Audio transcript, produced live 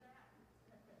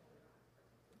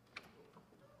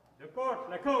court,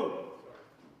 la cour.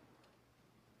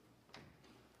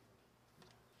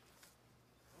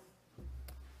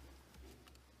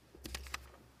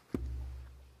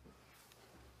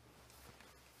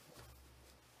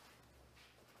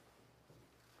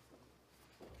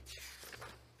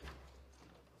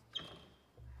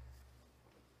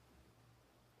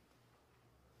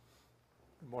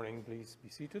 Good morning, please be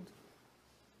seated.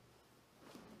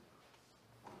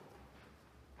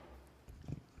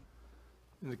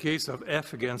 In the case of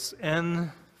F against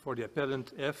N, for the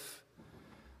appellant F,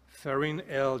 Farin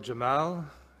El Jamal,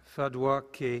 Fadwa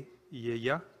K.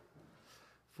 Yeya.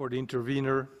 For the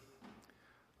intervener,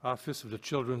 Office of the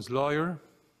Children's Lawyer,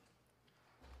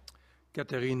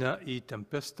 Katerina E.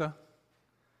 Tempesta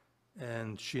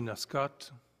and Sheena Scott.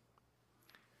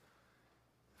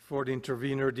 For the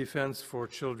intervener, Defense for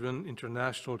Children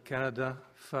International Canada,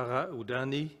 Farah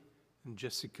Udani and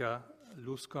Jessica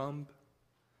Luscombe.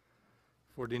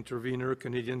 For the intervener,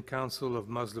 Canadian Council of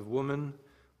Muslim Women,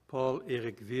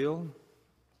 Paul-Éric Ville.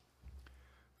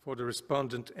 For the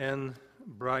respondent N,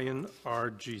 Brian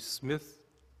R.G. Smith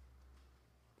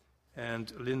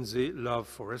and Lindsay Love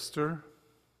Forrester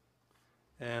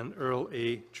and Earl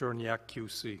A. Cherniak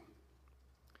QC.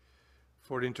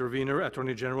 For the intervener,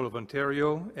 Attorney General of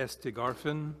Ontario, Esti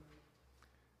Garfin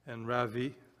and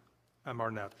Ravi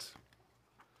Amarnath.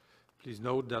 Please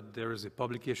note that there is a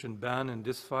publication ban in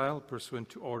this file pursuant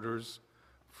to orders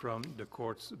from the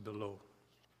courts below.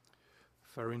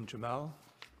 Farin Jamal.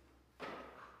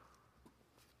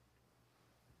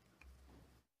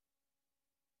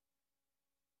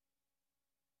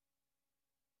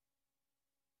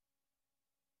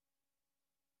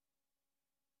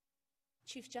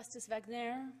 Chief Justice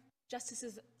Wagner,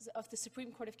 Justices of the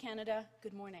Supreme Court of Canada,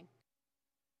 good morning.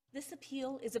 This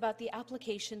appeal is about the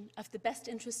application of the best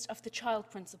interests of the child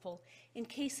principle in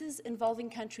cases involving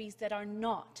countries that are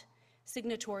not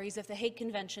signatories of the Hague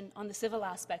Convention on the Civil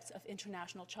Aspects of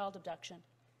International Child Abduction.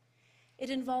 It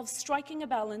involves striking a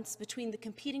balance between the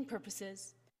competing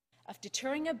purposes of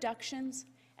deterring abductions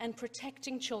and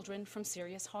protecting children from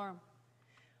serious harm.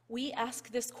 We ask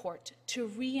this court to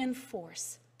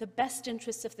reinforce the best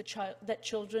interests of the child, that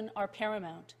children are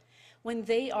paramount when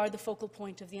they are the focal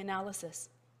point of the analysis.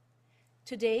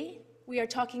 Today, we are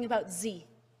talking about Z,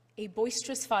 a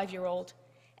boisterous 5-year-old,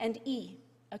 and E,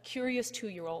 a curious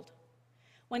 2-year-old.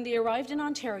 When they arrived in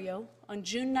Ontario on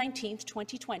June 19,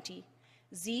 2020,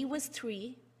 Z was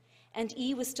 3 and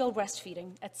E was still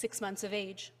breastfeeding at 6 months of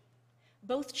age.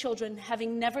 Both children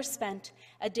having never spent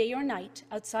a day or night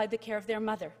outside the care of their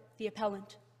mother, the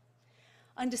appellant.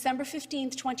 On December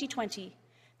 15, 2020,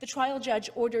 the trial judge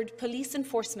ordered police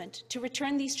enforcement to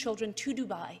return these children to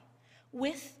Dubai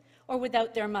with or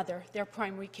without their mother, their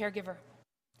primary caregiver.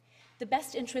 The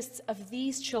best interests of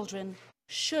these children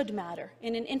should matter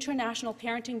in an international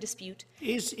parenting dispute.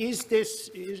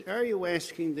 Are you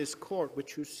asking this court,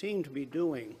 which you seem to be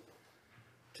doing,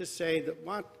 to say that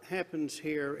what happens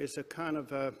here is a kind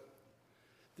of a,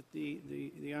 that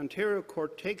the Ontario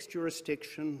court takes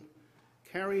jurisdiction,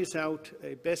 carries out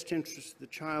a best interest of the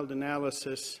child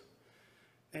analysis,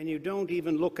 and you don't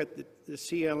even look at the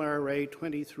CLRA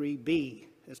 23B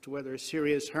as to whether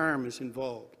serious harm is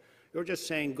involved. You're just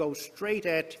saying go straight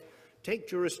at, take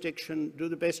jurisdiction, do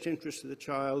the best interest of the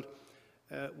child.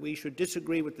 We should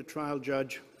disagree with the trial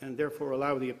judge and therefore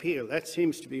allow the appeal. That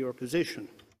seems to be your position.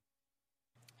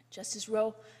 Justice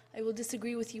Rowe, I will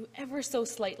disagree with you ever so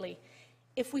slightly.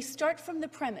 If we start from the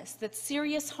premise that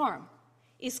serious harm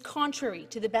is contrary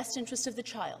to the best interest of the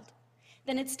child,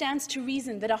 then it stands to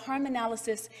reason that a harm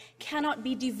analysis cannot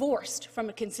be divorced from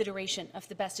a consideration of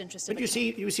the best interest of the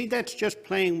child. But you see, that's just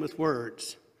playing with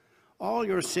words. All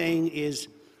you're saying is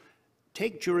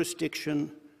take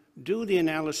jurisdiction, do the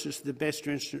analysis of the best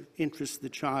interest of the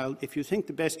child. If you think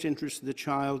the best interest of the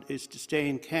child is to stay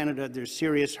in Canada, there's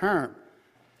serious harm.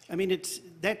 I mean,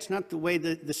 that's not the way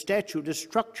the statute is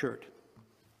structured.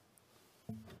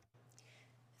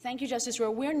 Thank you, Justice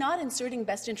Rowe. We're not inserting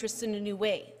best interests in a new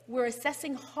way. We're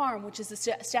assessing harm, which is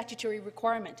a statutory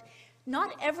requirement.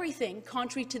 Not everything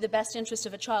contrary to the best interest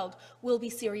of a child will be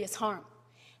serious harm.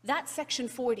 That's Section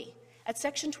 40. At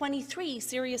Section 23,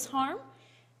 serious harm,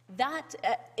 that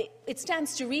it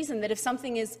stands to reason that if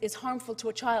something is harmful to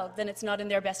a child, then it's not in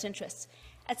their best interests.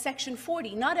 At Section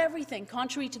 40, not everything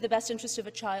contrary to the best interest of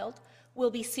a child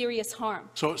will be serious harm.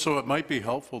 So it might be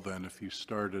helpful then if you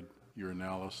started your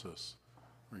analysis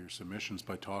or your submissions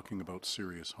by talking about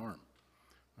serious harm.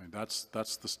 I mean, that's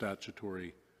the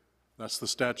statutory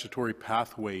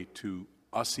pathway to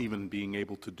us even being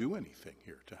able to do anything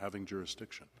here, to having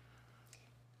jurisdiction.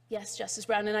 Yes, Justice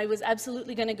Brown, and I was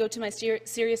absolutely going to go to my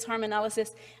serious harm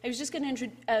analysis. I was just going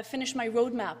to finish my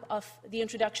roadmap of the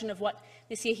introduction of what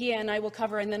Ms. Yahia and I will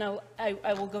cover, and then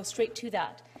I will go straight to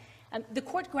that. The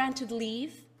court granted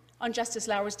leave on Justice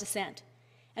Lauer's dissent,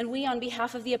 and we, on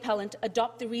behalf of the appellant,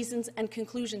 adopt the reasons and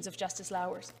conclusions of Justice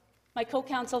Lauer's. My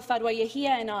co-counsel Fadwa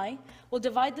Yahia and I will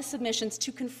divide the submissions to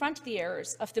confront the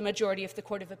errors of the majority of the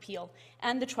Court of Appeal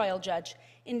and the trial judge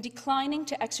in declining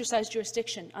to exercise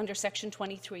jurisdiction under Section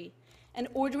 23 and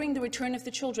ordering the return of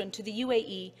the children to the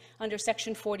UAE under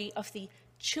Section 40 of the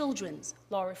Children's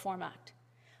Law Reform Act.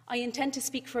 I intend to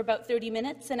speak for about 30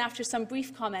 minutes, and after some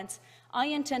brief comments, I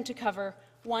intend to cover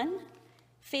 1.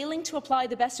 Failing to apply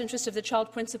the best interest of the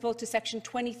child principle to Section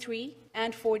 23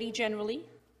 and 40 generally.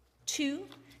 2.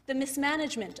 The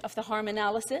mismanagement of the harm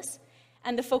analysis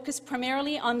and the focus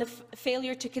primarily on the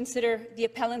failure to consider the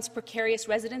appellant's precarious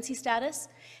residency status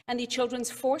and the children's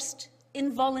forced,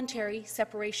 involuntary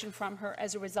separation from her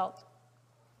as a result.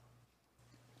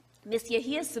 Ms.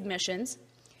 Yahia's submissions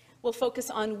will focus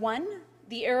on 1.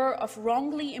 The error of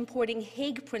wrongly importing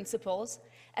Hague principles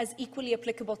as equally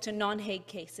applicable to non-Hague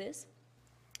cases.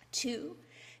 2.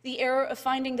 The error of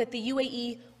finding that the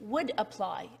UAE would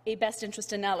apply a best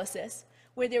interest analysis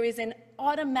where there is an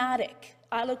automatic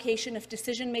allocation of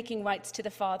decision-making rights to the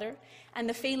father and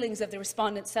the failings of the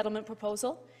respondent's settlement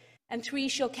proposal. And 3,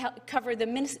 she'll cover the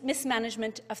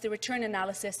mismanagement of the return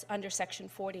analysis under Section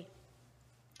 40.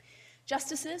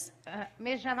 Justices?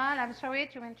 Ms. Jamal, I'm sorry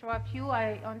to interrupt you.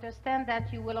 I understand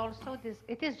that you will also...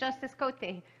 It is Justice Cote.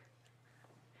 Thank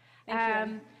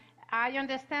you. I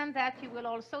understand that you will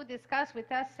also discuss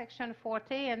with us Section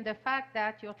 40 and the fact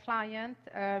that your client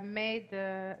made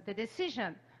the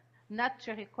decision not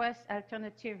to request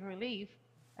alternative relief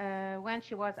when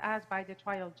she was asked by the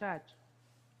trial judge.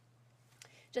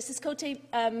 Justice Cote,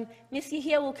 Ms.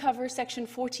 Yahia will cover Section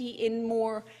 40 in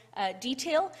more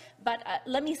detail, but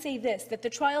let me say this, that the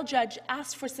trial judge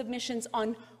asked for submissions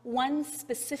on one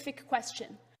specific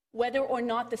question, whether or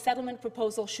not the settlement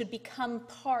proposal should become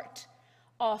part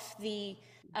of the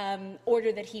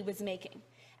order that he was making,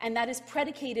 and that is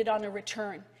predicated on a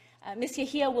return. Ms.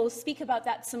 Yahia will speak about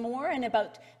that some more and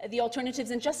about the alternatives,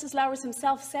 and Justice Lauwers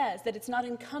himself says that it's not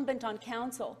incumbent on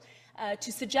counsel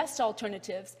to suggest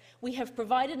alternatives. We have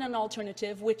provided an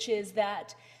alternative, which is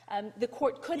that the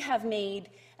court could have made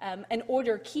an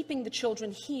order keeping the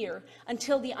children here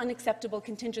until the unacceptable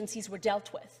contingencies were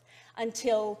dealt with,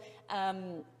 until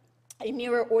a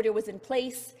mirror order was in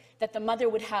place, that the mother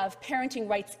would have parenting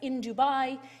rights in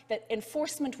Dubai, that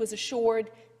enforcement was assured,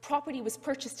 property was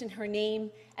purchased in her name,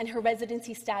 and her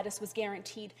residency status was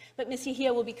guaranteed. But Ms.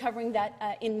 Yahia will be covering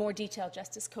that in more detail,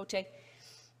 Justice Cote.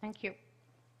 Thank you.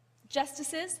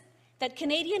 Justices, that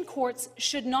Canadian courts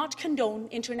should not condone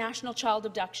international child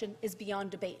abduction is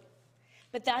beyond debate.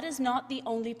 But that is not the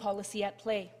only policy at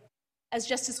play. As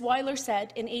Justice Weiler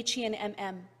said in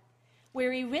HE&MM,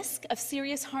 where a risk of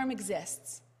serious harm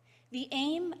exists, the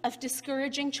aim of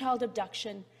discouraging child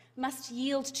abduction must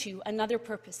yield to another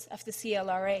purpose of the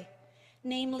CLRA,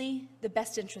 namely the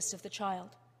best interest of the child.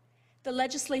 The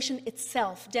legislation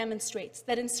itself demonstrates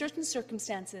that in certain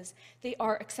circumstances they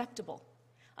are acceptable.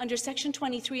 Under Section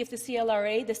 23 of the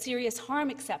CLRA, the serious harm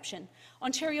exception,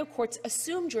 Ontario courts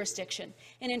assume jurisdiction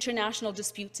in international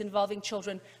disputes involving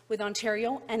children with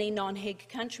Ontario and a non-Hague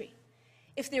country.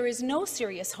 If there is no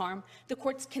serious harm, the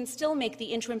courts can still make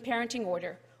the interim parenting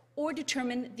order or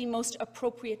determine the most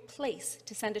appropriate place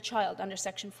to send a child under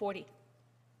Section 40.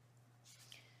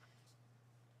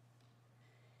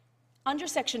 Under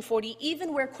Section 40,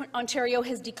 even where Ontario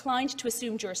has declined to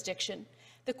assume jurisdiction,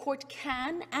 the court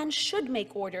can and should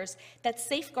make orders that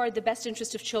safeguard the best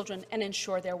interest of children and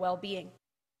ensure their well-being.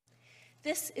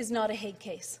 This is not a Hague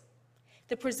case.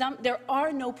 There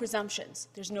are no presumptions.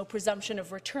 There's no presumption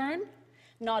of return,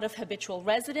 not of habitual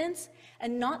residence,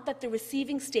 and not that the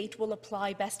receiving state will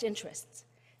apply best interests.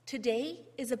 Today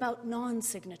is about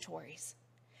non-signatories.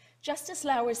 Justice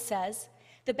Lauwers says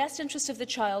the best interest of the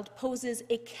child poses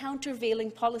a countervailing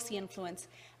policy influence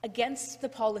against the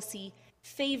policy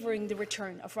favouring the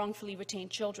return of wrongfully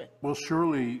retained children. Well,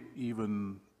 surely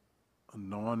even a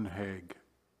non-Hague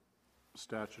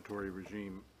statutory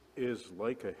regime is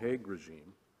like a Hague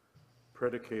regime,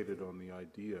 predicated on the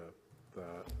idea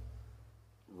that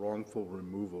wrongful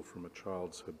removal from a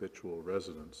child's habitual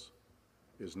residence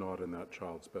is not in that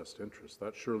child's best interest.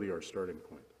 That's surely our starting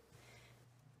point.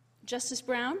 Justice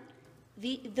Brown,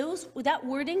 that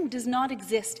wording does not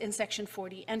exist in Section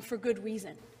 40, and for good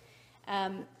reason.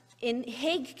 In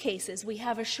Hague cases, we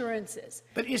have assurances.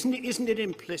 But isn't it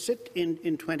implicit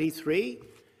in 23?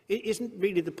 Isn't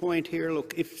really the point here,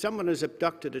 look, if someone has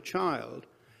abducted a child,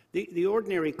 The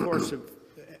ordinary course of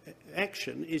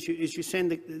action is you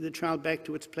send the child back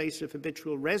to its place of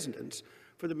habitual residence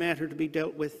for the matter to be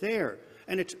dealt with there.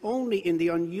 And it's only in the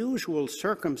unusual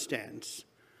circumstance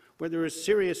where there is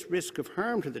serious risk of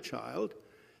harm to the child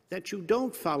that you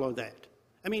don't follow that.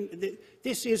 I mean,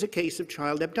 this is a case of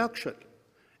child abduction.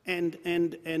 And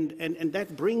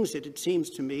that brings it seems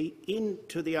to me,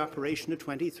 into the operation of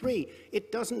 23.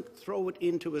 It doesn't throw it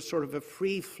into a sort of a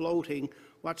free-floating,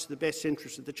 what's the best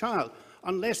interest of the child,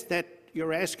 unless that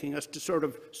you're asking us to sort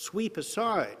of sweep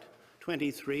aside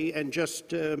 23 and just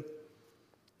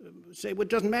say, well, it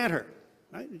doesn't matter,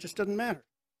 right? It just doesn't matter.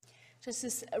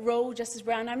 Justice Rowe, Justice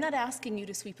Brown, I'm not asking you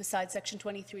to sweep aside Section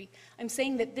 23. I'm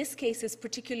saying that this case is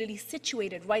particularly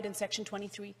situated right in Section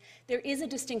 23. There is a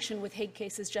distinction with Hague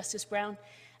cases, Justice Brown.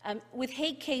 With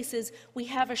Hague cases, we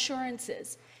have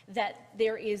assurances that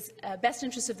there is best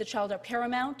interests of the child are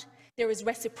paramount, there is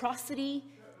reciprocity.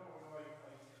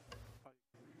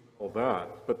 All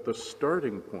that, but the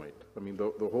starting point, I mean,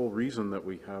 the whole reason that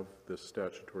we have this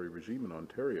statutory regime in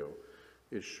Ontario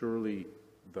is surely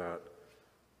that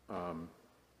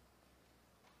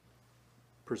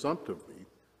presumptively,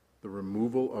 the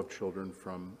removal of children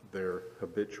from their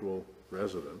habitual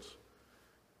residence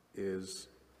is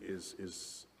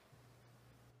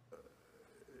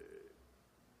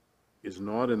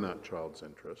not in that child's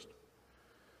interest.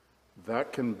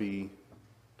 That can be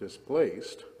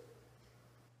displaced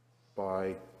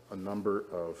by a number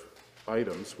of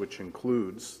items, which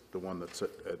includes the one that's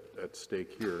at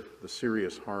stake here, the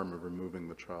serious harm of removing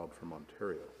the child from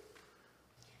Ontario.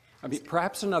 I mean,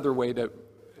 perhaps another way to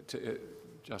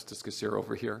Justice Kassir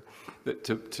over here,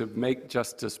 to make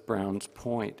Justice Brown's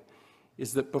point,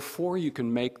 is that before you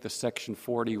can make the Section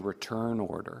 40 return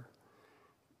order,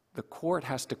 the court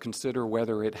has to consider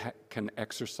whether it can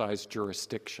exercise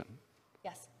jurisdiction.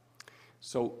 Yes.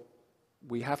 So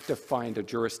we have to find a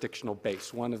jurisdictional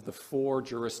base, one of the 4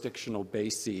 jurisdictional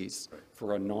bases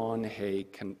for a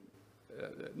non-Hague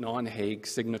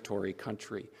signatory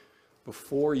country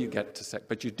before you get to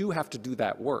but you do have to do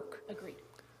that work. Agreed.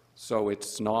 So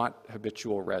it's not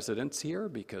habitual residence here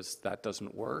because that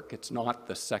doesn't work. It's not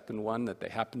the second one that they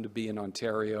happen to be in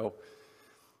Ontario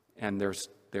and there's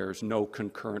no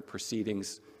concurrent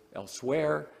proceedings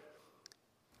elsewhere.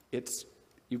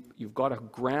 You've got a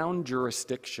ground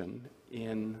jurisdiction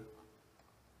in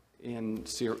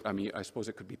I mean, I suppose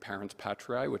it could be parens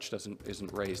patriae, which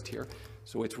isn't raised here.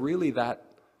 So it's really that,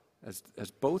 as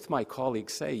both my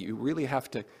colleagues say, you really have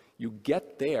to, you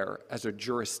get there as a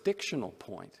jurisdictional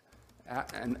point,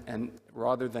 and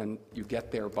rather than you get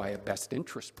there by a best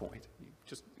interest point.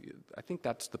 I think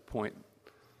that's the point.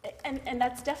 And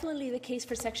that's definitely the case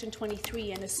for Section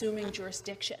 23 and assuming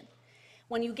jurisdiction.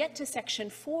 When you get to Section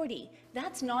 40,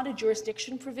 that's not a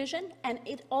jurisdiction provision, and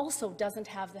it also doesn't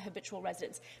have the habitual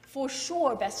residence. For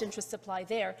sure, best interests apply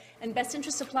there, and best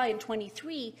interests apply in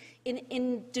 23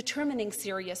 in determining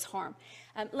serious harm.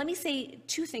 Let me say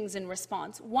 2 things in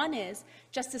response. One is,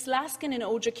 Justice Laskin in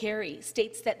Ojokeri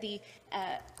states that the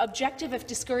objective of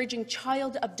discouraging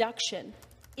child abduction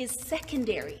is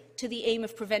secondary to the aim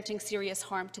of preventing serious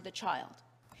harm to the child.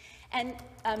 And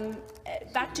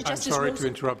back to Justice I'm sorry Rose. to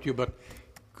interrupt you, but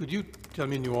could you tell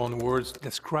me in your own words,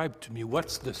 describe to me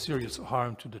what's the serious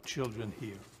harm to the children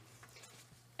here?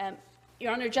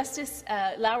 Your Honour, Justice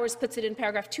Lowers puts it in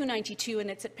paragraph 292, and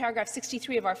it's at paragraph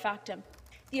 63 of our factum.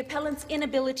 The appellant's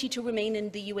inability to remain in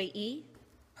the UAE,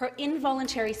 her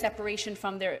involuntary separation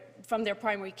from their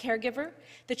primary caregiver,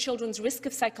 the children's risk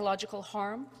of psychological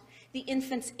harm, the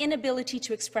infant's inability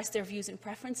to express their views and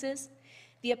preferences,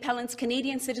 the appellant's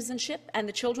Canadian citizenship and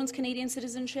the children's Canadian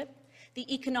citizenship,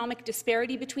 the economic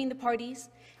disparity between the parties,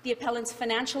 the appellant's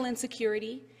financial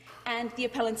insecurity, and the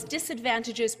appellant's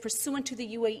disadvantages pursuant to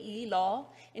the UAE law,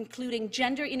 including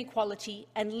gender inequality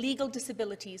and legal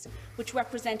disabilities, which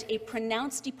represent a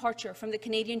pronounced departure from the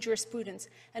Canadian jurisprudence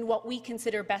and what we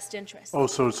consider best interests. Oh,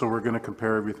 so we're going to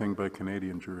compare everything by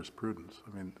Canadian jurisprudence.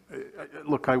 I mean,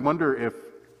 look, I wonder if,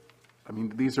 I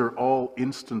mean, these are all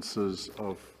instances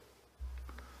of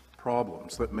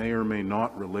problems that may or may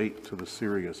not relate to the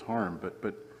serious harm,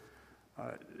 but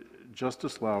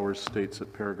Justice Lowers states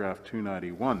at paragraph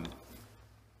 291,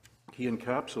 he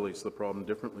encapsulates the problem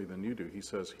differently than you do. He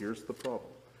says, here's the problem,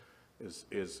 is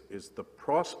the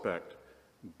prospect,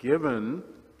 given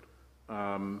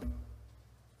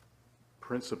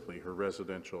principally her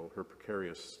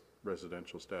precarious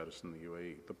residential status in the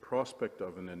UAE, the prospect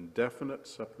of an indefinite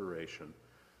separation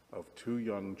of 2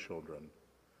 young children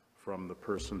from the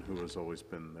person who has always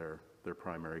been their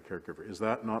primary caregiver. Is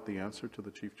that not the answer to the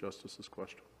Chief Justice's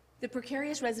question? The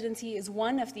precarious residency is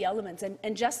one of the elements,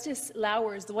 and Justice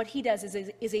Lowers, what he does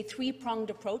is a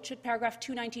three-pronged approach at paragraph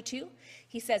 292.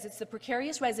 He says it's the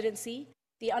precarious residency,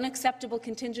 the unacceptable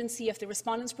contingency of the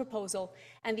respondent's proposal,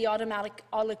 and the automatic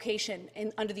allocation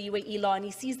under the UAE law, and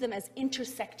he sees them as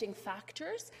intersecting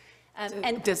factors.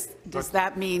 And does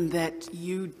that mean that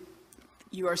you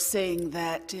are saying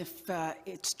that if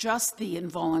it's just the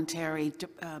involuntary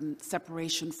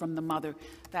separation from the mother,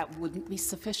 that wouldn't be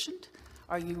sufficient?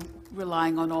 Are you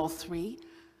relying on all three?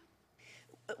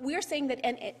 We're saying that,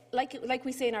 and like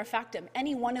we say in our factum,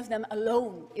 any one of them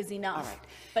alone is enough. All right.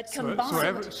 But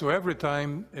combined, So every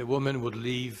time a woman would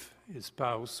leave his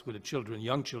spouse with the children,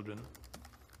 young children,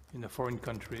 in a foreign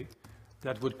country,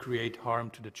 that would create harm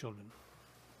to the children,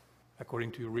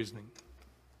 according to your reasoning.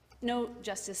 No,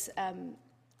 Justice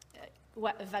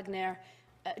Wagner,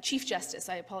 Chief Justice,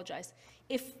 I apologize.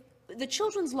 If the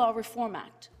Children's Law Reform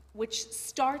Act, which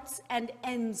starts and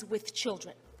ends with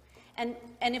children, and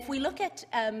if we look at,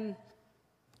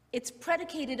 it's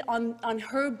predicated on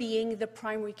her being the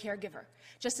primary caregiver.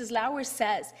 Justice Lowers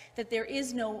says that there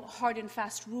is no hard and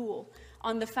fast rule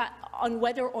on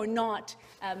whether or not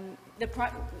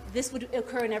this would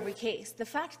occur in every case. The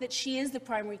fact that she is the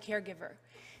primary caregiver,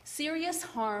 serious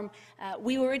harm,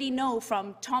 we already know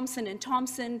from Thompson and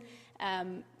Thompson,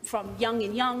 from Young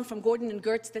and Young, from Gordon and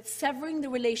Gertz, that severing the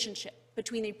relationship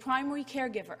between a primary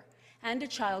caregiver and a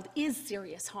child is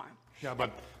serious harm. Yeah,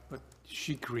 but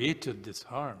she created this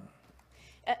harm.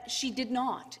 She did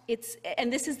not.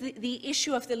 And this is the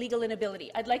issue of the legal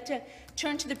inability. I'd like to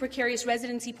turn to the precarious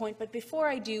residency point, but before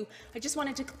I do, I just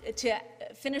wanted to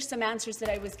finish some answers that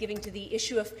I was giving to the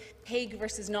issue of Hague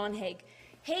versus non-Hague.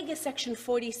 Hague is Section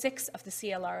 46 of the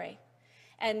CLRA,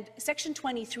 and Section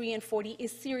 23 and 40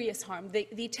 is serious harm.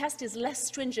 The test is less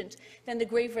stringent than the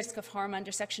grave risk of harm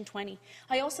under Section 20.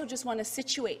 I also just want to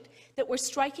situate that we're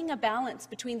striking a balance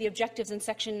between the objectives in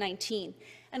Section 19,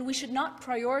 and we should not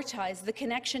prioritize the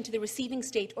connection to the receiving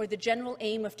state or the general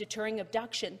aim of deterring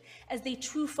abduction as the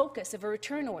true focus of a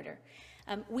return order.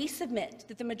 We submit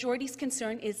that the majority's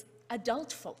concern is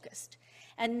adult-focused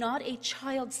and not a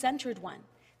child-centred one.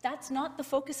 That's not the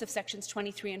focus of Sections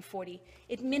 23 and 40.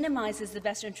 It minimizes the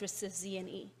best interests of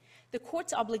Z&E. The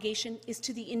court's obligation is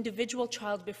to the individual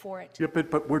child before it. Yeah,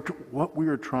 but what we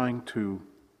are trying to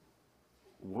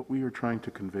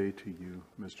convey to you,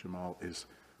 Ms. Jamal, is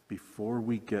before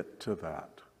we get to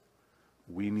that,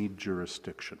 we need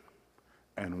jurisdiction.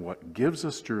 And what gives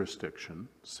us jurisdiction,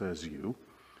 says you,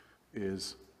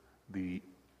 is the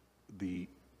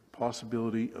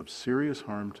possibility of serious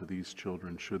harm to these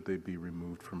children should they be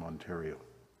removed from Ontario.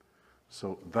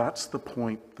 So that's the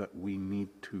point that we need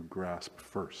to grasp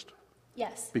first.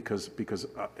 Yes. Because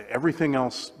everything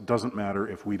else doesn't matter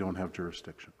if we don't have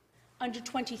jurisdiction. Under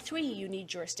 23, you need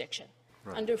jurisdiction.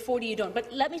 Right. Under 40, you don't.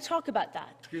 But let me talk about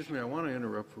that. Excuse me, I want to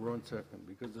interrupt for 1 second,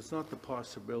 because it's not the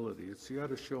possibility. It's you got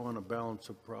to show on a balance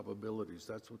of probabilities.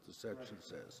 That's what the section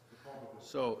says.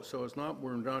 So it's not,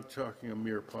 we're not talking a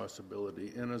mere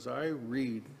possibility. And as I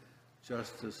read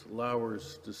Justice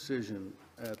Lauer's decision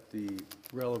at the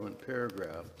relevant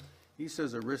paragraph, he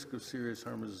says a risk of serious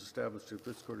harm is established if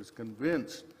this court is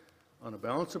convinced on a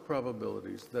balance of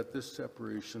probabilities that this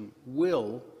separation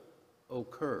will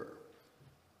occur.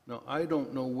 Now, I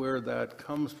don't know where that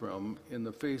comes from in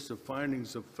the face of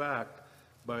findings of fact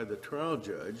by the trial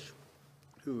judge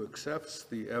who accepts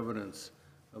the evidence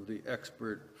of the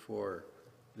expert for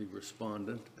the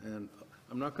respondent. And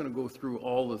I'm not going to go through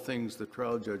all the things the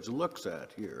trial judge looks at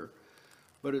here,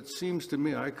 but it seems to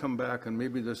me, I come back, and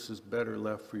maybe this is better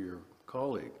left for your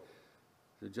colleague,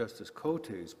 to Justice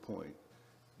Cote's point.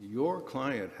 Your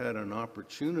client had an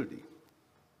opportunity,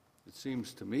 it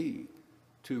seems to me,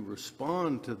 to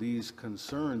respond to these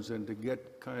concerns and to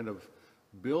get kind of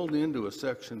build into a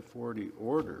Section 40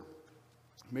 order,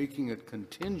 making it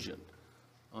contingent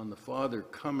on the father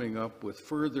coming up with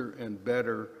further and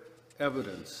better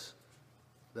evidence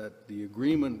that the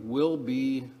agreement will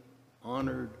be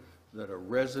honored, that a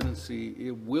residency,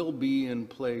 it will be in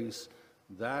place.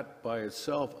 That by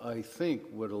itself, I think,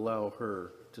 would allow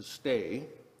her to stay,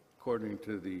 according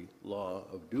to the law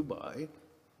of Dubai,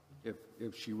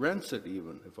 if she rents it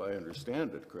even, if I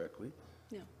understand it correctly.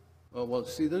 No. Well,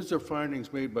 see, those are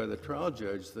findings made by the trial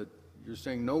judge that you're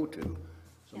saying no to.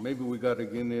 So maybe we got to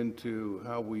get into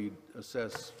how we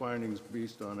assess findings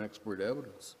based on expert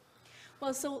evidence.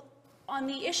 Well, so on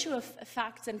the issue of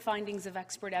facts and findings of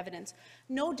expert evidence,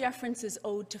 no deference is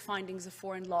owed to findings of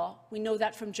foreign law. We know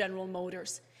that from General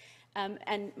Motors,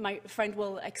 and my friend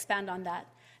will expand on that.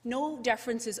 No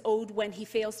deference is owed when he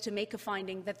fails to make a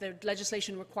finding that the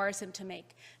legislation requires him to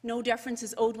make. No deference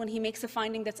is owed when he makes a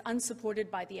finding that's unsupported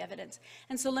by the evidence.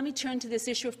 And so let me turn to this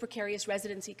issue of precarious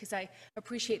residency, because I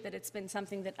appreciate that it's been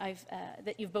something that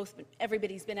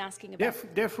everybody's been asking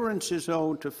about. Deference is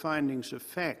owed to findings of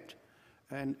fact,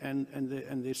 and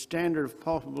the standard of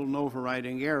palpable and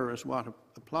overriding error is what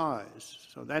applies.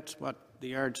 So that's what the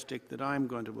yardstick that I'm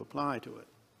going to apply to it.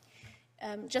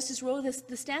 Justice Rowe,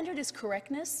 the standard is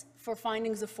correctness for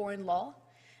findings of foreign law.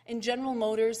 In General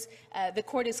Motors, the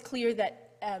court is clear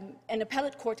that an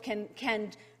appellate court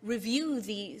can review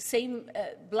the same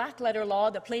black-letter law,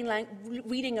 the plain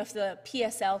reading of the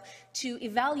PSL, to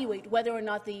evaluate whether or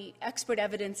not the expert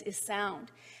evidence is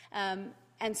sound.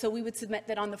 And so we would submit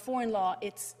that on the foreign law,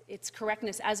 it's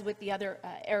correctness, as with the other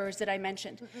errors that I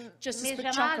mentioned. Justice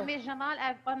Pacheco. Jamal,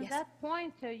 on Yes. that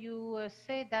point, you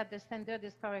say that the standard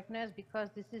is correctness because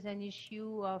this is an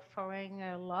issue of foreign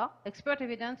law, expert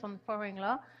evidence on foreign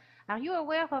law. Are you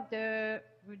aware of the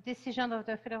decision of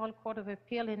the Federal Court of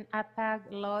Appeal in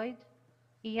Hapag-Lloyd,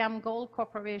 EM Gold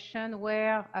Corporation,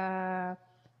 where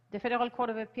the Federal Court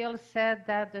of Appeal said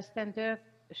that the standard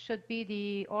should be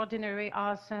the ordinary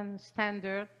arson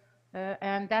standard,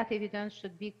 and that evidence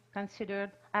should be considered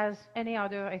as any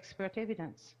other expert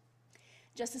evidence?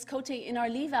 Justice Cote, in our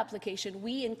leave application,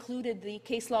 we included the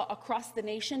case law across the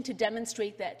nation to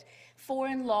demonstrate that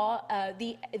foreign law,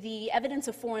 the evidence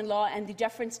of foreign law and the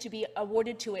deference to be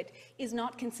awarded to it is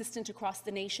not consistent across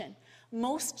the nation.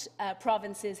 Most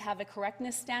provinces have a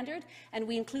correctness standard, and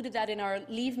we included that in our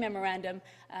leave memorandum.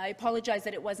 I apologize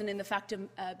that it wasn't in the factum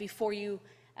before you,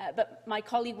 but my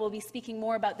colleague will be speaking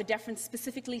more about the deference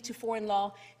specifically to foreign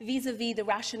law vis-à-vis the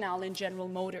rationale in General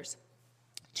Motors.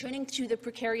 Turning to the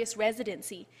precarious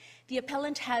residency, the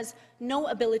appellant has no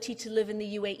ability to live in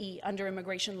the UAE under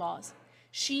immigration laws.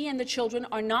 She and the children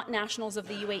are not nationals of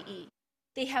the UAE.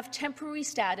 They have temporary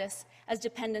status as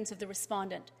dependents of the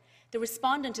respondent. The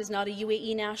respondent is not a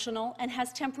UAE national and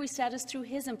has temporary status through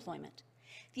his employment.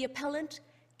 The appellant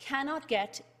cannot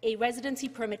get a residency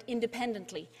permit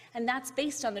independently, and that's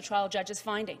based on the trial judge's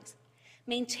findings.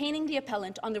 Maintaining the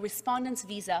appellant on the respondent's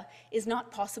visa is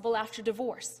not possible after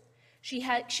divorce. She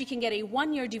can get a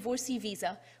one-year divorcee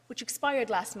visa, which expired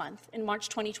last month in March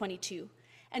 2022,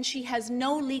 and she has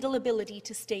no legal ability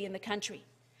to stay in the country.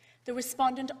 The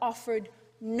respondent offered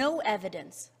no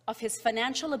evidence of his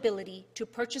financial ability to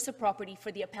purchase a property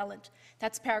for the appellant.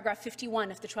 That's paragraph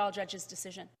 51 of the trial judge's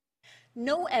decision.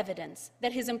 No evidence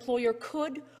that his employer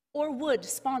could or would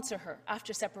sponsor her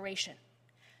after separation.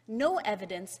 No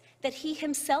evidence that he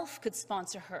himself could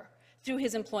sponsor her through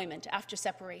his employment after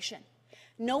separation.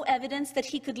 No evidence that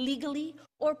he could legally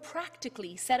or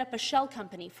practically set up a shell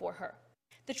company for her.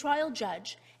 The trial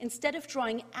judge, instead of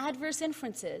drawing adverse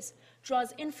inferences,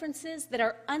 draws inferences that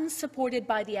are unsupported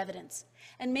by the evidence,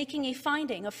 and making a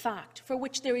finding of fact for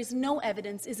which there is no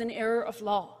evidence is an error of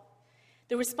law.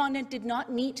 The respondent did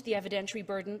not meet the evidentiary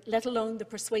burden, let alone the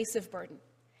persuasive burden.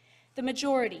 The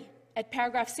majority, at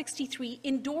paragraph 63,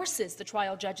 endorses the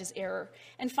trial judge's error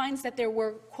and finds that there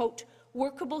were, quote,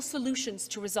 workable solutions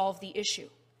to resolve the issue.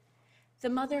 The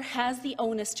mother has the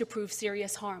onus to prove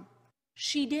serious harm.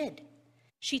 She did.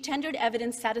 She tendered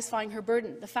evidence satisfying her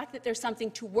burden. The fact that there's something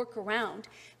to work around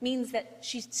means that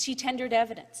she tendered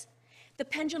evidence. The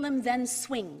pendulum then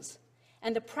swings,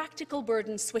 and the practical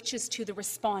burden switches to the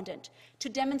respondent to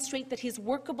demonstrate that his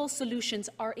workable solutions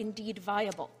are indeed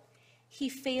viable. He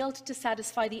failed to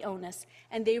satisfy the onus,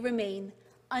 and they remain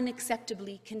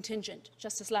unacceptably contingent.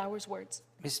 Justice Lauer's words.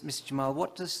 Mr. Jamal,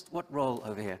 what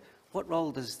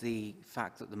role does the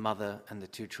fact that the mother and the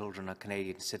two children are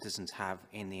Canadian citizens have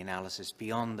in the analysis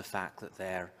beyond the fact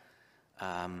that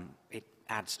it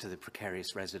adds to the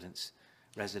precarious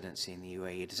residency in the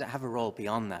UAE? Does it have a role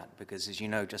beyond that? Because, as you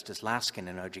know, Justice Laskin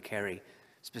and Ojukeri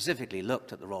specifically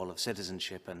looked at the role of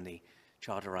citizenship and the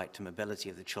charter right to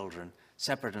mobility of the children,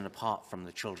 separate and apart from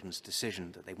the children's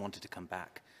decision that they wanted to come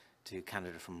back to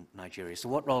Canada from Nigeria. So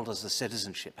what role does the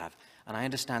citizenship have? And I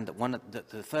understand that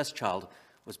the first child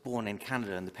was born in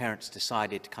Canada and the parents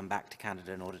decided to come back to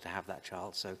Canada in order to have that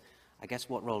child. So I guess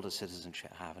what role does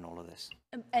citizenship have in all of this?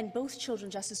 And both children,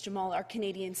 Justice Jamal, are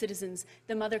Canadian citizens.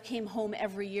 The mother came home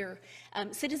every year.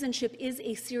 Citizenship is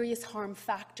a serious harm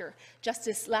factor.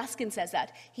 Justice Laskin says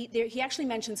that. He actually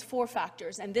mentions 4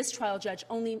 factors, and this trial judge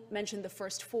only mentioned the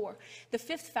first 4. The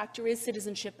 5th factor is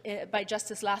citizenship by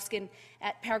Justice Laskin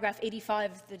at paragraph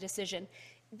 85 of the decision.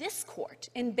 This court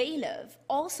in Bailiff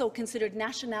also considered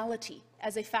nationality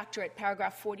as a factor at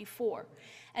paragraph 44,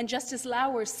 and Justice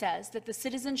Lauer says that the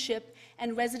citizenship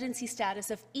and residency status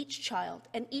of each child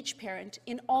and each parent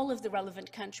in all of the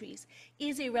relevant countries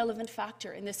is a relevant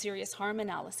factor in the serious harm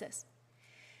analysis.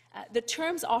 The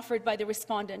terms offered by the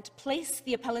respondent place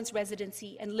the appellant's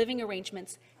residency and living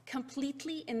arrangements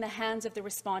completely in the hands of the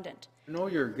respondent. I know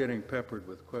you're getting peppered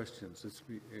with questions.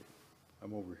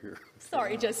 I'm over here.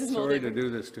 Sorry, Justice Sorry Moldaver. to do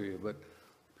this to you, but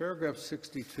paragraph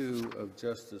 62 of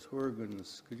Justice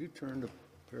Horrigan's, could you turn to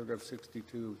paragraph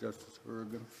 62 of Justice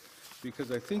Horrigan?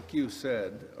 Because I think you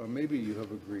said, or maybe you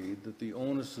have agreed, that the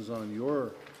onus is on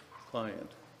your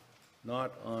client,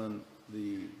 not on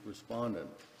the respondent,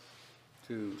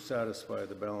 to satisfy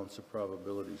the balance of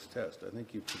probabilities test. I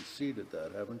think you've conceded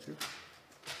that, haven't you?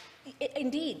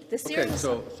 Indeed, the Okay, serious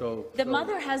so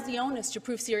mother has the onus to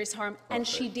prove serious harm, and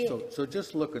she did. So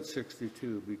just look at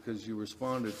 62, because you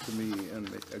responded to me, and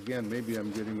again, maybe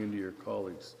I'm getting into your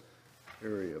colleague's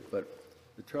area, but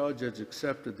the trial judge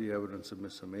accepted the evidence of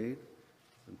Ms. Hamid,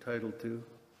 entitled to.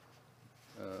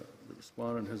 The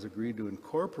respondent has agreed to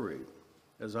incorporate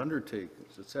as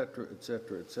undertakings, et cetera, et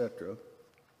cetera, et cetera.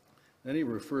 Then he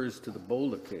refers to the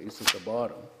Bolda case at the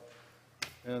bottom,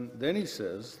 and then he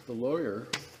says the lawyer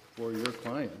for your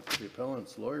client, the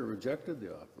appellant's lawyer, rejected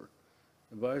the offer,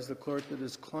 advised the court that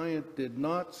his client did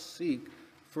not seek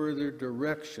further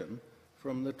direction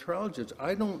from the trial judge.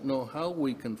 I don't know how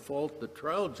we can fault the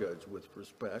trial judge, with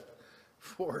respect,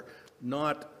 for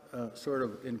not sort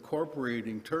of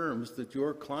incorporating terms that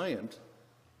your client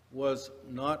was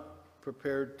not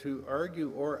prepared to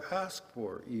argue or ask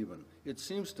for even. It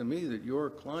seems to me that your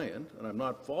client, and I'm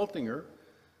not faulting her,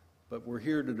 but we're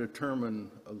here to determine,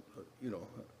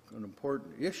 an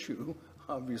important issue,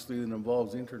 obviously, that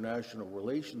involves international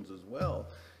relations as well.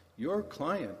 Your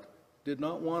client did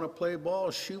not want to play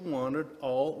ball. She wanted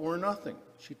all or nothing.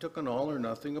 She took an all or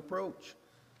nothing approach.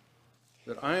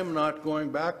 That I am not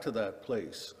going back to that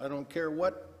place. I don't care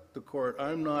what the court,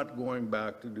 I'm not going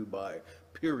back to Dubai,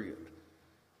 period.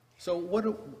 So what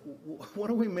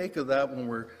do we make of that when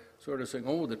we're sort of saying,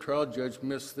 oh, the trial judge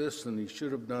missed this, and he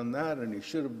should have done that, and he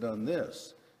should have done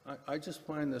this? I just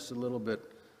find this a little bit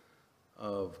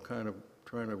of kind of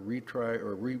trying to retry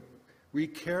or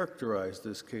recharacterize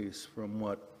this case from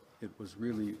what it was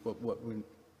really, what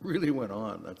really went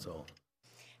on, that's all.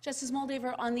 Justice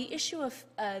Moldaver, on the issue of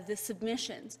the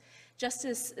submissions,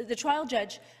 the trial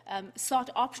judge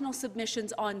sought optional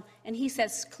submissions on, and he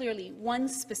says clearly, one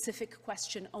specific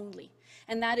question only,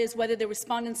 and that is whether the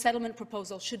respondent's settlement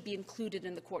proposal should be included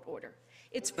in the court order.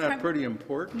 Isn't that pretty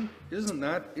important? Isn't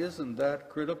that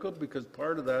critical? Because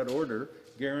part of that order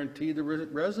guaranteed the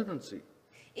residency.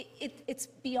 It's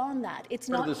beyond that. It's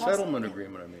Part not of the settlement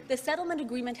agreement, I mean. The settlement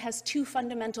agreement has two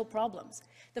fundamental problems.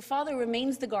 The father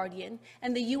remains the guardian,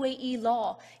 and the UAE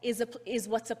law is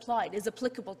what's applied, is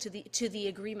applicable to the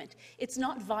agreement. It's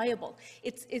not viable.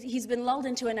 He's been lulled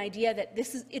into an idea that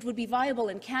it would be viable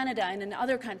in Canada and in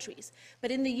other countries,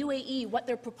 but in the UAE, what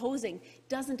they're proposing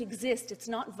doesn't exist. It's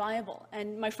not viable,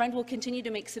 and my friend will continue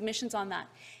to make submissions on that.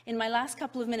 In my last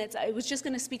couple of minutes, I was just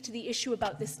going to speak to the issue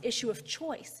about this issue of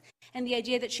choice and the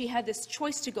idea that she had this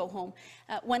choice to go home,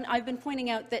 when I've been pointing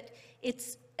out that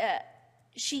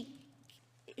she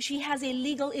has a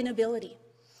legal inability.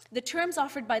 The terms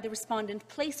offered by the respondent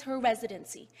place her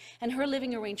residency and her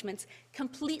living arrangements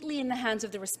completely in the hands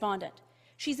of the respondent.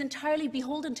 She's entirely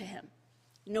beholden to him.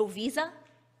 No visa,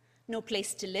 no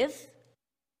place to live,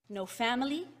 no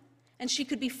family, and she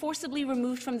could be forcibly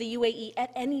removed from the UAE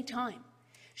at any time.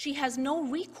 She has no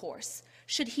recourse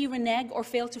should he renege or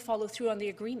fail to follow through on the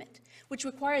agreement, which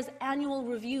requires annual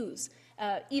reviews,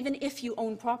 even if you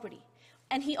own property.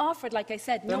 And he offered, like I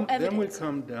said, no evidence. Then we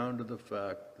come down to the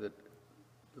fact that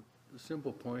the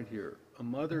simple point here, a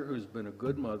mother who's been a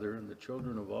good mother and the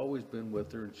children have always been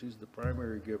with her and she's the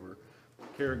primary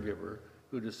caregiver,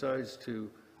 who decides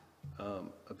to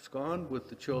abscond with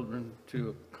the children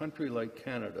to a country like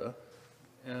Canada,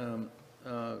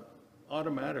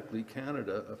 automatically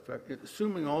Canada,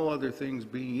 assuming all other things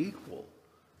being equal,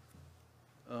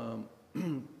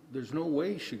 there's no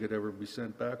way she could ever be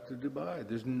sent back to Dubai.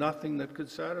 There's nothing that could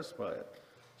satisfy it.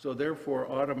 So therefore,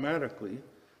 automatically,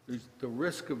 the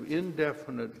risk of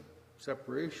indefinite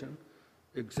separation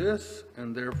exists,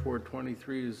 and therefore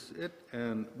 23 is it,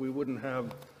 and we wouldn't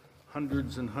have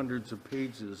hundreds and hundreds of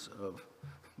pages of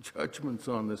judgments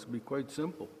on this. It'd be quite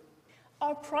simple.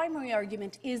 Our primary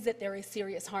argument is that there is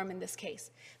serious harm in this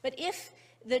case. But if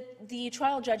the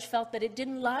trial judge felt that it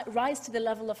didn't rise to the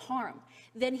level of harm,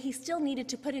 then he still needed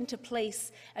to put into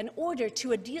place an order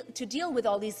to deal with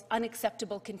all these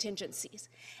unacceptable contingencies.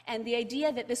 And the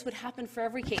idea that this would happen for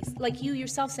every case, like you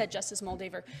yourself said, Justice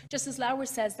Moldaver, Justice Lauer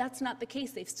says that's not the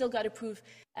case. They've still got to prove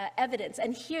evidence.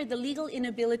 And here, the legal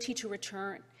inability to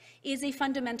return is a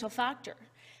fundamental factor.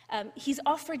 He's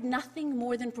offered nothing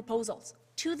more than proposals.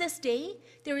 To this day,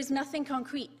 there is nothing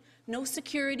concrete. No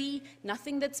security,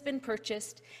 nothing that's been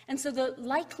purchased. And so the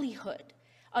likelihood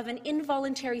of an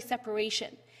involuntary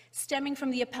separation stemming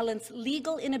from the appellant's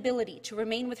legal inability to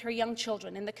remain with her young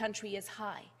children in the country is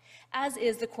high, as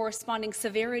is the corresponding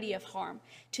severity of harm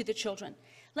to the children.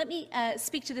 Let me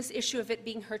speak to this issue of it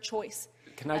being her choice.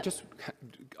 Can I just,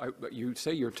 you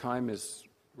say your time is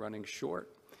running short,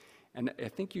 and I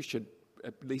think you should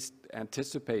at least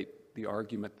anticipate the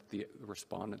argument that the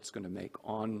respondent's going to make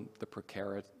on the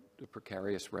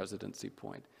precarious residency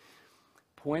point.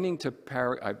 Pointing to,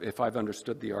 if I've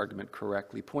understood the argument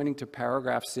correctly, pointing to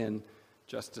paragraphs in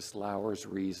Justice Lauer's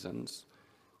reasons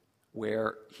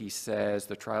where he says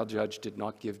the trial judge did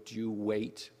not give due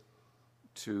weight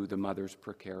to the mother's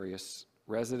precarious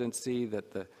residency,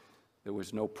 that there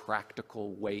was no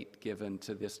practical weight given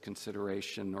to this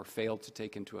consideration or failed to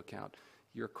take into account.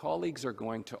 Your colleagues are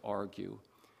going to argue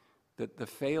that the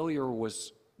failure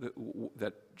was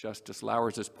that Justice Lauer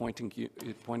is pointing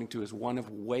to as one of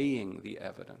weighing the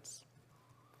evidence.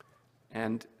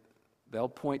 And they'll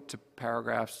point to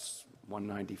paragraphs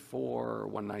 194 or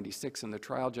 196 in the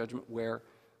trial judgment where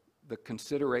the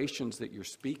considerations that you're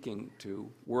speaking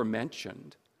to were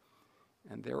mentioned.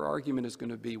 And their argument is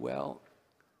going to be, well,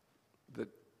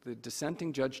 the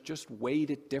dissenting judge just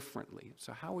weighed it differently.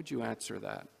 So how would you answer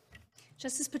that?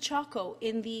 Justice Pacheco,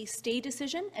 in the stay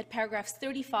decision at paragraphs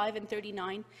 35 and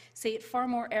 39, say it far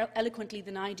more eloquently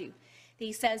than I do.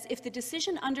 He says, if the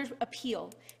decision under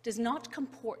appeal does not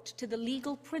comport to the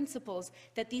legal principles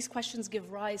that these questions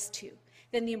give rise to,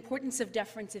 then the importance of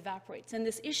deference evaporates. And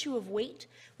this issue of weight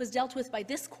was dealt with by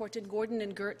this court in Gordon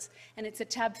and Gertz, and it's at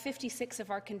tab 56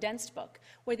 of our condensed book,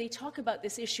 where they talk about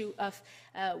this issue of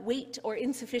weight or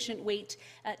insufficient weight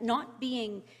not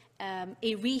being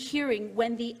a rehearing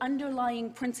when the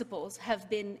underlying principles have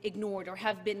been ignored or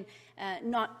have been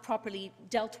not properly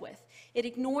dealt with. It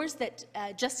ignores that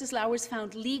Justice Lauer's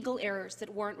found legal errors that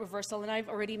warrant reversal, and I've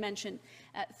already mentioned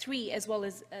 3 as well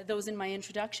as those in my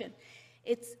introduction.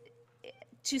 It's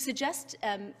to suggest,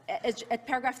 at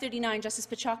paragraph 39, Justice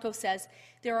Pacheco says,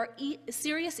 there are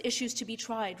serious issues to be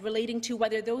tried relating to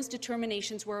whether those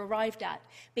determinations were arrived at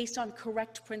based on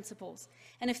correct principles.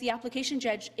 And if the application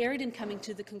judge erred in coming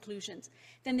to the conclusions,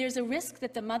 then there's a risk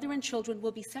that the mother and children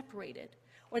will be separated,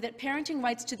 or that parenting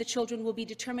rights to the children will be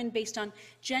determined based on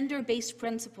gender-based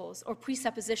principles or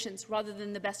presuppositions rather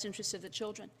than the best interests of the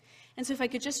children. And so if I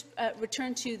could just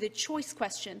return to the choice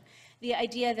question, the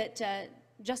idea that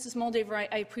Justice Moldaver,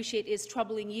 I appreciate, is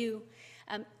troubling you.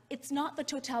 It's not the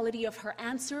totality of her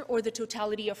answer or the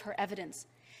totality of her evidence.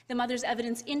 The mother's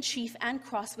evidence in chief and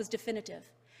cross was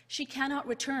definitive. She cannot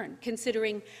return,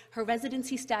 considering her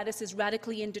residency status is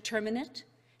radically indeterminate.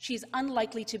 She is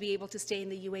unlikely to be able to stay in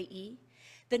the UAE.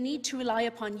 The need to rely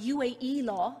upon UAE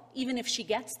law, even if she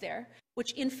gets there,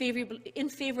 which invariably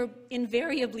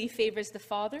favors the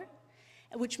father,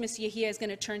 which Ms. Yahia is going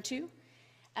to turn to.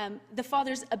 The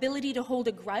father's ability to hold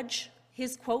a grudge,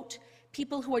 his quote,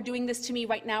 "People who are doing this to me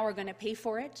right now are going to pay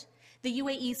for it." The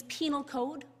UAE's penal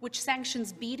code, which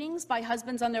sanctions beatings by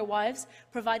husbands on their wives,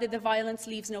 provided the violence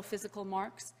leaves no physical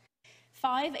marks.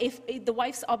 5, the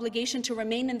wife's obligation to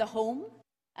remain in the home.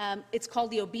 It's called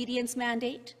the obedience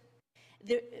mandate.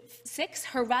 6,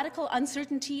 her radical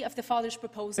uncertainty of the father's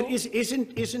proposal. But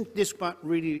isn't this what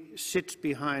really sits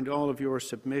behind all of your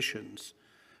submissions?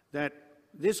 That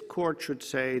this court should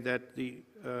say that the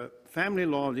family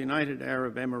law of the United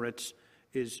Arab Emirates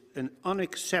is an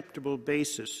unacceptable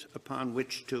basis upon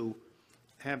which to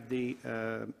have the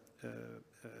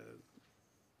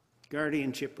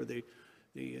guardianship or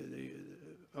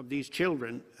of these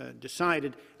children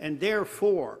decided, and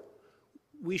therefore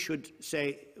we should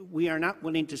say we are not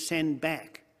willing to send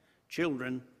back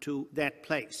children to that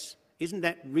place. Isn't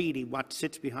that really what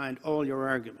sits behind all your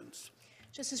arguments?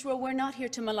 Justice Rowe, we're not here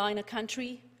to malign a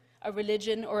country, a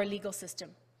religion, or a legal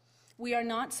system. We are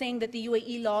not saying that the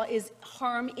UAE law is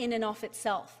harm in and of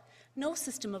itself. No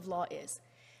system of law is.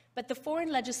 But the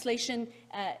foreign legislation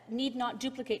need not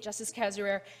duplicate, Justice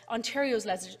Cazerer, Ontario's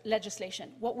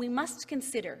legislation. What we must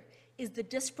consider is the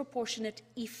disproportionate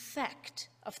effect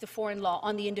of the foreign law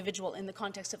on the individual in the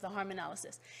context of the harm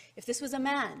analysis. If this was a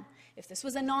man, if this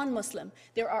was a non-Muslim,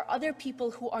 there are other people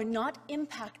who are not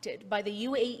impacted by the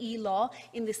UAE law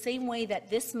in the same way that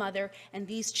this mother and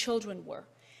these children were.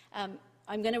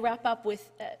 I'm going to wrap up with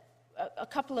a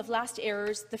couple of last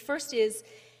errors. The first is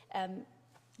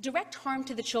direct harm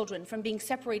to the children from being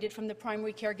separated from the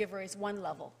primary caregiver is one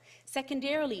level.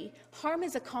 Secondarily, harm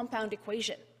is a compound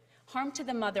equation. Harm to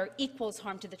the mother equals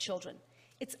harm to the children.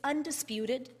 It's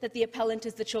undisputed that the appellant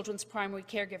is the children's primary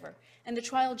caregiver, and the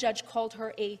trial judge called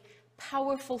her a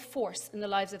powerful force in the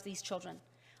lives of these children.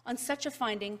 On such a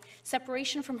finding,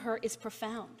 separation from her is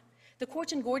profound. The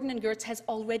court in Gordon and Gertz has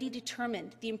already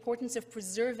determined the importance of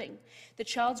preserving the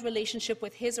child's relationship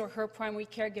with his or her primary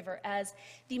caregiver as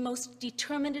the most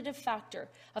determinative factor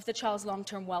of the child's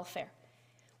long-term welfare.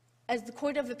 As the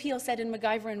Court of Appeal said in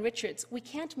MacGyver and Richards, we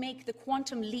can't make the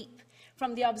quantum leap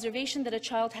from the observation that a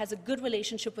child has a good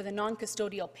relationship with a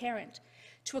non-custodial parent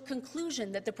to a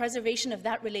conclusion that the preservation of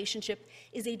that relationship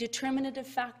is a determinative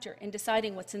factor in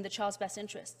deciding what's in the child's best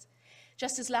interests.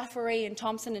 Justice Laforêt and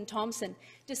Thompson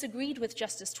disagreed with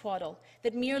Justice Twaddle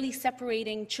that merely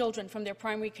separating children from their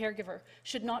primary caregiver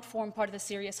should not form part of the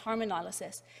serious harm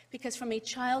analysis, because from a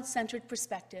child-centered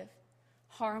perspective,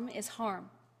 harm is harm.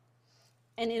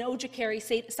 And in Ojukeri,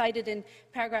 cited in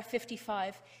paragraph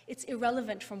 55, it's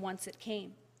irrelevant from whence it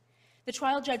came. The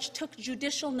trial judge took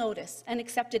judicial notice and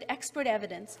accepted expert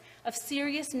evidence of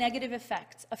serious negative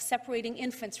effects of separating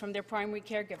infants from their primary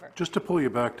caregiver. Just to pull you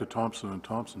back to Thompson and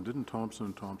Thompson, didn't Thompson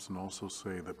and Thompson also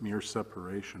say that mere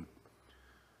separation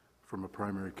from a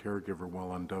primary caregiver,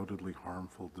 while undoubtedly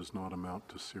harmful, does not amount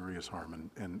to serious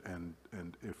harm? And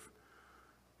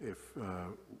if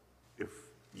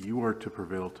you are to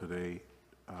prevail today,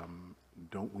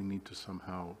 don't we need to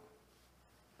somehow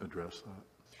address that?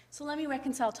 So let me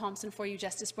reconcile Thompson for you,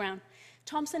 Justice Brown.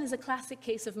 Thompson is a classic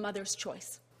case of mother's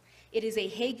choice. It is a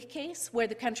Hague case where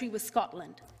the country was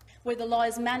Scotland, where the law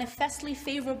is manifestly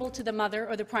favourable to the mother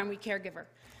or the primary caregiver.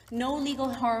 No legal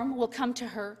harm will come to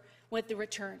her with the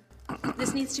return.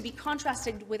 This needs to be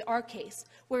contrasted with our case,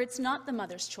 where it's not the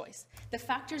mother's choice. The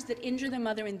factors that injure the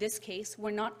mother in this case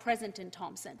were not present in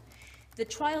Thompson. The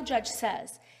trial judge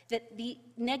says that the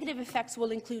negative effects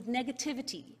will include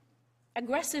negativity,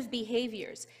 aggressive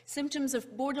behaviors, symptoms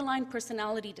of borderline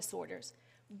personality disorders.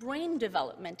 Brain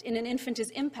development in an infant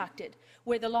is impacted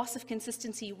where the loss of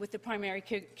consistency with the primary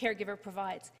caregiver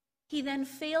provides. He then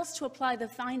fails to apply the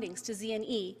findings to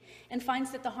Z&E and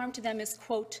finds that the harm to them is,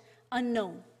 quote,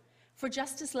 unknown. For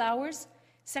Justice Lowers,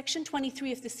 Section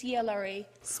 23 of the CLRA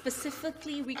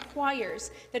specifically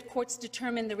requires that courts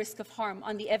determine the risk of harm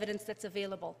on the evidence that's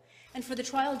available. And for the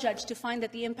trial judge to find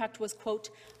that the impact was,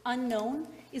 quote, unknown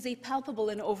is a palpable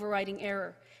and overriding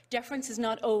error. Deference is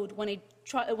not owed when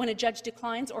a judge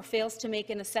declines or fails to make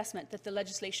an assessment that the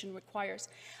legislation requires.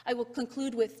 I will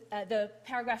conclude with the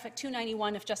paragraph at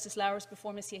 291 of Justice Lowers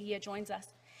before Ms. Yahia joins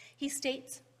us. He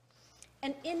states,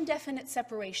 an indefinite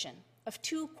separation of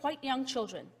two quite young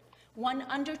children, one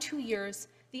under 2 years,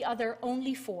 the other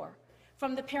only 4,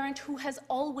 from the parent who has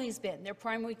always been their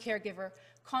primary caregiver,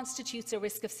 constitutes a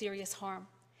risk of serious harm.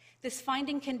 This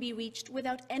finding can be reached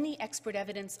without any expert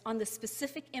evidence on the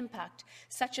specific impact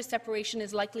such a separation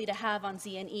is likely to have on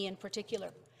Z&E in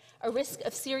particular. A risk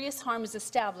of serious harm is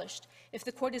established if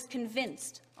the court is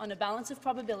convinced on a balance of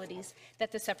probabilities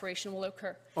that the separation will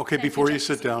occur. Okay, before you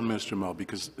sit down, Ms. Jamal,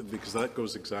 because that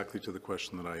goes exactly to the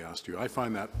question that I asked you. I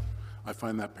find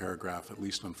that paragraph, at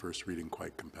least on first reading,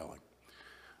 quite compelling.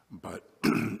 But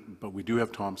we do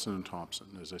have Thompson and Thompson,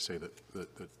 as I say,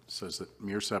 that says that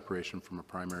mere separation from a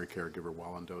primary caregiver,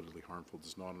 while undoubtedly harmful,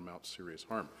 does not amount to serious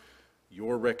harm.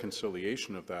 Your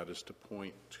reconciliation of that is to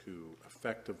point to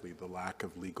effectively the lack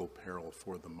of legal peril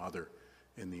for the mother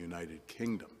in the United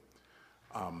Kingdom.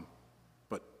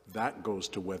 But that goes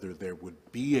to whether there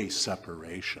would be a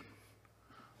separation,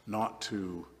 not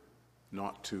to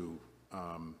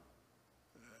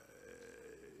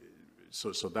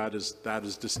So that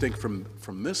is distinct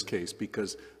from this case,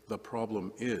 because the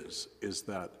problem is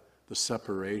that the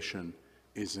separation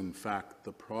is in fact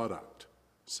the product,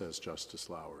 says Justice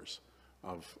Lowers,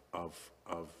 of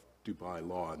Dubai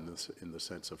law in the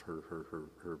sense of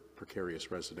her precarious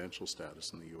residential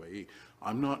status in the UAE.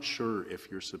 I'm not sure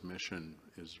if your submission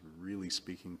is really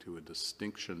speaking to a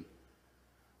distinction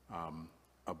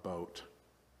about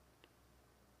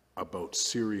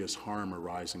serious harm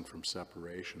arising from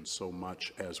separation so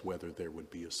much as whether there would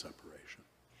be a separation.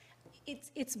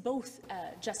 It's both,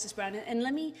 Justice Brown, and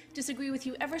let me disagree with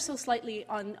you ever so slightly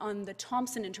on the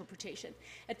Thompson interpretation.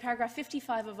 At paragraph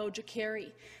 55 of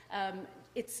Ojukeri,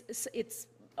 it's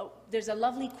there's a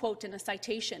lovely quote and a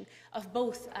citation of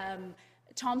both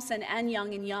Thompson and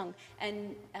Young,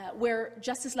 and where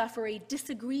Justice Laforêt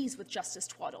disagrees with Justice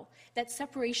Twaddle, that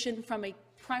separation from a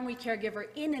primary caregiver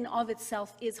in and of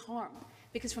itself is harm,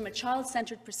 because from a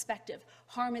child-centered perspective,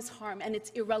 harm is harm, and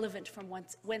it's irrelevant from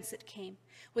whence it came.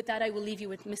 With that, I will leave you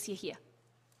with Ms. Yahia.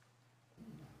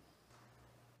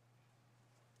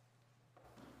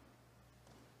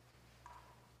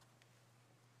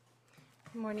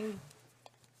 Good morning,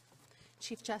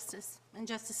 Chief Justice and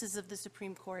Justices of the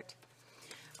Supreme Court.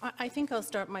 I think I'll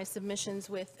start my submissions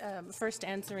with first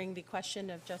answering the question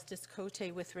of Justice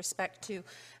Cote with respect to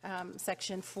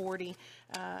Section 40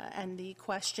 and the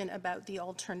question about the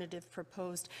alternative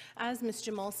proposed. As Ms.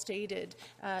 Jamal stated,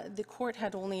 the court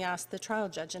had only asked, the trial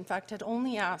judge, in fact, had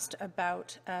only asked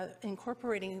about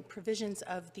incorporating provisions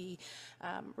of the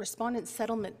respondent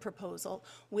settlement proposal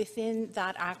within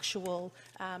that actual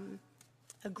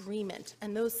agreement,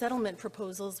 and those settlement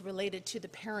proposals related to the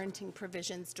parenting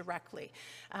provisions directly.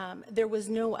 There was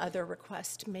no other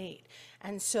request made,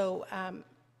 and so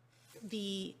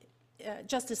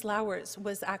Justice Lowers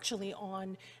was actually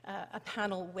on a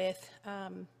panel with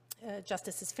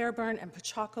Justices Fairburn and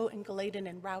Pachaco and Galadin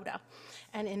and Rauda.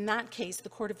 And in that case, the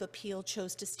Court of Appeal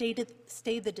chose to stay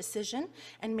the decision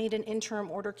and made an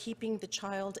interim order keeping the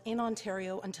child in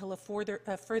Ontario until a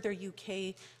further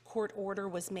UK court order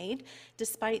was made,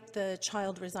 despite the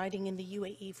child residing in the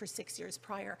UAE for 6 years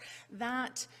prior.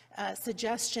 That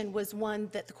suggestion was one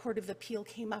that the Court of Appeal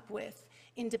came up with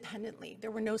independently.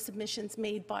 There were no submissions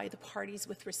made by the parties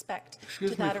with respect to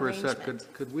that arrangement. Excuse me for a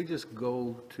sec. Could we just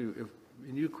go to,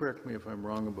 and you correct me if I'm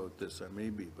wrong about this, I may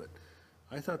be, but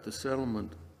I thought the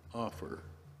settlement offer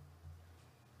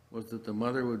was that the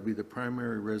mother would be the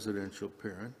primary residential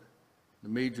parent, the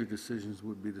major decisions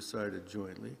would be decided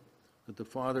jointly, that the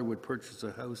father would purchase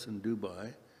a house in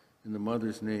Dubai in the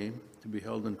mother's name to be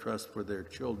held in trust for their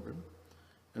children,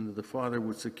 and that the father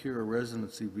would secure a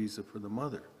residency visa for the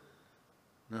mother.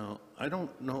 Now, I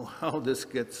don't know how this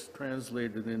gets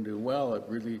translated into, well,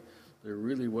 there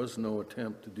really was no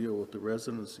attempt to deal with the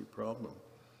residency problem.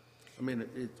 I mean,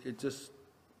 I just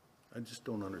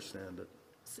don't understand it.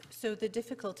 So the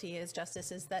difficulty is, Justice,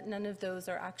 is that none of those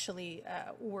are actually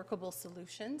workable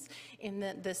solutions in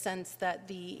the sense that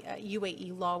the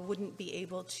UAE law wouldn't be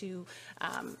able to,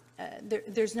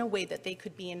 there's no way that they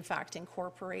could be in fact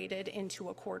incorporated into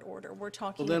a court order. We're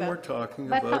talking about... Well, then we're talking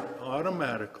about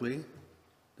automatically,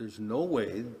 there's no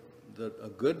way that a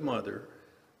good mother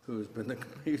who has been a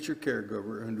major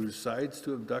caregiver and who decides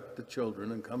to abduct the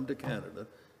children and come to Canada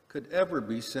could ever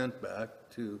be sent back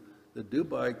to the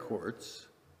Dubai courts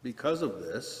because of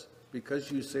this,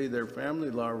 because you say their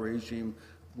family law regime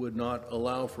would not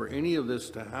allow for any of this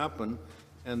to happen,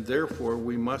 and therefore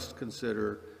we must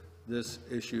consider this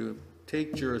issue,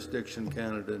 take jurisdiction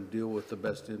Canada and deal with the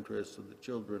best interests of the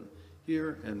children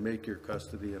here and make your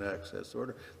custody and access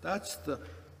order.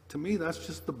 To me, that's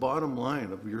just the bottom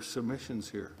line of your submissions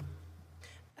here.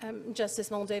 Justice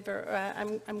Moldaver,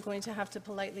 I'm going to have to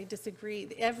politely disagree.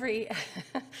 You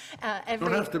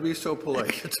don't have to be so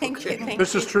polite. It's okay. Thank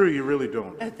this is true, you really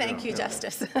don't. Thank you,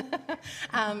 Justice.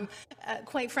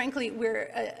 Quite frankly,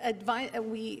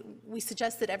 we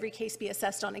suggest that every case be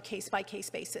assessed on a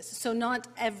case-by-case basis. So not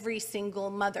every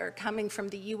single mother coming from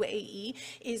the UAE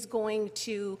is going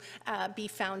to be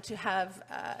found to have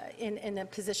in a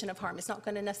position of harm. It's not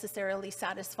going to necessarily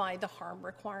satisfy the harm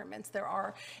requirements. There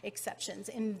are exceptions.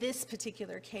 In this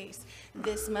particular case,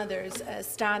 this mother's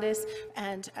status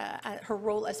and her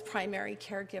role as primary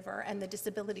caregiver and the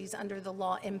disabilities under the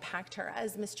law impact her.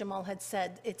 As Ms. Jamal had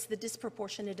said, it's the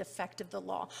disproportionate effect of the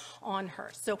law on her.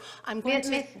 So I'm going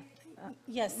to...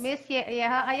 Yes. Ms.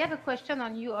 Yeah, I have a question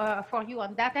on you, for you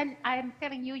on that, and I'm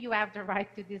telling you, you have the right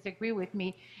to disagree with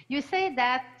me. You say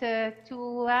that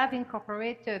to have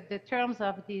incorporated the terms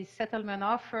of the settlement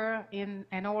offer in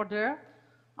an order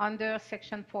under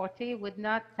Section 40 would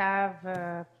not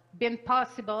have been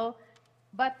possible,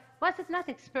 but was it not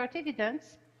expert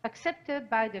evidence accepted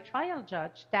by the trial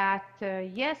judge that,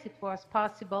 yes, it was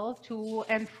possible to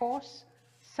enforce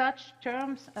such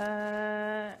terms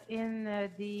in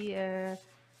the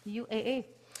UAE?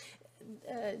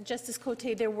 Justice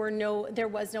Cote, there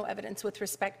was no evidence with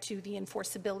respect to the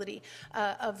enforceability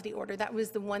of the order. That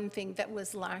was the one thing that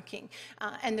was lacking.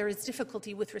 And there is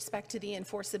difficulty with respect to the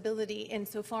enforceability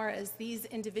insofar as these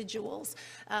individuals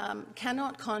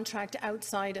cannot contract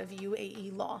outside of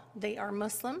UAE law. They are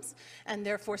Muslims and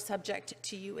therefore subject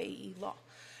to UAE law.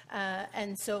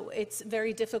 And so it's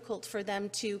very difficult for them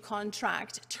to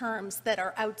contract terms that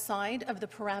are outside of the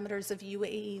parameters of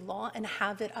UAE law and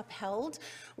have it upheld,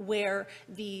 where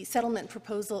the settlement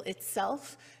proposal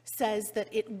itself says that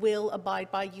it will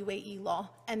abide by UAE law,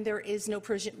 and there is no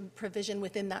provision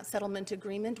within that settlement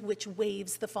agreement which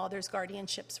waives the father's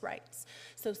guardianship's rights.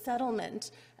 So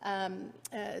settlement,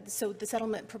 so the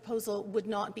settlement proposal would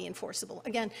not be enforceable.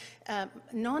 Again,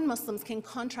 non-Muslims can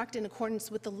contract in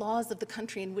accordance with the laws of the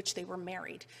country in which they were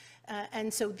married.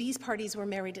 And so these parties were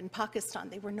married in Pakistan.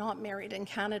 They were not married in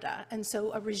Canada. And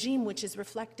so a regime which is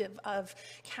reflective of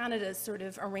Canada's sort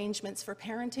of arrangements for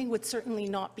parenting would certainly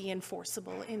not be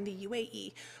enforceable in the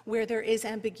UAE. Where there is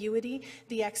ambiguity,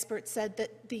 the expert said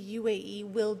that the UAE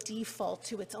will default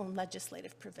to its own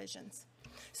legislative provisions.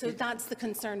 So that's the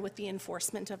concern with the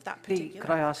enforcement of that particular.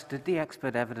 Could I ask, did the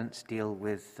expert evidence deal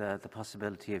with the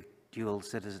possibility of dual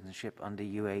citizenship under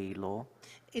UAE law?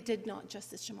 It did not,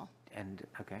 Justice Jamal. And,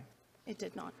 okay. It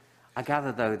did not. I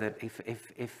gather, though, that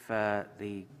if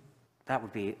that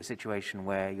would be a situation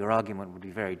where your argument would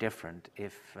be very different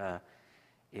if the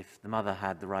mother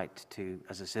had the right to,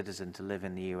 as a citizen, to live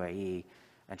in the UAE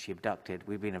and she abducted,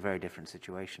 we'd be in a very different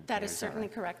situation. That is certainly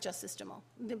correct, Justice Jamal.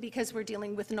 Because we're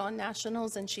dealing with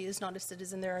non-nationals and she is not a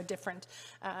citizen, there are different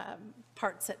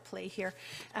parts at play here.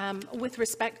 With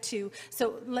respect to,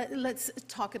 so let's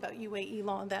talk about UAE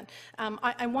law then.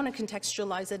 I want to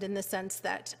contextualize it in the sense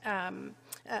that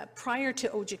prior to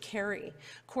Ojukeri,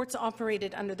 courts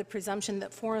operated under the presumption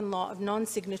that foreign law of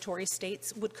non-signatory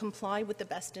states would comply with the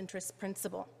best interest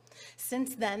principle.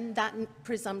 Since then, that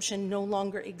presumption no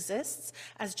longer exists,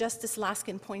 as Justice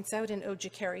Laskin points out in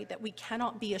Ojukeri, that we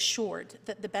cannot be assured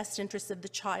that the best interests of the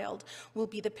child will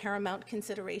be the paramount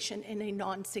consideration in a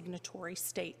non-signatory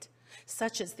state,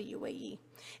 such as the UAE.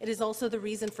 It is also the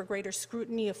reason for greater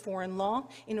scrutiny of foreign law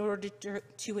in order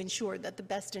to ensure that the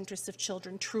best interests of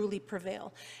children truly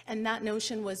prevail. And that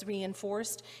notion was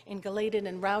reinforced in Galaden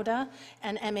and Rauda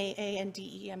and MAA and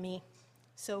DEME.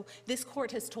 So this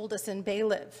court has told us in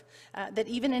Bailiff that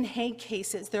even in Hague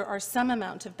cases, there are some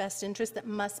amount of best interest that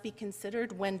must be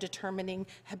considered when determining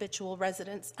habitual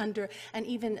residence under, and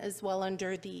even as well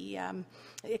under the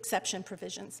exception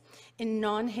provisions. In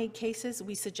non-Hague cases,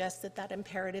 we suggest that that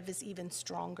imperative is even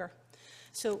stronger.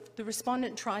 So the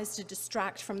respondent tries to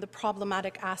distract from the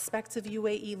problematic aspects of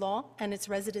UAE law and its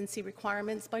residency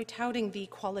requirements by touting the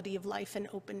quality of life and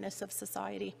openness of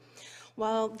society.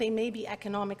 While they may be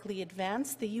economically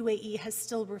advanced, the UAE has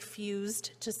still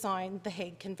refused to sign the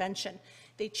Hague Convention.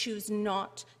 They choose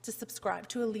not to subscribe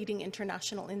to a leading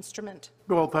international instrument.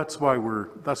 Well, that's why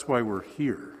we're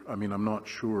here. I mean, I'm not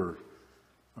sure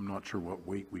what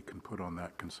weight we can put on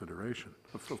that consideration.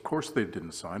 Of course they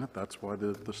didn't sign it. That's why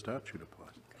the statute applies.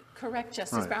 Correct,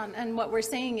 Justice Brown. And what we're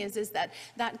saying is that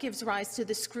that gives rise to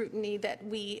the scrutiny that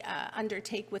we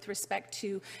undertake with respect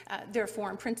to their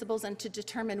foreign principles and to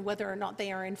determine whether or not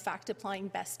they are in fact applying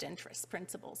best interest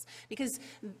principles.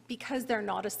 Because they're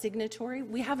not a signatory,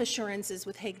 we have assurances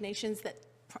with Hague nations that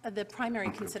the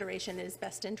primary consideration is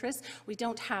best interest. We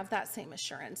don't have that same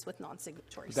assurance with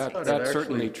non-signatory states. That's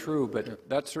certainly true, but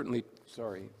that's certainly,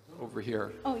 sorry, over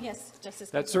here. Oh, yes, Justice.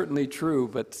 That's certainly true,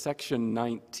 but Section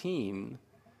 19,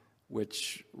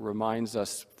 which reminds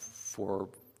us for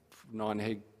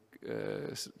non-Hague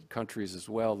countries as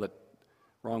well that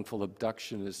wrongful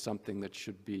abduction is something that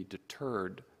should be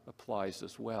deterred, applies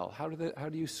as well. How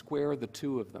do you square the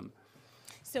two of them?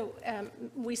 So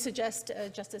we suggest,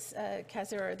 Justice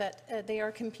Kazur, that they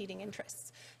are competing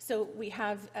interests. So we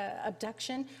have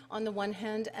abduction on the one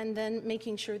hand, and then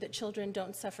making sure that children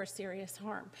don't suffer serious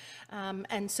harm.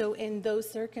 And so in those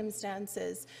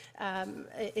circumstances,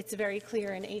 it's very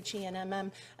clear in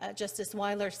HE&MM, Justice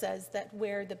Weiler says that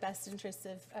where the best interests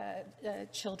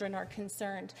of children are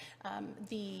concerned,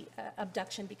 the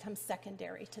abduction becomes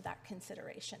secondary to that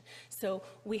consideration. So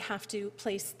we have to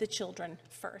place the children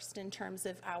first in terms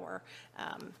of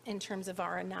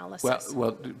our analysis.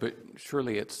 Well, but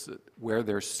surely it's where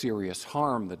there's serious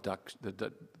harm,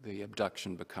 the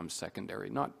abduction becomes secondary,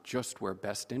 not just where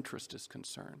best interest is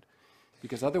concerned.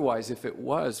 Because otherwise, if it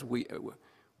was,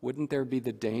 wouldn't there be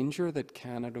the danger that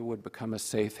Canada would become a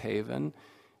safe haven,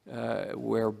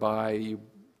 whereby you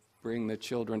bring the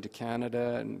children to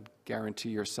Canada and guarantee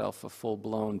yourself a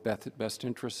full-blown best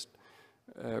interest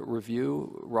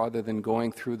review, rather than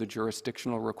going through the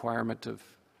jurisdictional requirement of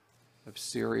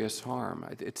serious harm?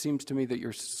 It seems to me that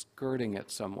you're skirting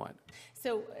it somewhat.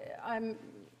 So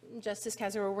Justice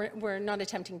Kazar, we're not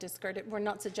attempting to skirt it. We're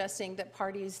not suggesting that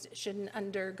parties shouldn't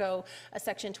undergo a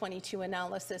Section 22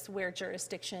 analysis where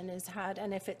jurisdiction is had,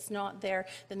 and if it's not there,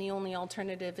 then the only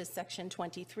alternative is Section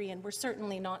 23. And we're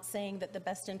certainly not saying that the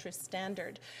best interest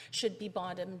standard should be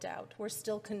bottomed out. We're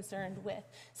still concerned with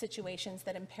situations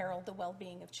that imperil the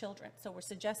well-being of children. So we're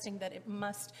suggesting that it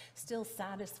must still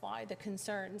satisfy the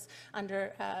concerns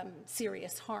under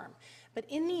serious harm. But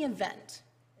in the event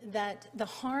that the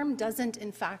harm doesn't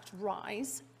in fact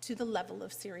rise to the level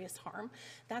of serious harm,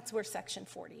 that's where Section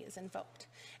 40 is invoked.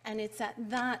 And it's at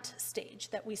that stage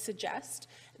that we suggest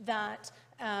that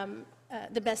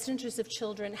the best interests of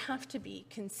children have to be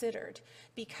considered,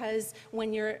 because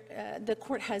when the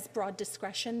court has broad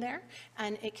discretion there,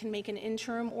 and it can make an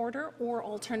interim order, or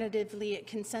alternatively it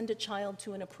can send a child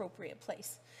to an appropriate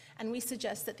place. And we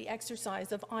suggest that the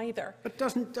exercise of either. But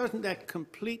doesn't that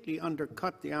completely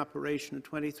undercut the operation of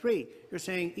 23? You're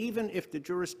saying even if the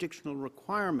jurisdictional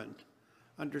requirement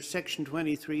under Section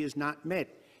 23 is not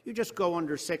met, you just go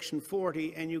under Section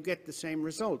 40 and you get the same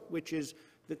result, which is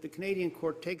that the Canadian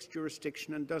court takes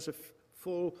jurisdiction and does a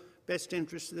full best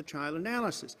interest of the child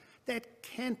analysis. That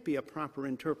can't be a proper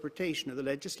interpretation of the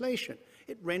legislation.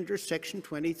 It renders Section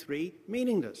 23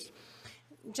 meaningless.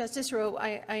 Justice Rowe,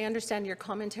 I understand your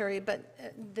commentary, but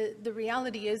the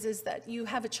reality is that you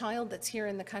have a child that's here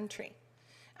in the country.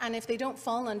 And if they don't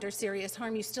fall under serious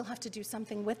harm, you still have to do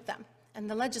something with them. And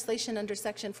the legislation under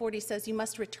Section 40 says you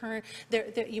must return,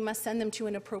 you must send them to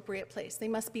an appropriate place. They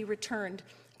must be returned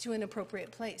to an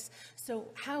appropriate place. So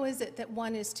how is it that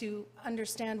one is to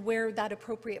understand where that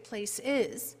appropriate place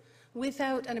is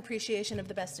without an appreciation of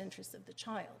the best interests of the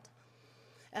child?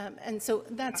 And so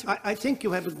that's... I think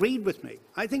you have agreed with me.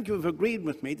 I think you have agreed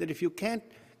with me that if you can't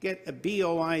get a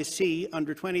BOIC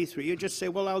under 23, you just say,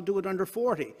 well, I'll do it under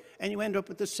 40, and you end up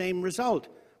with the same result,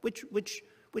 which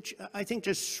I think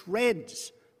just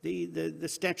shreds the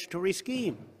statutory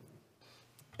scheme.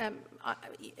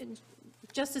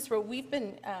 Justice Rowe, we've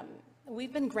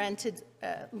been granted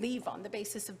leave on the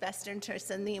basis of best interests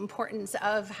and the importance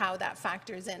of how that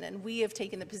factors in. And we have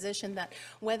taken the position that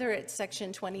whether it's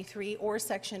Section 23 or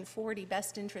Section 40,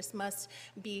 best interest must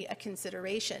be a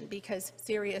consideration, because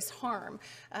serious harm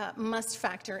must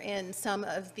factor in some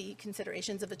of the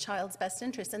considerations of a child's best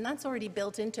interest. And that's already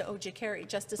built into Ojibwe.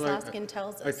 Justice Laskin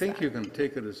tells us I think that. you can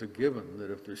take it as a given that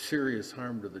if there's serious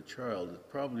harm to the child, it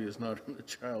probably is not in the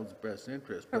child's best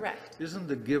interest. But correct. Isn't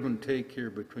the give and take here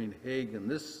between Hague and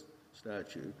this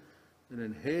statute that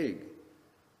in Hague,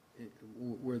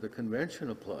 where the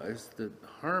convention applies, the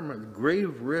harm, the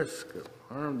grave risk of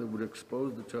harm that would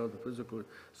expose the child to physical or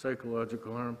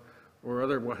psychological harm or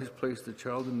otherwise place the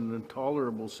child in an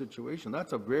intolerable situation,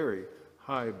 that's a very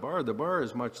high bar. The bar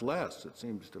is much less, it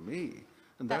seems to me.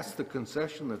 And that's the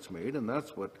concession that's made, and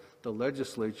that's what the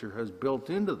legislature has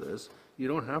built into this. You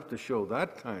don't have to show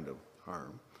that kind of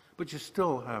harm, but you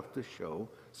still have to show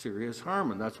serious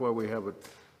harm, and that's why we have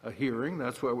a hearing,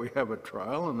 that's why we have a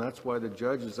trial, and that's why the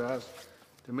judge is asked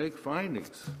to make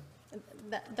findings.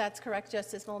 That's correct,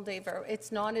 Justice Moldaver.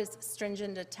 It's not as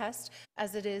stringent a test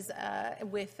as it is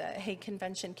with Hague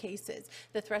Convention cases.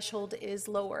 The threshold is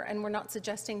lower, and we're not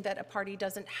suggesting that a party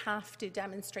doesn't have to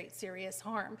demonstrate serious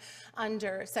harm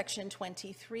under Section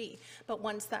 23. But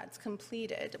once that's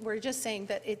completed, we're just saying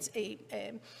that it's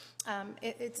an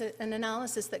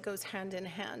analysis that goes hand in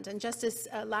hand. And Justice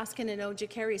Laskin and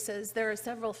Ojibwe says there are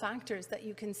several factors that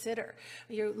you consider.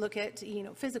 You look at,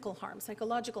 physical harm,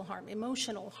 psychological harm,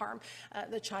 emotional harm,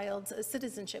 the child's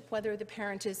citizenship, whether the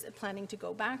parent is planning to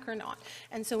go back or not.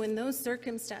 And so in those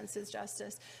circumstances,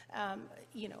 Justice,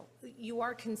 you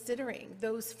are considering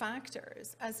those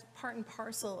factors as part and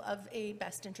parcel of a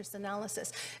best interest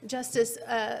analysis. Justice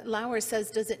Lauer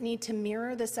says, does it need to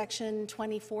mirror the Section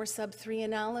 24 sub 3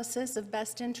 analysis of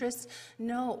best interests?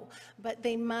 No, but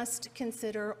they must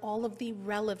consider all of the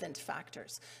relevant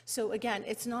factors. So again,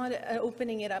 it's not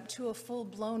opening it up to a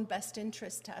full-blown best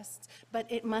interest test, but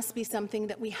it must be something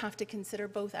that we have to consider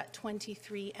both at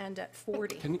 23 and at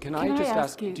 40. Can I just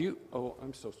ask you? Do you? Oh,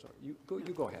 I'm so sorry. You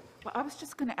go ahead. Well, I was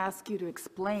just going to ask you to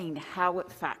explain how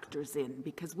it factors in,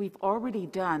 because we've already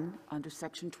done, under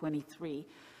Section 23,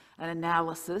 an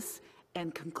analysis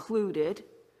and concluded,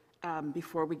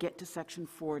 before we get to Section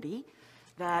 40,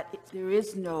 that there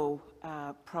is no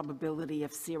probability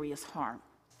of serious harm.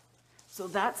 So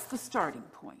that's the starting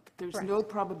point. There's Correct. No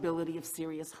probability of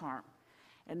serious harm.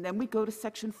 And then we go to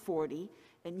Section 40,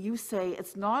 and you say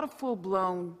it's not a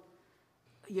full-blown,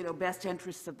 best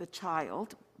interests of the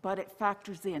child, but it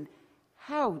factors in.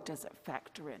 how does it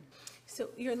factor in? So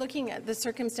you're looking at the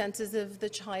circumstances of the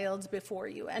child before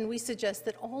you, and we suggest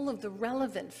that all of the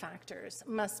relevant factors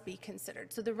must be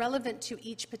considered. So they're relevant to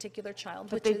each particular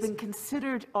child, But they've been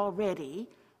considered already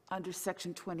under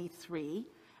Section 23,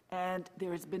 and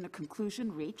there has been a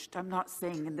conclusion reached. I'm not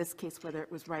saying in this case whether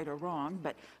it was right or wrong,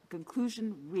 but a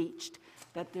conclusion reached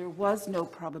that there was no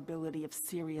probability of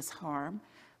serious harm.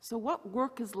 So what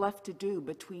work is left to do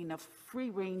between a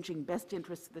free-ranging best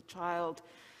interest of the child,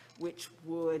 which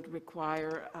would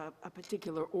require a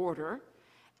particular order,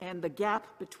 and the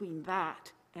gap between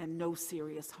that and no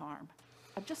serious harm?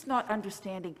 I'm just not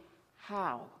understanding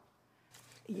how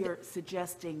you're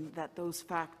suggesting that those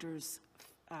factors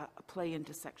play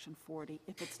into Section 40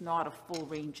 if it's not a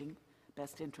full-ranging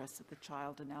best interest of the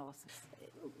child analysis.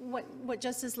 What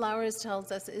Justice Lowers tells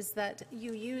us is that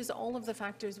you use all of the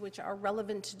factors which are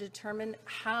relevant to determine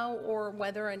how or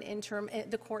whether an interim,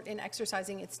 the court in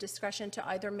exercising its discretion to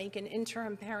either make an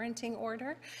interim parenting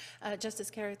order,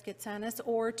 Justice Karakatsanis,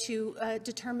 or to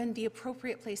determine the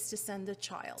appropriate place to send the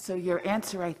child. So your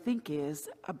answer, I think, is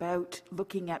about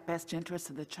looking at best interests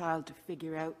of the child to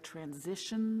figure out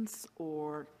transitions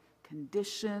or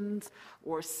conditions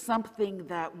or something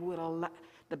that would allow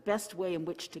the best way in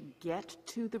which to get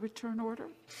to the return order?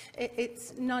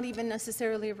 It's not even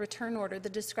necessarily a return order. The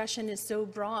discretion is so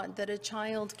broad that a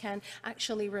child can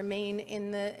actually remain in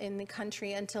the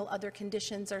country until other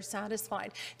conditions are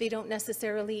satisfied. They don't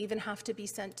necessarily even have to be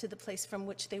sent to the place from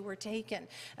which they were taken.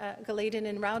 Galaden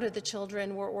and Rauda, the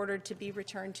children, were ordered to be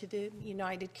returned to the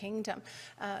United Kingdom.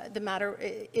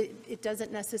 It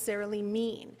doesn't necessarily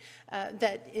mean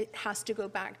that it has to go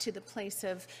back to the place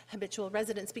of habitual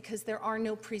residence, because there are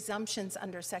no presumptions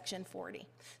under Section 40.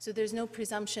 So there's no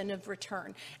presumption of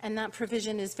return, and that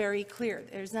provision is very clear.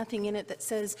 There's nothing in it that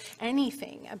says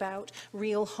anything about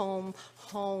real home,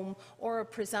 or a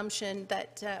presumption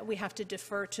that we have to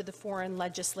defer to the foreign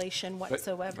legislation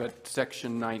whatsoever. But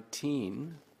Section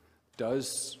 19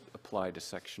 does apply to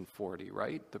Section 40,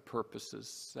 right? The purposes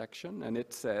section, and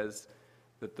it says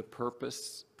that the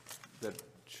purpose that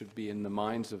should be in the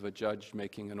minds of a judge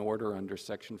making an order under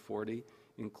Section 40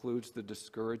 includes the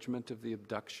discouragement of the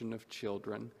abduction of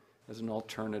children as an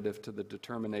alternative to the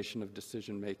determination of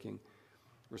decision-making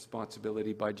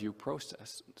responsibility by due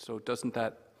process. So doesn't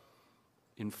that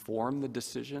inform the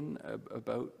decision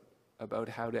about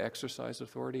how to exercise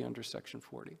authority under Section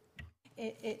 40?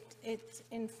 It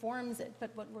informs it, but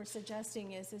what we're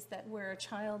suggesting is that where a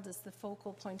child is the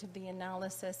focal point of the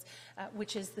analysis,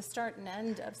 which is the start and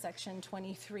end of Section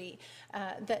 23,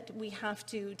 that we have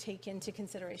to take into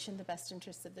consideration the best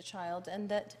interests of the child, and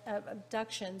that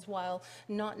abductions, while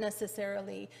not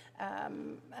necessarily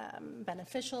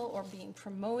beneficial or being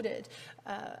promoted,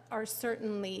 are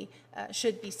certainly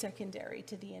should be secondary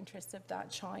to the interests of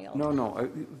that child. No,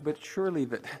 but surely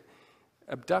that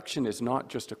abduction is not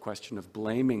just a question of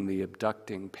blaming the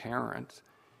abducting parent.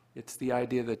 It's the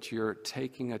idea that you're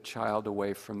taking a child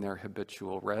away from their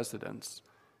habitual residence,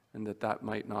 and that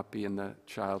might not be in the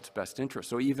child's best interest.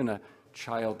 So even a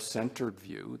child-centered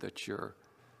view that you're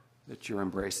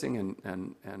embracing,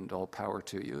 and all power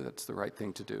to you, that's the right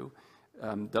thing to do,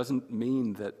 doesn't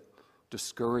mean that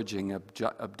discouraging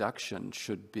abduction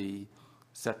should be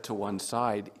set to one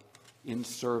side in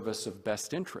service of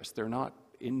best interest. They're not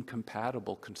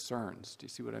incompatible concerns. Do you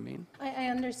see what I mean? I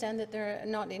understand that they're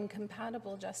not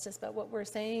incompatible, Justice, but what we're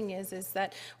saying is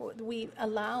that we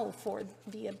allow for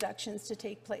the abductions to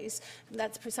take place.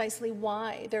 That's precisely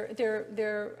why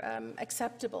they're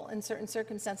acceptable in certain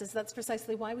circumstances. That's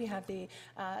precisely why we have the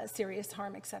serious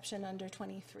harm exception under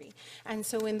 23. And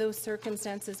so in those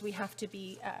circumstances, we have to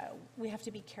be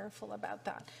careful about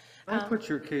that. I'll put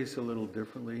your case a little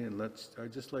differently, and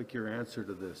I'd just like your answer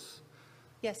to this.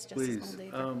 Yes, Justice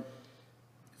Please. Moldaver.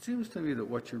 It seems to me that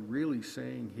what you're really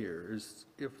saying here is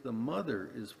if the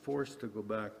mother is forced to go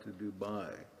back to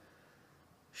Dubai,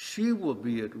 she will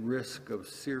be at risk of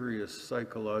serious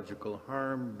psychological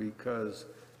harm because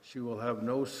she will have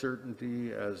no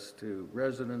certainty as to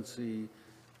residency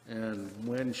and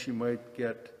when she might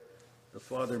get, the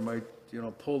father might,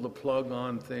 pull the plug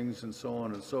on things and so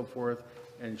on and so forth,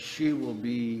 and she will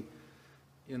be,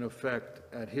 in effect,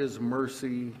 at his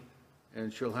mercy,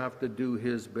 and she'll have to do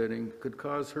his bidding, could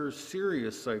cause her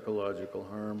serious psychological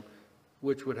harm,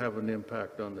 which would have an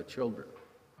impact on the children.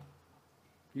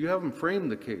 You haven't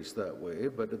framed the case that way,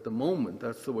 but at the moment,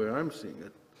 that's the way I'm seeing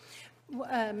it.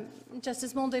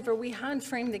 Justice Moldaver, we had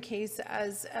framed the case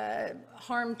as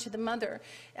harm to the mother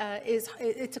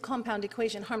it's a compound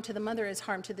equation. Harm to the mother is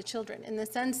harm to the children, in the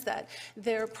sense that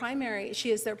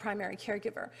she is their primary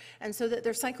caregiver, and so that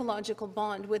their psychological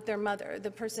bond with their mother,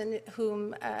 the person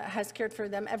whom has cared for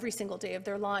them every single day of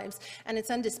their lives, and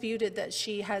it's undisputed that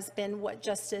she has been what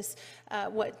the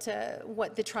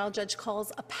trial judge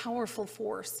calls a powerful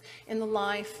force in the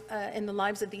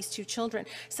lives of these two children,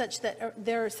 such that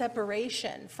their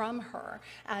separation from her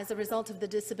as a result of the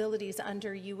disabilities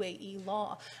under UAE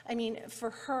law. I mean, for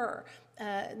her,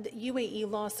 the UAE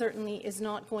law certainly is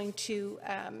not going to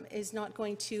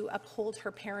uphold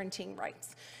her parenting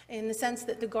rights, in the sense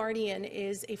that the guardian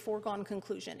is a foregone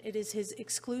conclusion. It is his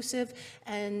exclusive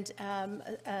and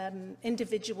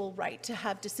individual right to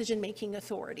have decision-making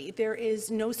authority. There is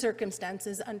no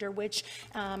circumstances under which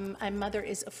a mother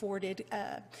is afforded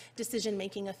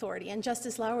decision-making authority. And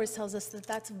Justice Lowers tells us that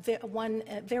that's one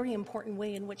very important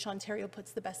way in which Ontario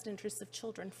puts the best interests of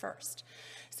children first.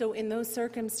 So in those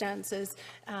circumstances,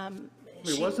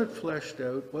 was it fleshed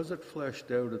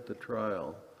out at the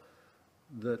trial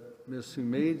that Ms.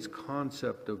 Humaid's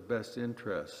concept of best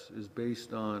interests is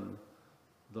based on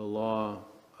the law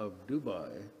of Dubai,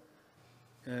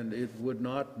 and it would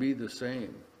not be the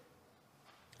same?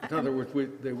 In other words,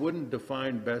 they wouldn't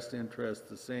define best interests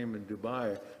the same in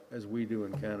Dubai as we do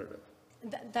in Canada.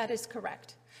 That is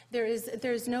correct. There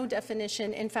is no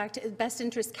definition. In fact, best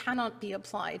interest cannot be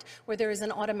applied where there is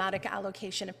an automatic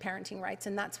allocation of parenting rights,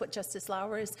 and that's what Justice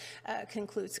Lowers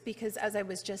concludes. Because, as I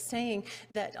was just saying,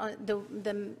 that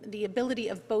the ability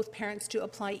of both parents to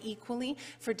apply equally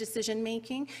for decision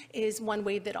making is one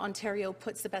way that Ontario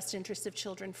puts the best interest of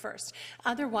children first.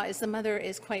 Otherwise, the mother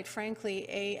is, quite frankly,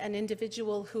 an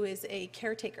individual who is a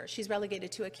caretaker. She's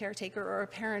relegated to a caretaker or a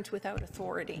parent without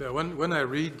authority. Yeah, when I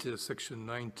read Section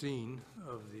 19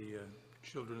 of the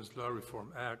Children's Law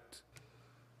Reform Act,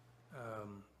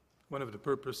 one of the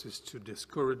purposes is to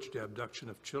discourage the abduction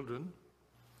of children.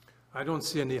 I don't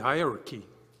see any hierarchy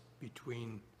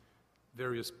between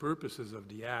various purposes of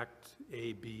the Act,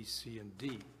 A, B, C, and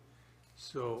D.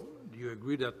 So do you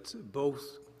agree that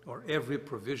both or every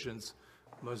provisions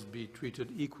must be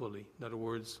treated equally? In other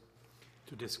words,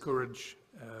 to discourage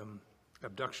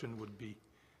abduction would be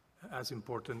as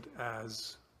important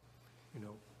as,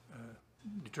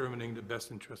 determining the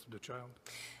best interest of the child?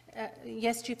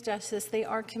 Yes, Chief Justice, they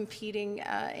are competing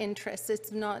interests.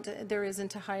 It's not, there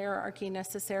isn't a hierarchy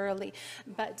necessarily,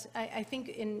 but I think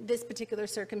in this particular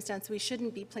circumstance, we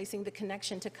shouldn't be placing the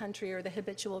connection to country or the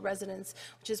habitual residence,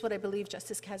 which is what I believe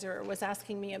Justice Kaiser was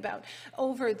asking me about,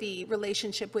 over the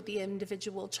relationship with the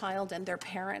individual child and their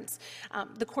parents.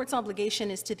 The court's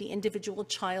obligation is to the individual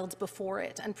child before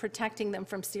it and protecting them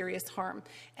from serious harm.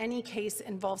 Any case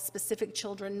involves specific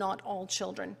children, not all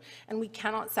children, and we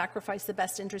cannot sacrifice the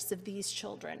best interests of these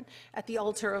children at the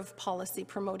altar of policy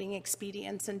promoting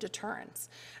expedience and deterrence.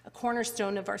 A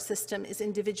cornerstone of our system is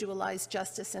individualized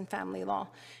justice and family law.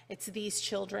 It's these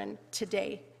children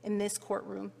today in this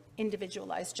courtroom,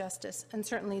 individualized justice, and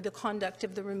certainly the conduct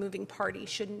of the removing party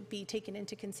shouldn't be taken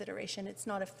into consideration. It's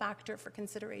not a factor for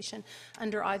consideration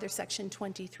under either Section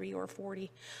 23 or 40.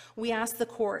 We ask the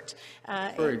court...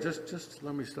 Sorry, just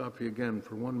let me stop you again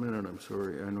for 1 minute. I'm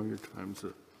sorry. I know your time's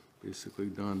basically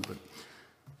done, but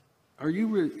are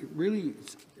you really,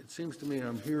 it seems to me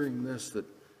I'm hearing this, that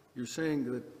you're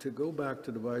saying that to go back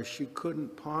to Dubai, she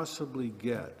couldn't possibly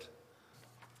get,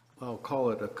 I'll call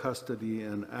it a custody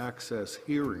and access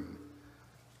hearing,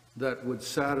 that would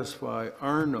satisfy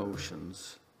our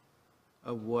notions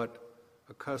of what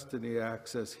a custody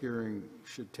access hearing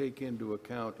should take into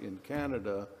account in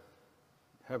Canada,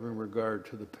 having regard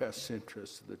to the best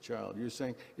interests of the child. You're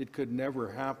saying it could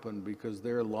never happen because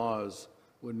their laws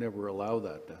would never allow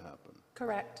that to happen.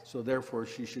 Correct. So therefore,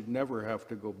 she should never have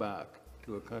to go back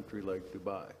to a country like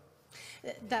Dubai.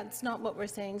 That's not what we're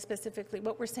saying specifically.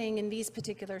 What we're saying in these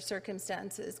particular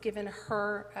circumstances, given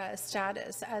her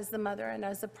status as the mother and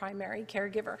as the primary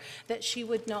caregiver, that she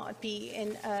would not be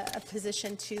in a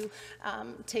position to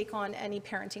take on any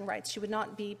parenting rights. She would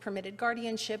not be permitted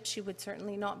guardianship. She would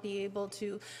certainly not be able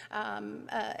to,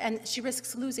 and she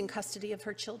risks losing custody of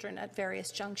her children at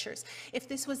various junctures. If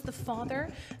this was the father,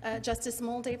 Justice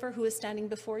Moldaver, who is standing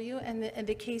before you, and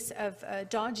the case of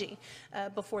Dodgy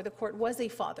before the court was a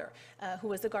father, who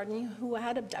was a guardian who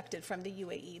had abducted from the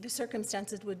UAE, the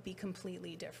circumstances would be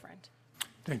completely different.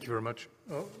 Thank you very much.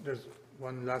 Oh, there's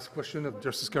one last question of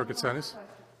Justice Karakatsanis.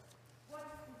 What if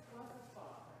this was a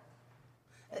father?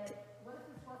 What if this was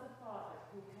a father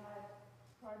who had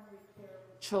primary care of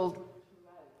children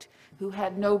who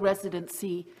had no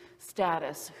residency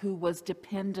status, who was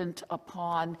dependent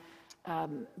upon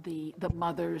the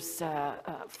mother's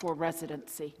for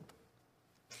residency?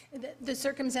 The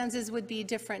circumstances would be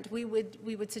different. We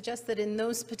would suggest that in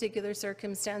those particular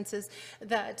circumstances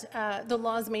that the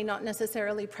laws may not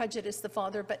necessarily prejudice the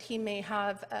father, but he may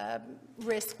have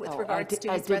risk with regards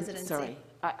to his residency. Sorry,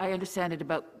 I understand it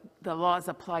about the laws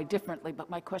apply differently, but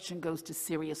my question goes to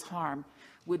serious harm.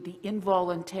 Would the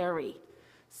involuntary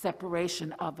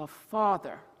separation of a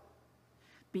father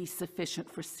be sufficient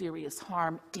for serious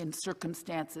harm in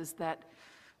circumstances that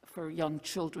for young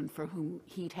children for whom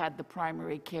he'd had the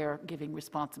primary caregiving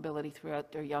responsibility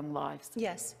throughout their young lives?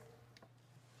 Yes.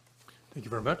 Thank you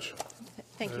very much.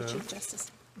 Thank you, Chief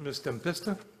Justice. Ms.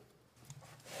 Tempesta?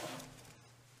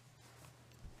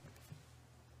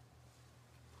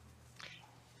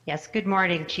 Yes, good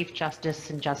morning, Chief Justice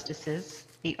and Justices.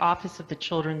 The Office of the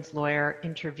Children's Lawyer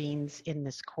intervenes in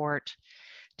this court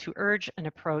to urge an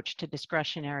approach to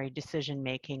discretionary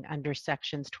decision-making under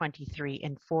Sections 23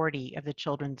 and 40 of the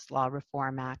Children's Law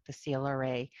Reform Act, the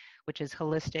CLRA, which is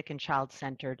holistic and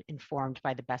child-centered, informed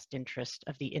by the best interest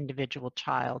of the individual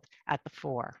child at the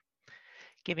fore.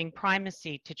 Giving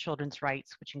primacy to children's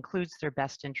rights, which includes their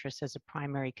best interests as a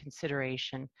primary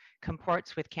consideration,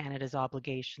 comports with Canada's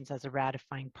obligations as a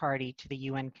ratifying party to the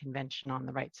UN Convention on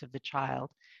the Rights of the Child,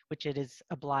 which it is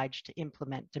obliged to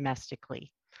implement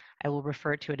domestically. I will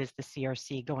refer to it as the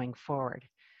CRC going forward.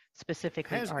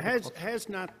 Specifically, has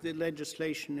not the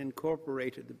legislation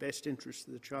incorporated the best interests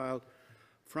of the child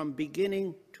from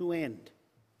beginning to end?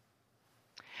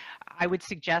 I would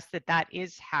suggest that that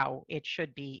is how it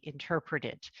should be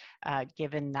interpreted,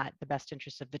 given that the best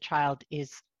interest of the child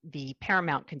is the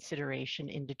paramount consideration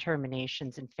in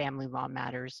determinations in family law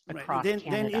matters across Canada.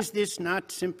 Then is this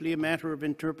not simply a matter of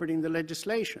interpreting the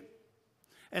legislation,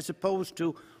 as opposed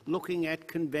to looking at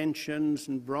conventions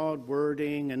and broad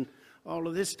wording and all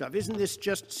of this stuff? Isn't this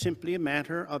just simply a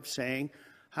matter of saying,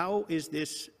 how is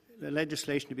this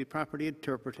legislation to be properly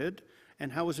interpreted,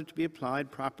 and how is it to be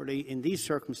applied properly in these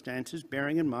circumstances,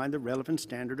 bearing in mind the relevant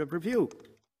standard of review?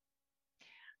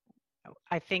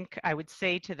 I think I would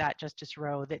say to that, Justice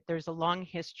Rowe, that there's a long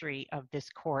history of this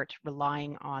court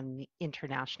relying on the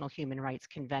international human rights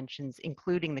conventions,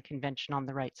 including the Convention on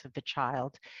the Rights of the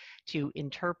Child, to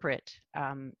interpret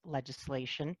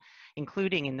legislation,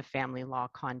 including in the family law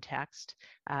context,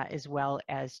 as well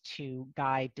as to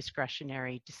guide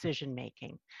discretionary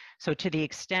decision-making. So to the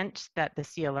extent that the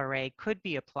CLRA could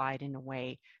be applied in a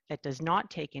way that does not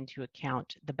take into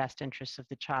account the best interests of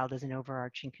the child as an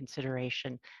overarching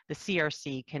consideration, the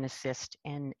CRC can assist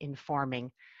in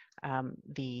informing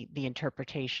the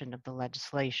interpretation of the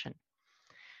legislation.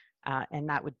 And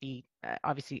that would be,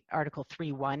 obviously, Article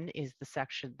 3.1 is the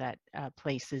section that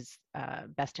places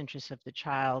best interests of the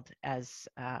child as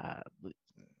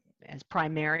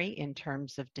primary in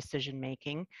terms of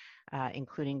decision-making,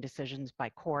 including decisions by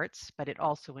courts, but it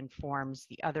also informs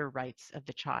the other rights of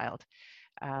the child.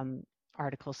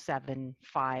 Articles 7,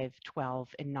 5, 12,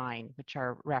 and 9, which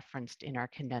are referenced in our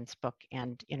condensed book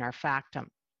and in our factum.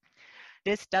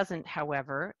 This doesn't,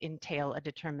 however, entail a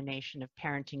determination of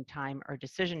parenting time or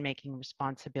decision-making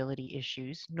responsibility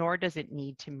issues, nor does it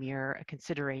need to mirror a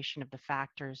consideration of the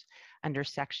factors under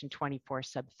Section 24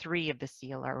 sub 3 of the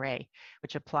CLRA,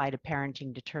 which apply to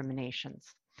parenting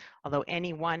determinations. Although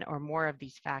any one or more of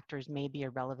these factors may be a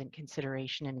relevant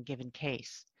consideration in a given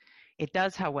case. It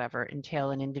does, however, entail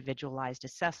an individualized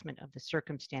assessment of the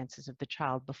circumstances of the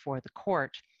child before the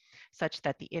court, such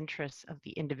that the interests of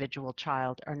the individual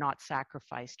child are not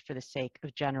sacrificed for the sake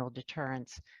of general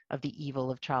deterrence of the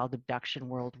evil of child abduction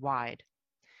worldwide.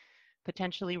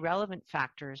 Potentially relevant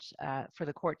factors for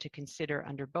the court to consider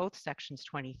under both sections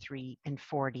 23 and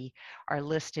 40 are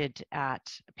listed at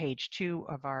page 2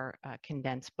 of our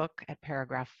condensed book at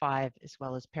paragraph 5, as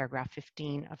well as paragraph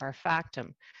 15 of our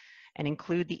factum, and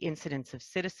include the incidence of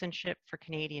citizenship for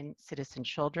Canadian citizen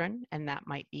children, and that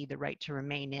might be the right to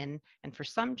remain in, and for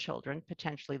some children,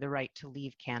 potentially the right to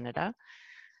leave Canada,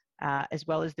 as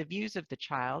well as the views of the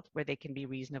child, where they can be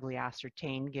reasonably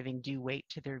ascertained, giving due weight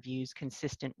to their views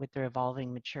consistent with their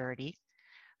evolving maturity.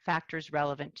 Factors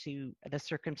relevant to the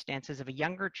circumstances of a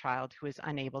younger child who is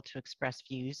unable to express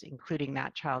views, including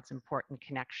that child's important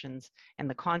connections and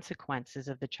the consequences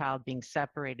of the child being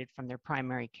separated from their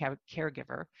primary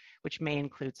caregiver, which may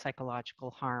include psychological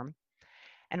harm.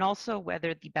 And also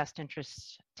whether the best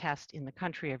interests test in the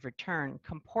country of return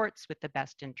comports with the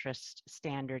best interest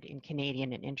standard in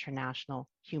Canadian and international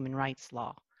human rights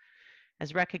law.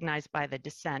 As recognized by the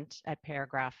dissent at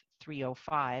paragraph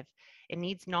 305, it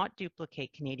needs not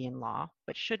duplicate Canadian law,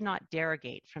 but should not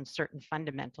derogate from certain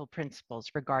fundamental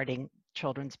principles regarding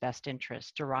children's best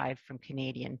interests derived from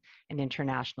Canadian and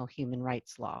international human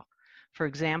rights law. For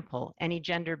example, any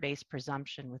gender-based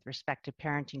presumption with respect to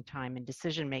parenting time and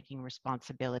decision-making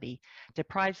responsibility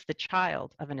deprives the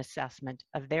child of an assessment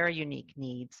of their unique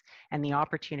needs and the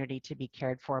opportunity to be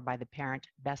cared for by the parent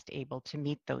best able to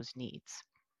meet those needs.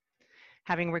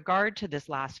 Having regard to this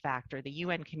last factor, the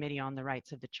UN Committee on the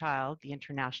Rights of the Child, the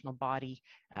international body,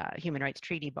 human rights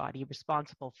treaty body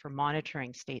responsible for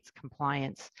monitoring states'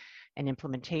 compliance and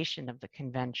implementation of the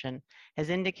convention, has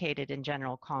indicated in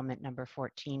general comment number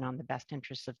 14 on the best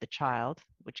interests of the child,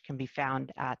 which can be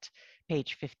found at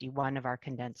page 51 of our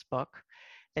condensed book,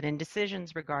 that in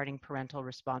decisions regarding parental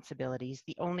responsibilities,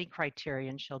 the only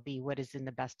criterion shall be what is in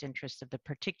the best interest of the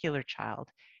particular child.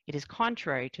 It is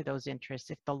contrary to those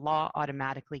interests if the law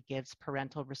automatically gives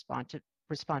parental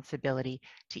responsibility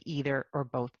to either or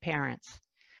both parents.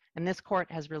 And this court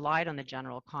has relied on the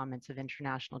general comments of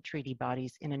international treaty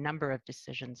bodies in a number of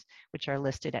decisions, which are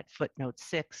listed at footnote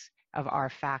 6 of our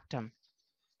factum.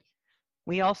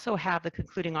 We also have the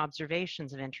concluding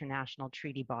observations of international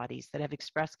treaty bodies that have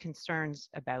expressed concerns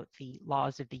about the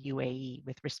laws of the UAE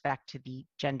with respect to the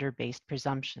gender-based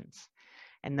presumptions.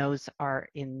 And those are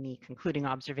in the concluding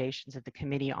observations of the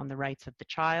Committee on the Rights of the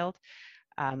Child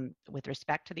with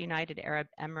respect to the United Arab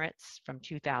Emirates from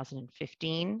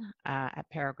 2015 at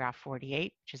paragraph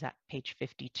 48, which is at page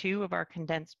 52 of our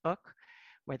condensed book,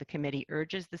 where the committee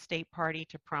urges the state party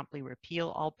to promptly repeal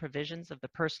all provisions of the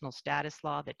personal status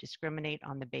law that discriminate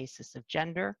on the basis of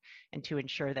gender and to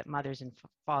ensure that mothers and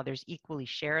fathers equally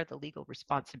share the legal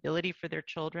responsibility for their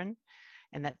children,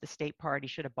 and that the state party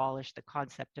should abolish the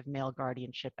concept of male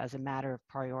guardianship as a matter of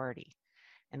priority.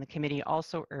 And the committee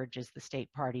also urges the state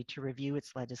party to review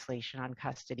its legislation on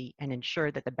custody and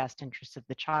ensure that the best interests of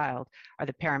the child are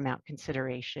the paramount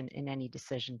consideration in any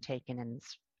decision taken in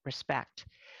this respect.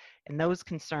 And those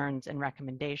concerns and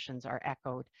recommendations are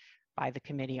echoed by the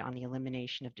Committee on the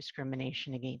Elimination of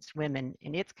Discrimination Against Women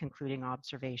in its concluding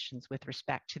observations with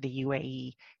respect to the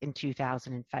UAE in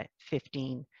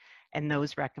 2015. And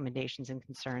those recommendations and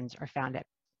concerns are found at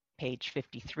page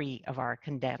 53 of our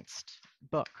condensed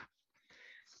book.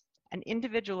 An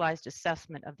individualized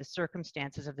assessment of the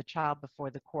circumstances of the child before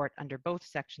the court under both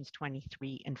sections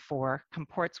 23 and 4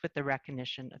 comports with the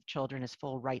recognition of children as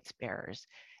full rights bearers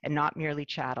and not merely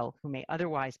chattel who may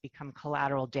otherwise become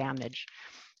collateral damage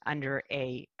under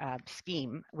a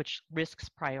scheme which risks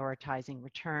prioritizing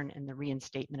return and the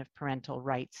reinstatement of parental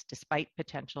rights despite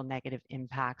potential negative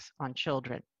impacts on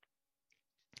children.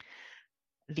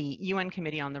 The UN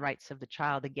Committee on the Rights of the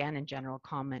Child, again in General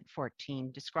Comment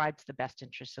 14, describes the best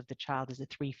interests of the child as a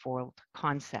threefold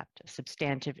concept: a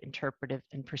substantive, interpretive,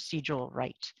 and procedural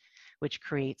right, which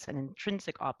creates an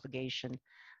intrinsic obligation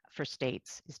for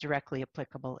states, is directly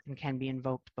applicable, and can be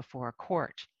invoked before a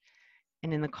court.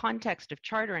 And in the context of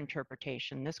charter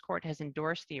interpretation, this court has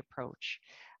endorsed the approach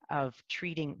of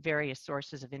treating various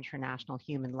sources of international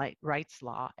human rights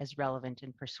law as relevant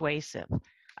and persuasive,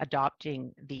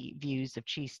 adopting the views of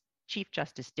Chief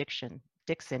Justice Dixon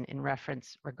in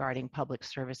reference regarding Public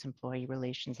Service Employee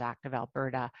Relations Act of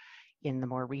Alberta in the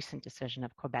more recent decision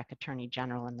of Quebec Attorney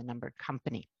General and the numbered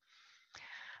company.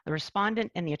 The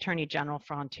respondent and the Attorney General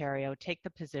for Ontario take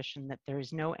the position that there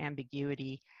is no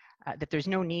ambiguity, that there's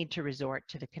no need to resort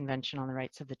to the Convention on the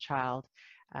Rights of the Child,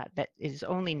 that is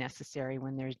only necessary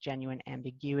when there's genuine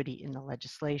ambiguity in the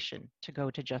legislation. To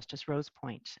go to Justice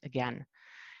Rosepoint again,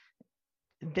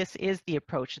 this is the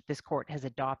approach that this court has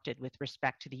adopted with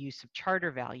respect to the use of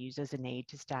charter values as an aid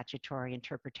to statutory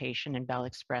interpretation in Bell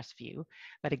Express view,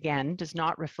 but again does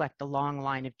not reflect the long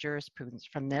line of jurisprudence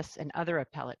from this and other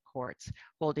appellate courts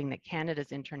holding that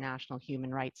Canada's international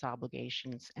human rights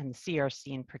obligations, and the CRC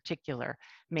in particular,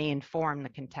 may inform the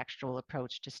contextual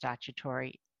approach to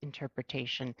statutory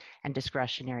interpretation and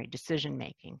discretionary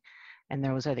decision-making. And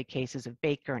those are the cases of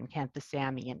Baker and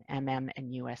Kanthasamy and MM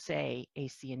and USA,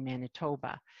 AC and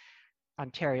Manitoba,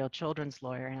 Ontario Children's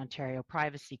Lawyer and Ontario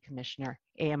Privacy Commissioner,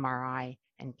 AMRI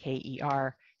and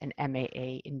KER, and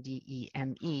MAA and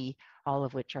DEME, all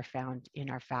of which are found in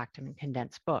our factum and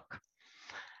condensed book.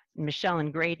 Michelle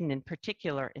and Graydon in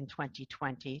particular in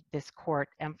 2020, this court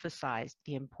emphasized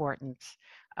the importance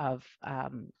of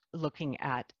looking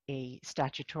at a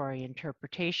statutory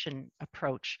interpretation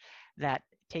approach that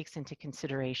takes into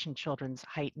consideration children's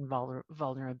heightened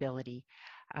vulnerability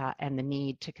and the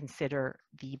need to consider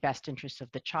the best interests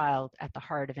of the child at the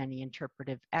heart of any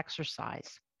interpretive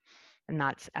exercise. And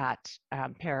that's at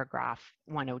paragraph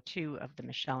 102 of the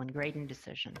Michelle and Graydon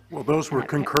decision. Well, those were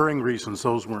concurring reasons.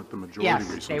 Those weren't the majority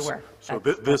reasons. Yes, they were. So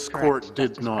this court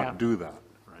did not do that,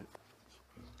 right?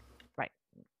 Right.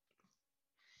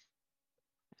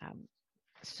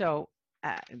 So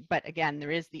But again,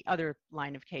 there is the other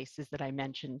line of cases that I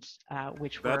mentioned,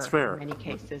 which were That's fair. in many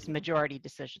cases majority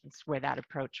decisions where that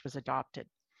approach was adopted.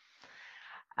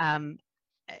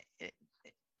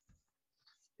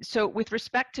 So with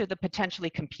respect to the potentially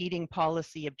competing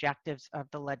policy objectives of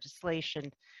the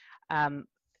legislation,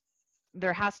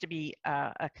 there has to be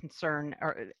a concern,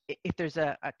 or if there's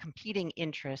a competing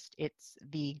interest, it's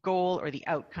the goal or the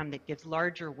outcome that gives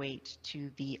larger weight to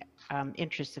the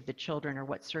interests of the children or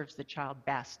what serves the child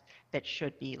best that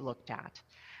should be looked at.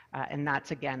 And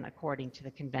that's, again, according to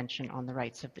the Convention on the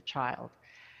Rights of the Child.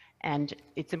 And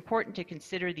it's important to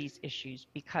consider these issues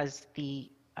because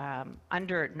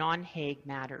under non-Hague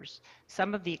matters,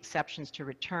 some of the exceptions to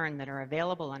return that are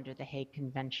available under the Hague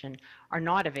Convention are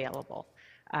not available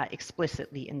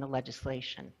explicitly in the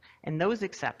legislation. And those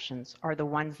exceptions are the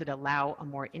ones that allow a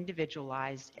more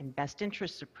individualized and best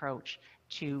interests approach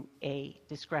to a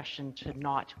discretion to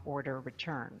not order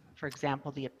return. For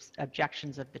example, the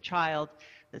objections of the child's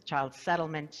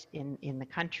settlement in the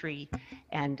country,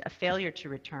 and a failure to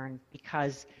return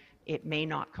because it may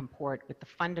not comport with the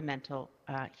fundamental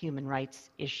human rights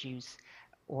issues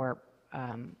or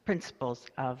principles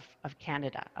of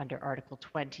Canada under Article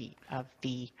 20 of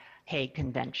the Hague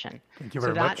Convention. Thank you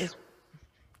very much.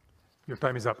 Your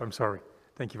time is up. I'm sorry.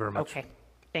 Thank you very much. Okay.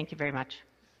 Thank you very much.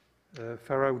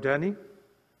 Farah Udani.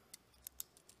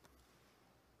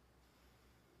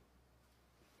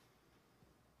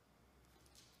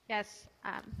 Yes.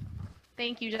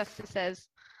 Thank you, Justices.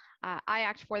 I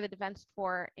act for the Defence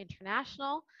for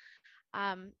International.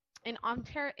 In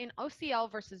OCL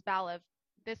versus Balev,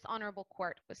 this honorable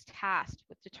court was tasked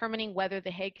with determining whether the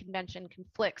Hague Convention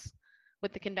conflicts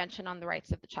with the Convention on the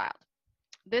Rights of the Child.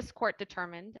 This court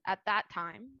determined at that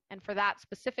time, and for that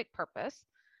specific purpose,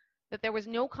 that there was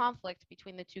no conflict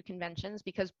between the two conventions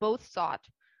because both sought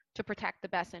to protect the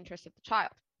best interests of the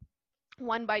child.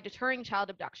 One by deterring child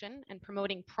abduction and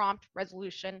promoting prompt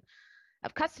resolution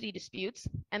of custody disputes,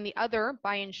 and the other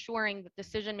by ensuring that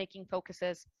decision-making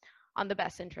focuses on the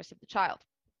best interests of the child.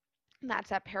 And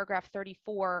that's at paragraph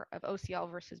 34 of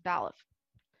OCL versus Balev.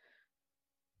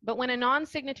 But when a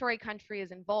non-signatory country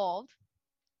is involved,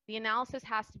 the analysis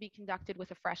has to be conducted with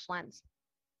a fresh lens,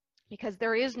 because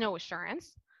there is no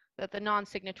assurance that the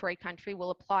non-signatory country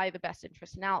will apply the best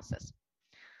interest analysis.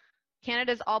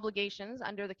 Canada's obligations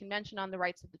under the Convention on the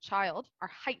Rights of the Child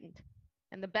are heightened,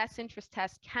 and the best interest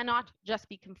test cannot just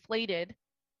be conflated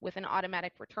with an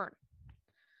automatic return.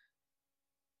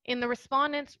 In the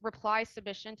respondents' reply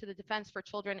submission to the Defence for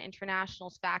Children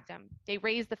International's factum, they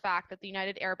raised the fact that the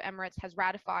United Arab Emirates has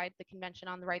ratified the Convention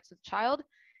on the Rights of the Child,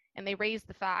 and they raised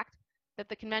the fact that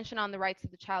the Convention on the Rights of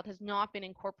the Child has not been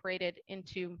incorporated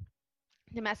into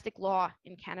domestic law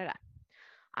in Canada.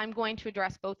 I'm going to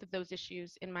address both of those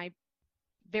issues in my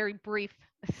very brief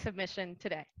submission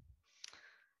today.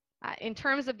 In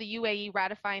terms of the UAE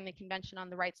ratifying the Convention on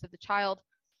the Rights of the Child,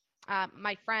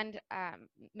 my friend,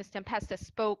 Ms. Tempesta,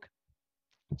 spoke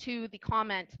to the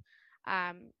comment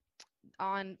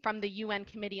from the UN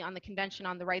Committee on the Convention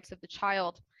on the Rights of the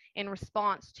Child in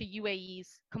response to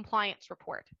UAE's compliance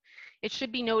report. It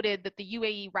should be noted that the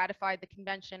UAE ratified the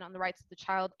Convention on the Rights of the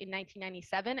Child in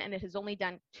 1997, and it has only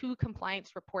done 2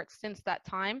 compliance reports since that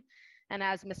time. And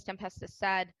as Ms. Tempesta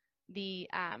said,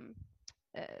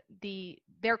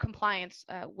 their compliance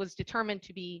was determined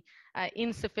to be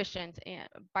insufficient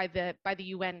by the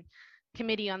UN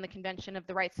Committee on the Convention of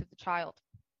the Rights of the Child.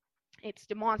 It's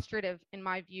demonstrative, in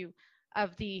my view,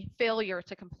 of the failure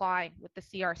to comply with the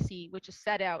CRC, which is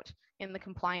set out in the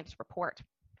compliance report.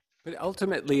 But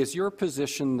ultimately, is your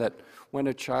position that when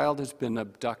a child has been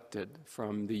abducted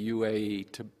from the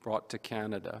UAE brought to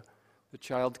Canada, the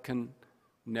child can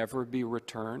never be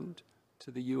returned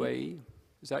to the UAE?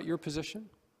 Is that your position?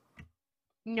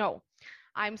 No,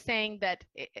 I'm saying that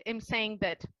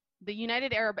the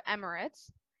United Arab Emirates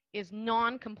is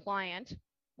non-compliant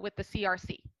with the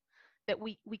CRC. That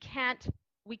we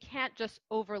can't just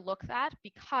overlook that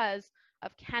because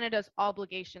of Canada's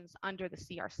obligations under the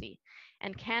CRC,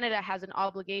 and Canada has an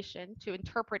obligation to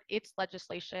interpret its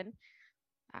legislation,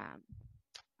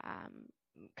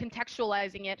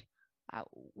 contextualizing it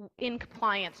in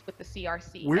compliance with the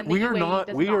CRC.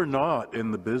 We are not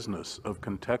in the business of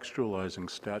contextualizing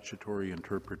statutory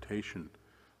interpretation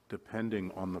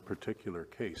depending on the particular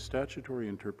case. Statutory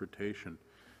interpretation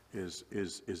is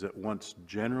at once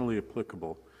generally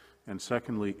applicable and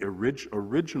secondly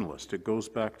originalist. It goes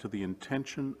back to the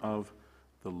intention of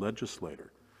the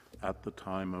legislator at the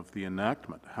time of the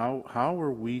enactment. How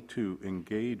are we to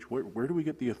engage? Where do we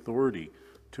get the authority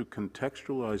to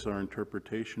contextualize our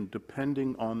interpretation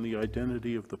depending on the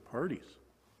identity of the parties?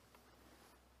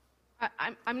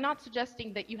 I'm not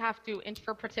suggesting that you have to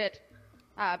interpret it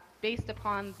based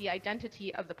upon the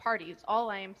identity of the parties. All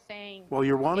I am saying. Well,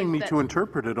 you're wanting me that to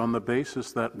interpret it on the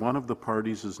basis that one of the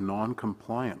parties is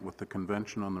non-compliant with the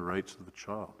Convention on the Rights of the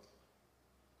Child.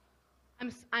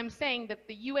 I'm saying that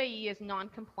the UAE is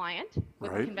non-compliant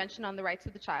with the Right. Convention on the Rights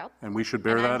of the Child. And we should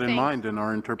bear And I'm that in saying- mind in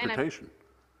our interpretation.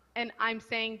 And I'm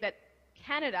saying that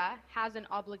Canada has an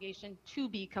obligation to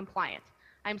be compliant.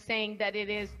 I'm saying that it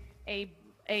is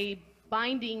a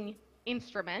binding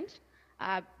instrument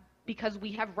because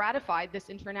we have ratified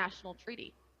this international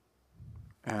treaty.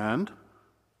 And,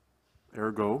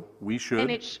 ergo, we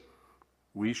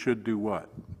should do what?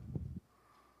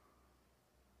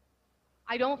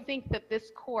 I don't think that this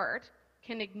court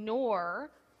can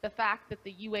ignore the fact that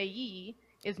the UAE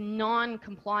is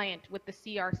non-compliant with the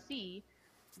CRC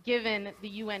given the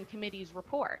UN committee's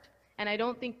report. And I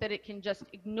don't think that it can just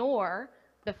ignore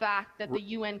the fact that the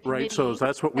UN committee Right, so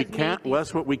that's what we has made can't, these-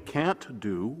 that's what we can't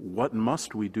do. What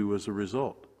must we do as a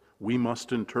result? We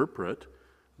must interpret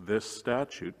this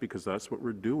statute, because that's what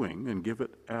we're doing, and give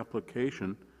it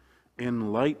application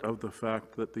in light of the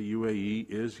fact that the UAE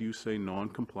is, you say,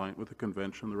 non-compliant with the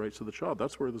Convention on the Rights of the Child.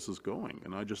 That's where this is going,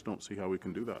 and I just don't see how we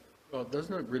can do that. Well,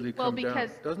 doesn't it really Well, come down,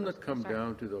 because- doesn't it come sorry.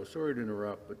 down to, though, sorry to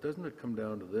interrupt, but doesn't it come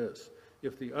down to this?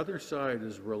 If the other side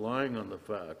is relying on the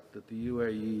fact that the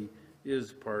UAE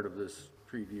is part of this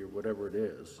treaty or whatever it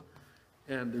is,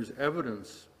 and there's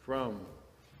evidence from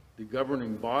the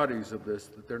governing bodies of this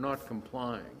that they're not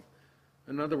complying,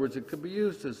 in other words, it could be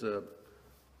used as a,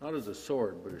 not as a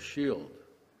sword, but a shield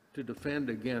to defend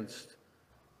against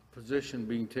position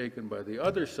being taken by the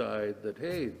other side that,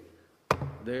 hey,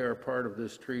 they are part of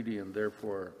this treaty and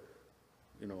therefore,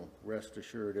 you know, rest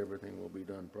assured everything will be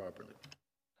done properly.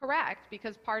 Correct,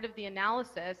 because part of the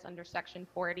analysis under Section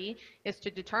 40 is to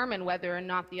determine whether or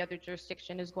not the other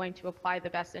jurisdiction is going to apply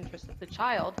the best interest of the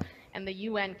child, and the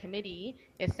UN committee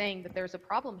is saying that there's a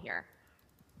problem here.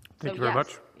 Thank So you very yes,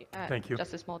 much. Thank you.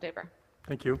 Justice Moldaver.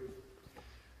 Thank you.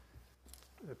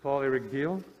 Paul-Eric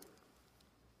Beal.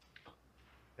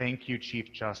 Thank you,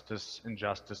 Chief Justice and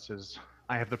Justices.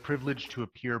 I have the privilege to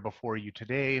appear before you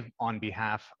today on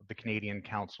behalf of the Canadian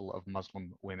Council of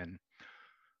Muslim Women.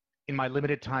 In my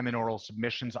limited time in oral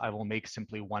submissions, I will make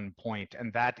simply one point,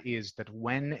 and that is that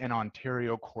when an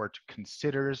Ontario court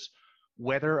considers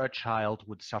whether a child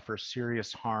would suffer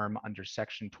serious harm under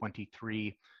Section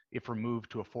 23 if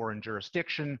removed to a foreign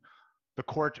jurisdiction, the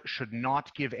court should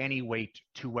not give any weight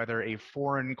to whether a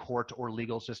foreign court or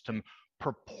legal system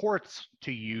purports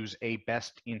to use a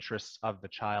best interests of the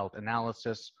child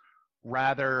analysis.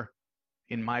 Rather,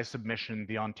 in my submission,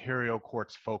 the Ontario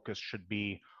court's focus should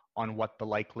be on what the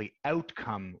likely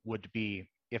outcome would be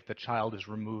if the child is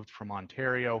removed from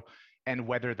Ontario, and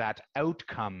whether that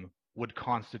outcome would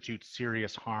constitute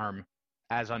serious harm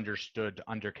as understood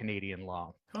under Canadian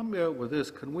law. Help me out with this.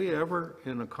 Can we ever,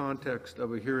 in a context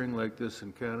of a hearing like this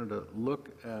in Canada, look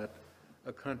at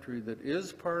a country that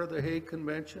is part of the Hague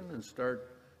Convention and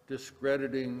start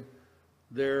discrediting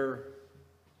their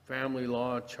family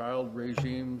law, child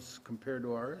regimes compared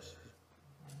to ours?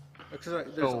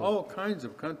 Because there's all kinds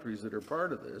of countries that are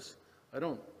part of this. I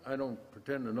don't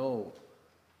pretend to know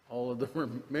all of them or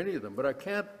many of them, but I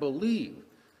can't believe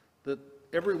that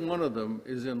every one of them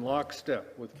is in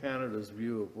lockstep with Canada's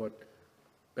view of what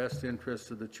best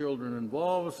interests of the children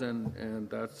involves, and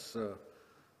that's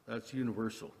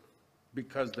universal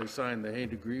because they signed the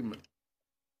Hague Agreement.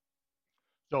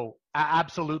 So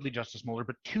absolutely, Justice Mueller,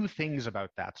 but two things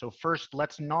about that. So first,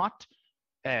 let's not,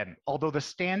 although the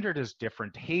standard is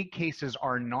different, Hague cases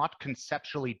are not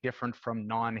conceptually different from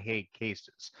non-Hague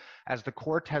cases. As the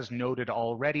court has noted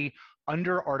already,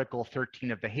 under Article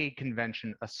 13 of the Hague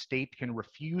Convention, a state can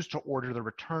refuse to order the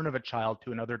return of a child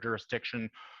to another jurisdiction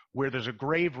where there's a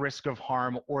grave risk of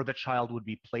harm or the child would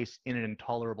be placed in an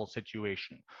intolerable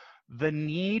situation. The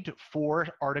need for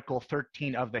Article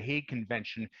 13 of the Hague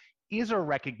Convention is a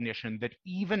recognition that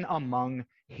even among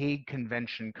Hague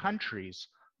Convention countries,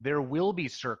 there will be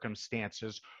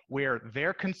circumstances where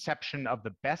their conception of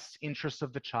the best interests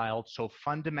of the child so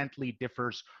fundamentally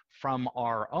differs from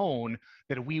our own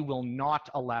that we will not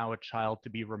allow a child to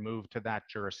be removed to that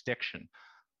jurisdiction.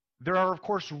 There are, of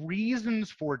course,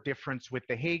 reasons for difference with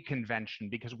the Hague Convention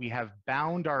because we have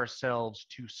bound ourselves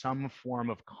to some form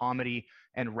of comity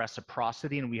and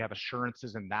reciprocity, and we have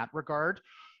assurances in that regard.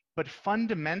 But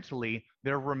fundamentally,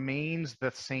 there remains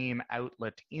the same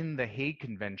outlet in the Hague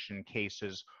Convention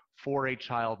cases for a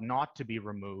child not to be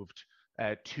removed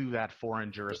to that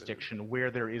foreign jurisdiction where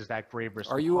there is that grave risk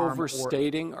of harm.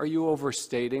 Are you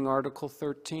overstating Article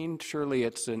 13? Surely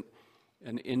it's an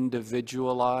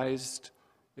individualized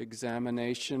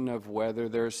examination of whether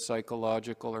there's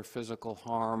psychological or physical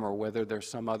harm or whether there's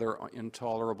some other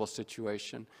intolerable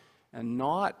situation, and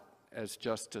not, as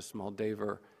Justice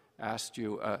Moldaver asked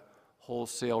you, a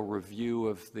wholesale review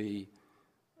of the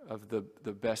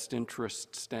best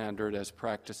interest standard as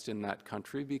practiced in that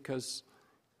country, because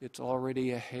it's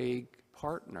already a Hague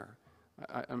partner.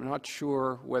 I'm not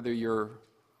sure whether you're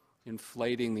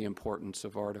inflating the importance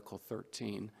of Article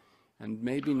 13 and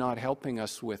maybe not helping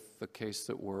us with the case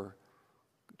that we're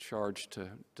charged to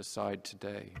decide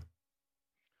today.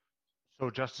 So,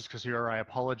 Justice Kasirer, I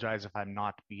apologize if I'm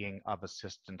not being of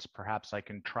assistance. Perhaps I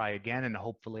can try again, and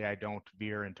hopefully I don't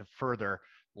veer into further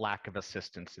lack of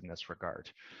assistance in this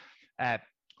regard. I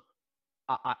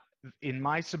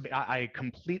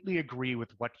completely agree with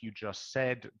what you just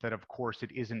said, that of course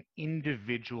it is an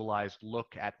individualized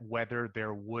look at whether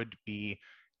there would be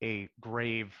a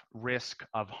grave risk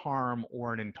of harm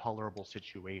or an intolerable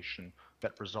situation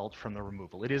that results from the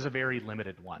removal. It is a very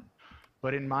limited one.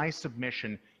 But in my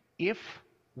submission, if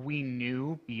we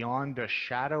knew beyond a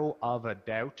shadow of a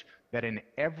doubt that in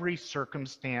every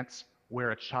circumstance where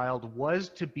a child was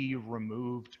to be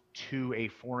removed to a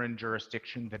foreign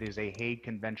jurisdiction that is a Hague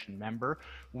Convention member,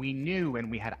 we knew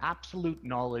and we had absolute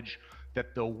knowledge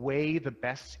that the way the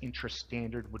best interest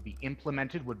standard would be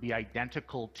implemented would be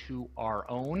identical to our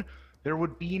own, there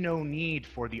would be no need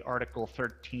for the Article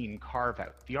 13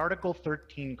 carve-out. The Article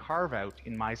 13 carve-out,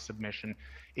 in my submission,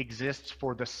 exists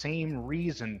for the same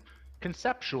reason,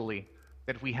 conceptually,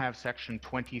 that we have Section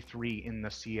 23 in the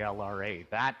CLRA.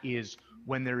 That is,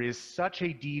 when there is such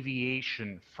a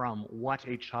deviation from what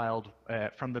a child,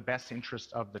 from the best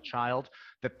interest of the child,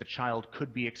 that the child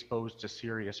could be exposed to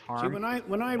serious harm. See,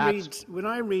 when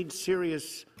I read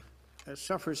serious,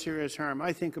 suffer serious harm,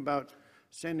 I think about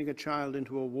sending a child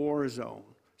into a war zone,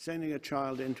 sending a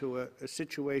child into a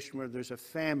situation where there's a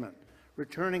famine,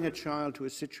 returning a child to a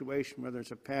situation where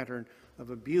there's a pattern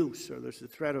of abuse or there's a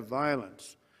threat of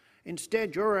violence.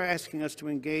 Instead, you're asking us to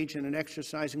engage in an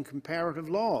exercise in comparative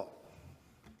law.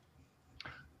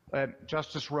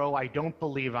 Justice Rowe, I don't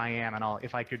believe I am, and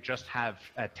if I could just have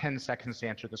 10 seconds to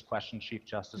answer this question, Chief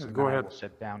Justice, and go then ahead. I will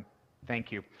sit down.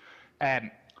 Thank you.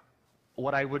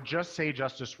 What I would just say,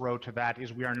 Justice Rowe, to that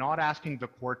is we are not asking the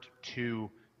court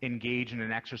to engage in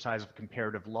an exercise of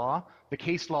comparative law. The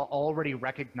case law already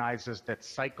recognizes that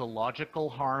psychological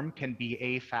harm can be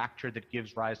a factor that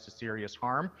gives rise to serious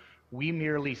harm. We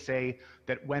merely say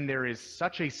that when there is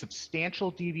such a substantial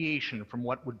deviation from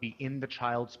what would be in the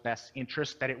child's best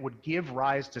interest that it would give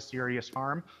rise to serious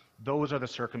harm, those are the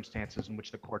circumstances in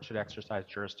which the court should exercise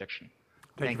jurisdiction.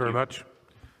 Thank you very much.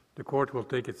 The court will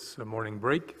take its morning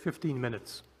break, 15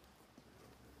 minutes.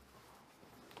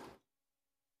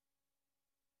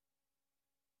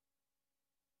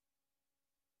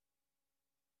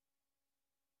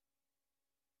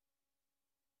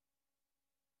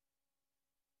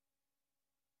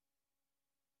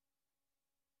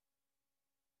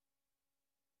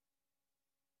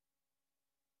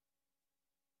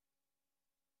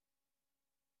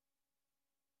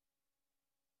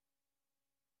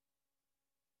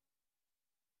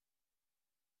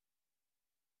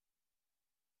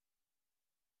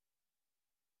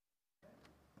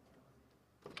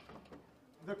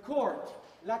 The court,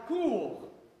 la cour.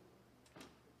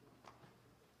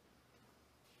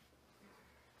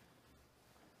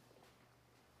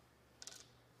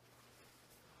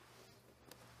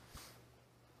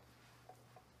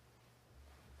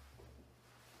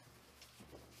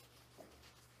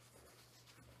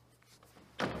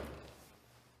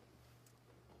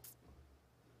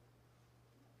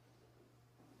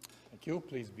 Thank you.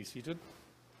 Please be seated.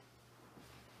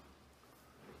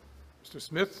 Mr.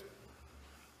 Smith.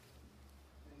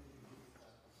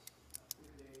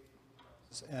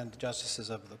 And justices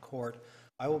of the court,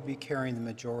 I will be carrying the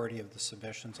majority of the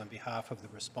submissions on behalf of the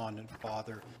respondent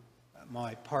father.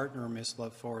 My partner, Ms.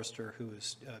 Love Forrester, who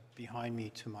is behind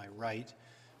me to my right,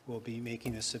 will be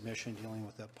making a submission dealing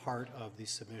with a part of the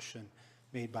submission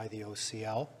made by the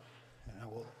OCL. And I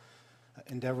will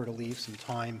endeavor to leave some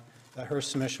time. Her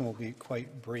submission will be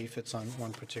quite brief. It's on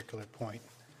one particular point.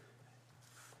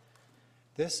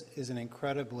 This is an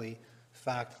incredibly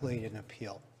fact-laden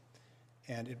appeal,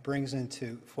 and it brings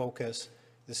into focus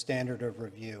the standard of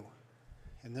review.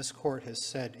 And this court has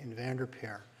said in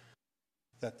Vanderpeer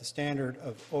that the standard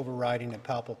of overriding a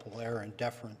palpable error and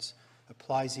deference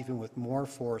applies even with more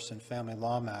force in family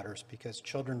law matters because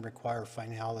children require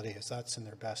finality as that's in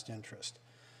their best interest.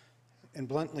 And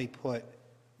bluntly put,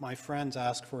 my friends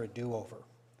asked for a do-over.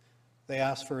 They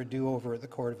asked for a do-over at the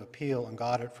Court of Appeal and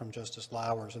got it from Justice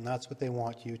Lowers, and that's what they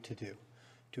want you to do.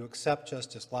 to accept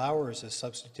Justice Lauer's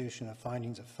substitution of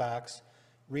findings of facts,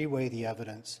 reweigh the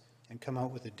evidence, and come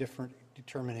out with a different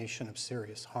determination of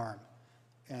serious harm.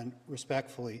 And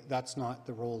respectfully, that's not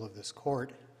the role of this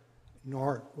court,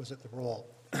 nor was it the role,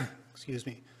 excuse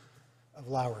me, of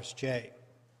Lauer's J.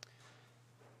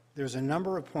 There's a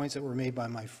number of points that were made by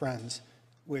my friends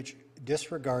which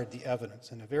disregard the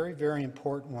evidence, and a very, very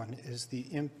important one is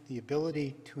the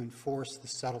ability to enforce the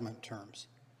settlement terms.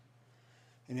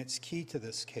 And it's key to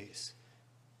this case.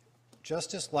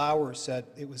 Justice Lauer said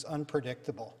it was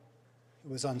unpredictable, it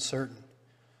was uncertain,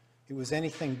 it was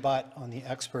anything but on the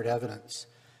expert evidence.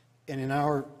 And in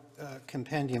our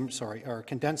our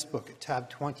condensed book at tab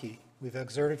 20, we've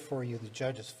exerted for you the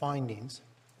judge's findings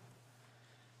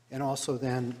and also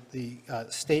then the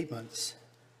statements.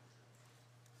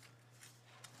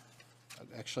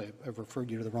 Actually, I've referred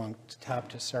you to the wrong tab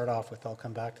to start off with. I'll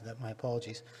come back to that. My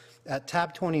apologies. At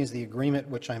tab 20 is the agreement,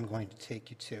 which I'm going to take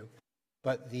you to.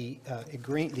 But the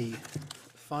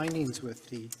findings with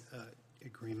the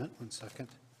agreement, one second,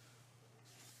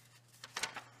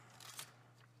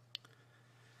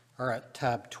 are at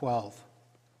tab 12.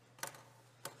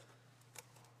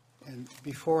 And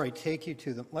before I take you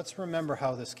to them, let's remember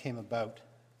how this came about.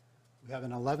 We have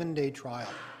an 11-day trial.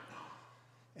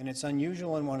 And it's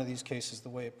unusual in one of these cases the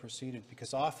way it proceeded,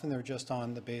 because often they're just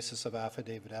on the basis of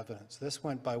affidavit evidence. This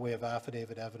went by way of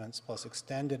affidavit evidence plus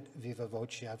extended viva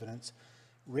voce evidence,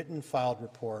 written filed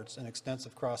reports, and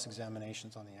extensive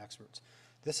cross-examinations on the experts.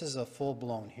 This is a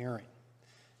full-blown hearing.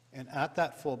 And at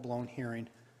that full-blown hearing,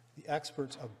 the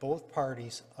experts of both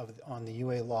parties on the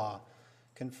UA law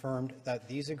confirmed that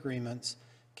these agreements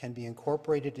can be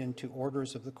incorporated into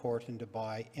orders of the court in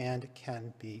Dubai and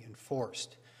can be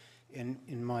enforced. In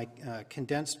my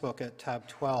condensed book at tab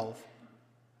 12,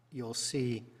 you'll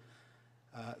see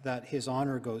that His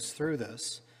Honor goes through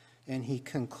this, and he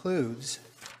concludes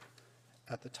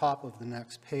at the top of the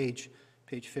next page,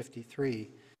 page 53,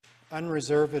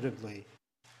 unreservedly,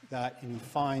 that he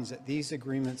finds that these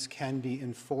agreements can be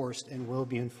enforced and will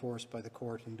be enforced by the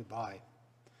court in Dubai.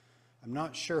 I'm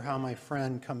not sure how my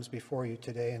friend comes before you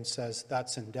today and says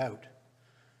that's in doubt.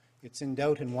 It's in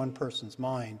doubt in one person's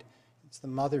mind. It's the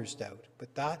mother's doubt.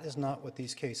 But that is not what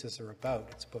these cases are about.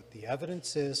 It's what the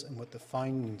evidence is and what the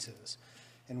findings is.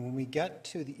 And when we get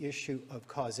to the issue of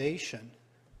causation,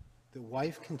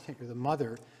 the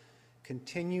mother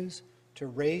continues to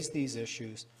raise these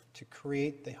issues to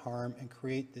create the harm and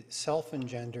create the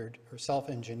self-engendered or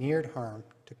self-engineered harm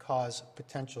to cause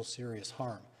potential serious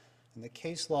harm. And the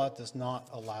case law does not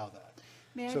allow that.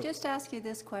 May I just ask you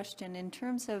this question? In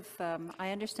terms of,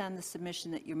 I understand the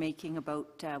submission that you're making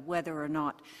about whether or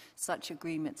not such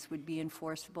agreements would be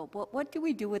enforceable. But what do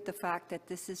we do with the fact that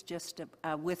this is just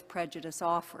a with prejudice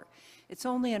offer? It's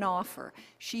only an offer.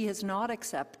 She has not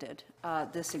accepted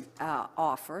this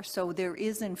offer, so there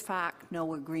is in fact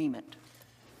no agreement.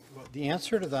 Well, the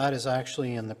answer to that is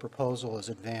actually in the proposal as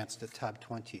advanced at tab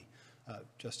 20,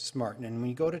 Justice Martin. And when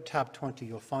you go to tab 20,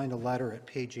 you'll find a letter at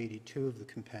page 82 of the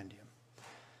compendium,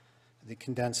 the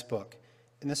condensed book.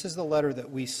 And this is the letter that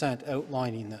we sent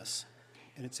outlining this.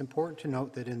 And it's important to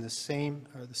note that in the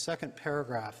second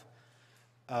paragraph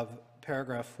of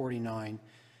paragraph 49,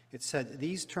 it said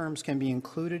these terms can be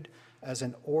included as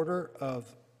an order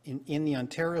in the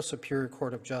Ontario Superior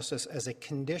Court of Justice as a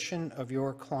condition of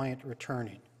your client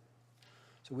returning.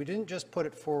 So we didn't just put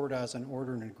it forward as an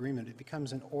order and agreement. It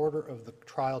becomes an order of the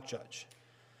trial judge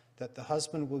that the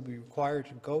husband will be required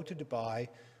to go to Dubai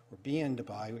or be in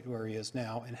Dubai, where he is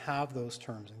now, and have those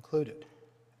terms included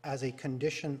as a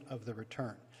condition of the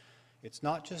return. It's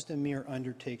not just a mere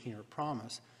undertaking or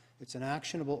promise. It's an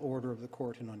actionable order of the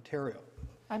court in Ontario.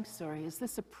 I'm sorry, is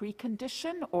this a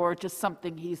precondition or just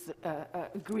something he's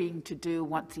agreeing to do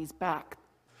once he's back?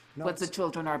 No, once the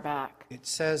children are back? It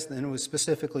says, and it was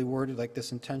specifically worded like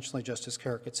this intentionally, Justice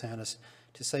Karakatsanis,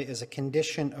 to say as a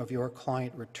condition of your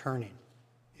client returning.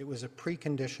 It was a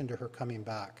precondition to her coming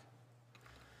back.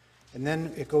 And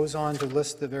then it goes on to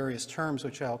list the various terms,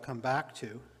 which I'll come back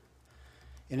to.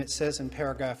 And it says in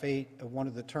paragraph 8 of one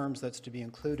of the terms that's to be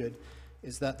included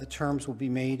is that the terms will be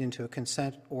made into a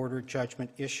consent order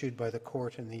judgment issued by the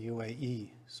court in the UAE.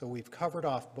 So we've covered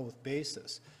off both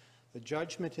bases. The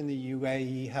judgment in the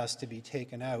UAE has to be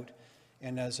taken out,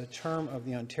 and as a term of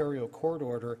the Ontario court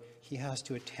order, he has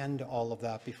to attend to all of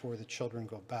that before the children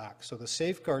go back. So the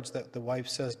safeguards that the wife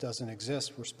says doesn't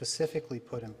exist were specifically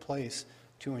put in place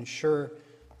to ensure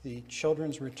the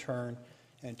children's return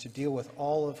and to deal with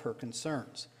all of her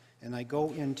concerns. And I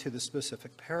go into the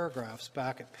specific paragraphs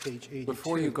back at page 82.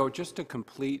 Before you go, just to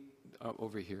complete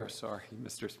over here, sorry,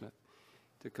 Mr. Smith.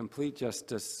 To complete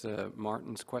Justice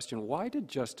Martin's question, why did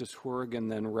Justice Hourigan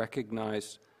then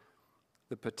recognize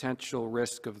the potential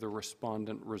risk of the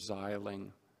respondent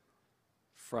resiling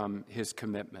from his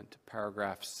commitment,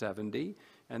 paragraph 70,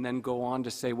 and then go on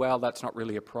to say, well, that's not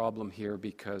really a problem here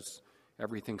because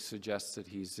everything suggests that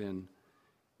he's in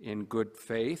good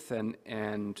faith,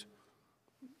 and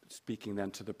speaking then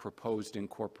to the proposed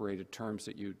incorporated terms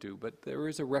that you do, but there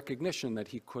is a recognition that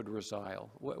he could resile.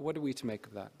 What are we to make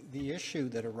of that? The issue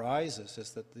that arises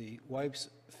is that the wife's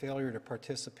failure to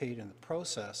participate in the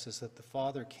process is that the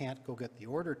father can't go get the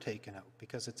order taken out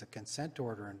because it's a consent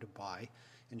order in Dubai,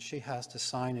 and she has to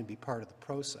sign and be part of the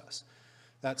process.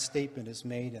 That statement is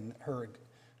made, and her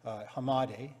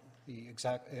Hamadeh, the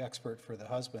expert for the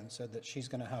husband, said that she's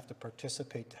going to have to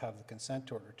participate to have the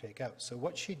consent order taken out. So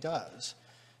what she does,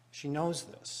 she knows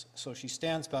this, so she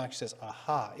stands back, she says,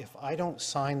 aha, if I don't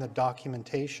sign the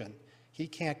documentation, he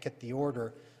can't get the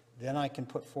order, then I can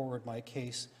put forward my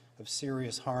case of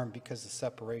serious harm because the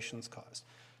separation's caused.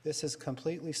 This is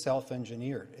completely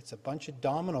self-engineered. It's a bunch of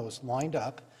dominoes lined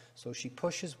up, so she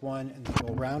pushes one and they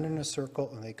go around in a circle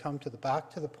and they come to the back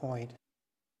to the point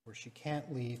where she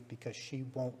can't leave because she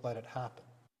won't let it happen.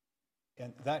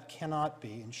 And that cannot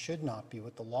be and should not be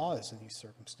what the law is in these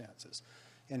circumstances.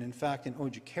 And in fact, in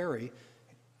Ojikeri,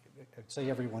 I'd say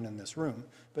everyone in this room,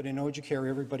 but in Ojikeri,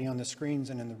 everybody on the screens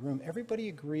and in the room, everybody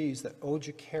agrees that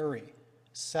Ojikeri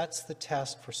sets the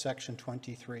test for Section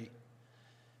 23.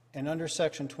 And under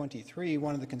Section 23,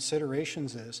 one of the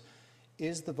considerations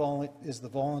is the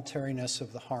voluntariness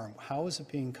of the harm. How is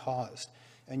it being caused?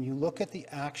 And you look at the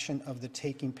action of the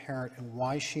taking parent and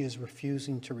why she is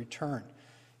refusing to return.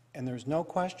 And there's no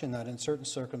question that in certain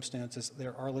circumstances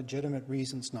there are legitimate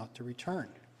reasons not to return.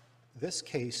 This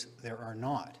case, there are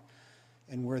not.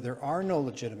 And where there are no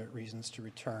legitimate reasons to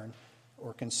return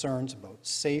or concerns about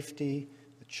safety,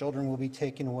 the children will be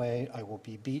taken away, I will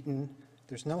be beaten,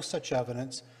 there's no such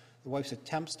evidence. The wife's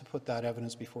attempts to put that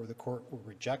evidence before the court were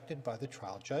rejected by the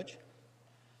trial judge.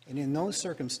 And in those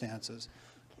circumstances,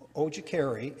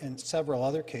 Ojikeri and several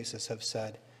other cases have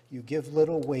said you give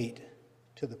little weight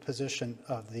to the position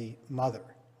of the mother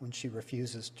when she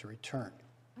refuses to return.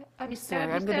 I'm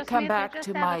sorry, I'm going to come back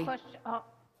to my...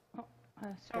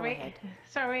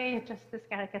 Sorry, Justice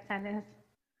Karakatsanis.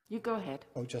 You go ahead.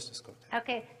 Oh, Justice Cote.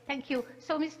 Okay, thank you.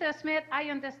 So, Mr. Smith, I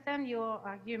understand your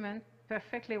argument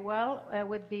perfectly well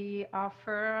with the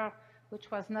offer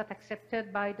which was not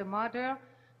accepted by the mother,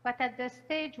 but at the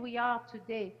stage we are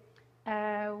today,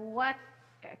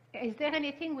 is there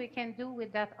anything we can do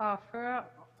with that offer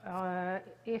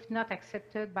if not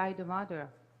accepted by the mother?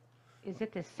 Is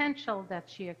it essential that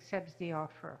she accepts the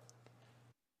offer?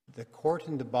 The court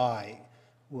in Dubai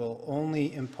will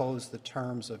only impose the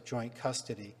terms of joint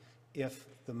custody if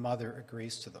the mother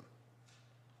agrees to them.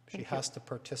 She has to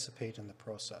participate in the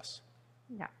process.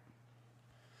 Yeah.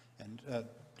 And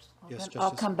yes, Justice.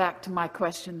 I'll come back to my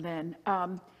question then.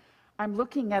 I'm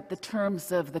looking at the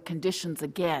terms of the conditions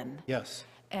again. Yes.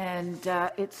 And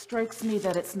it strikes me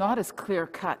that it's not as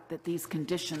clear-cut that these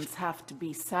conditions have to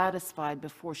be satisfied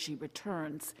before she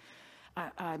returns.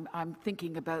 I'm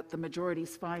thinking about the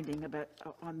majority's finding about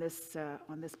on this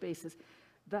basis.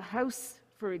 The house,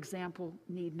 for example,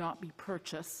 need not be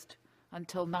purchased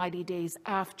until 90 days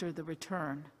after the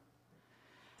return.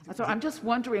 So I'm just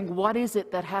wondering, what is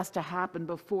it that has to happen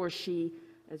before she,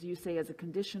 as you say, as a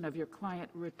condition of your client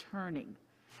returning?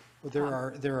 Well,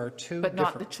 there are two but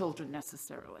not the children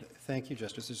necessarily. Thank you,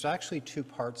 Justice. There's actually two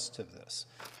parts to this.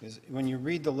 When you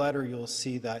read the letter, you'll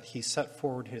see that he set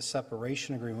forward his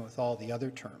separation agreement with all the other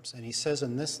terms. And he says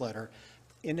in this letter,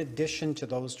 in addition to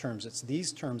those terms, it's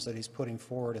these terms that he's putting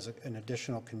forward as an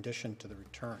additional condition to the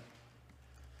return.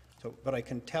 So, but I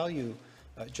can tell you,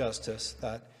 Justice,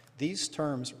 that these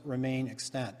terms remain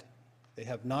extant. They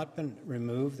have not been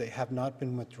removed. They have not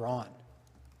been withdrawn.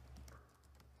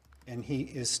 And he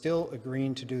is still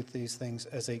agreeing to do these things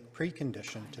as a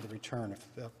precondition to the return,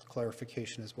 if the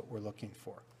clarification is what we're looking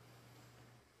for.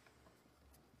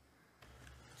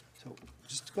 So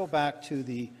just to go back to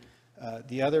the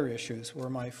other issues where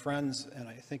my friends, and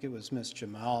I think it was Ms.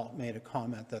 Jamal, made a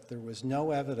comment that there was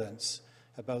no evidence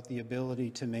about the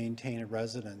ability to maintain a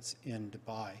residence in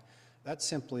Dubai. That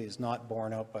simply is not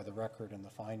borne out by the record and the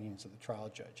findings of the trial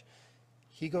judge.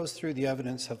 He goes through the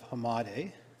evidence of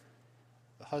Hamadeh,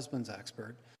 the husband's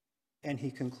expert, and he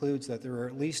concludes that there are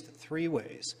at least three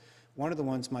ways. One of the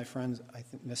ones my friends, I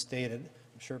think, misstated,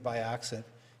 I'm sure by accident,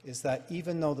 is that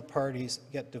even though the parties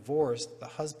get divorced, the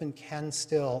husband can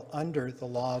still, under the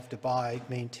law of Dubai,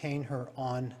 maintain her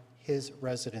on his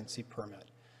residency permit.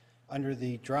 Under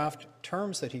the draft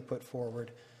terms that he put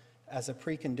forward, as a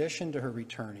precondition to her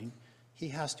returning, he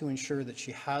has to ensure that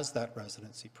she has that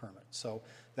residency permit. So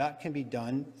that can be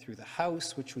done through the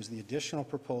House, which was the additional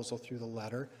proposal through the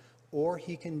letter, or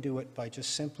he can do it by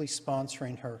just simply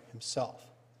sponsoring her himself.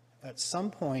 At some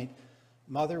point,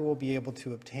 mother will be able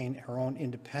to obtain her own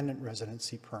independent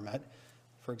residency permit,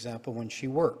 for example, when she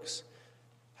works.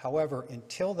 However,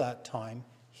 until that time,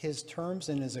 his terms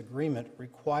in his agreement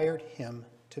required him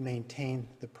to maintain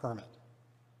the permit.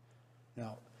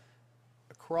 Now,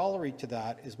 a corollary to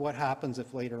that is what happens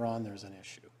if later on there's an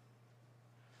issue.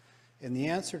 And the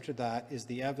answer to that is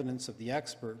the evidence of the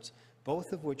experts,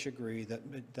 both of which agree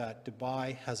that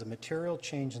Dubai has a material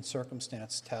change in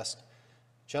circumstance test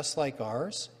just like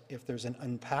ours. If there's an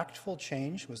impactful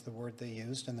change, was the word they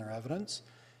used in their evidence,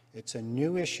 it's a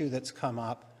new issue that's come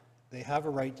up, they have a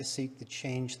right to seek to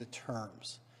change the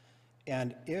terms.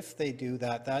 And if they do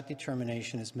that, that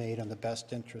determination is made on the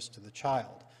best interest of the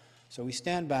child. So we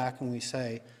stand back and we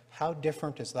say, how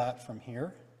different is that from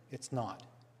here? It's not.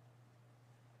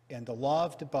 And the law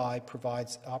of Dubai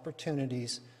provides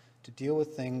opportunities to deal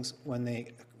with things when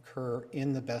they occur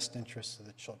in the best interests of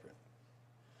the children.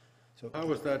 So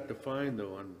how is that defined,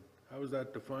 though, and how is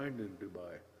that defined in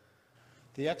Dubai?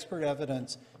 The expert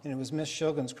evidence, and it was Ms.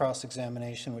 Shogun's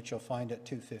cross-examination, which you'll find at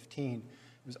 215,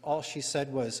 was all she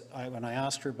said was, when I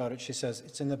asked her about it, she says,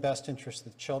 it's in the best interest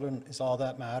of the children. Is all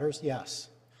that matters? Yes.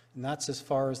 And that's as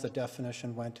far as the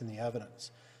definition went in the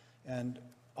evidence. And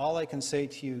all I can say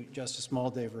to you, Justice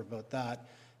Moldaver, about that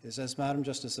is, as Madam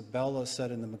Justice Abella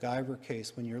said in the MacGyver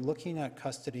case, when you're looking at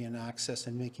custody and access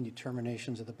and making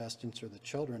determinations of the best interest of the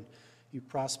children, you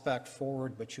prospect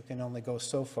forward, but you can only go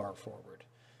so far forward.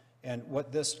 And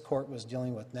what this court was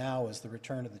dealing with now is the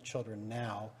return of the children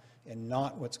now, and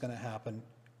not what's going to happen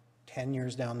 10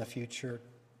 years down the future,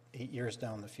 8 years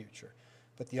down the future.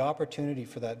 But the opportunity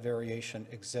for that variation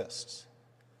exists.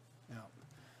 Now,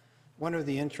 one of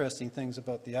the interesting things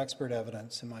about the expert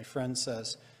evidence, and my friend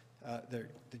says the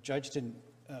judge didn't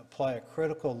apply a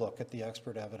critical look at the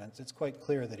expert evidence. It's quite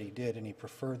clear that he did, and he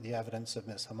preferred the evidence of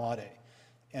Ms. Hamadeh.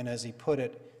 And as he put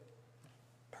it,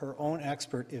 her own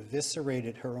expert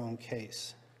eviscerated her own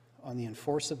case on the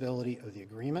enforceability of the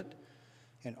agreement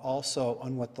and also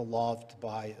on what the law of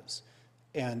Dubai is.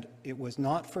 And it was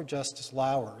not for Justice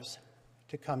Lowers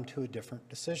to come to a different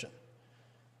decision.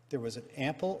 There was an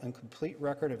ample and complete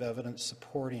record of evidence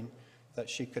supporting that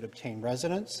she could obtain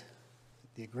residence,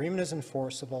 that the agreement is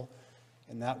enforceable,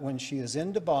 and that when she is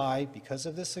in Dubai because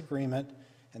of this agreement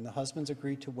and the husband's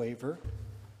agreed to waiver,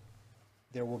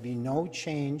 there will be no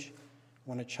change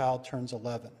when a child turns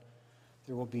 11.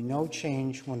 There will be no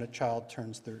change when a child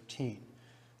turns 13.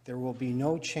 There will be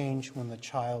no change when the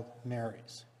child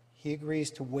marries. He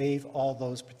agrees to waive all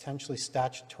those potentially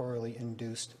statutorily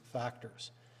induced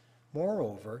factors.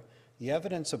 Moreover, the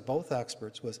evidence of both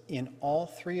experts was in all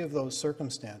three of those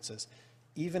circumstances,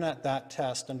 even at that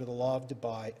test under the law of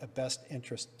Dubai, a best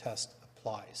interest test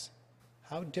applies.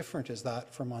 How different is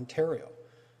that from Ontario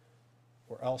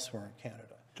or elsewhere in Canada?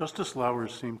 Justice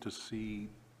Lowers seemed to see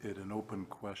it an open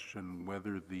question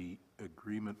whether the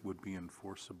agreement would be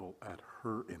enforceable at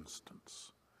her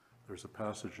instance. There's a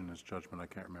passage in his judgment, I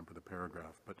can't remember the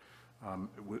paragraph, but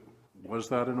was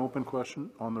that an open question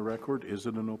on the record? Is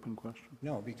it an open question?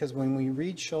 No, because when we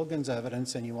read Shulgin's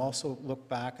evidence, and you also look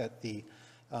back at the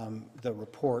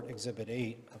report, Exhibit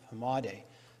 8 of Hamadeh,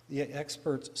 the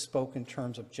experts spoke in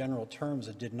terms of general terms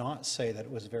and did not say that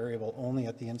it was variable only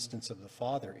at the instance of the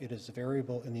father. It is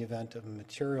variable in the event of a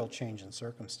material change in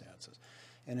circumstances.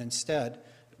 And instead,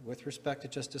 with respect to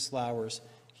Justice Lowers,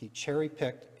 he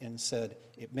cherry-picked and said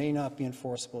it may not be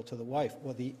enforceable to the wife.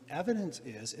 Well, the evidence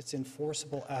is it's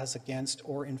enforceable as against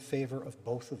or in favor of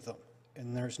both of them.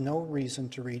 And there's no reason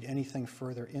to read anything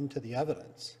further into the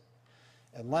evidence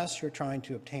unless you're trying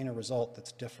to obtain a result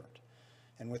that's different.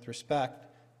 And with respect,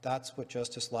 that's what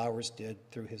Justice Lowers did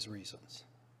through his reasons.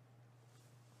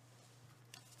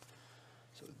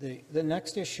 So the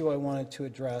next issue I wanted to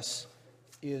address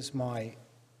is my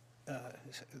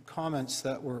comments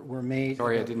that were made.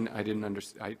 Sorry, I didn't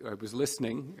understand. I was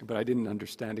listening, but I didn't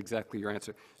understand exactly your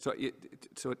answer. So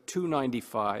at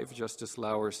 295, Justice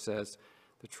Lowers says,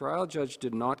 the trial judge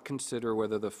did not consider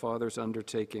whether the father's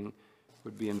undertaking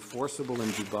would be enforceable in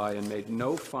Dubai and made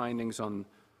no findings on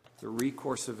the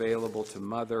recourse available to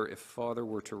mother if father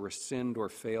were to rescind or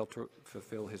fail to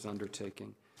fulfill his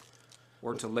undertaking,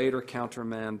 or to later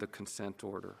countermand the consent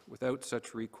order. Without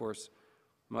such recourse,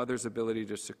 mother's ability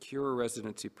to secure a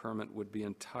residency permit would be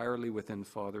entirely within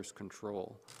father's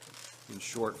control. In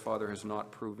short, father has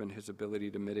not proven his ability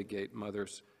to mitigate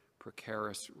mother's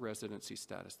precarious residency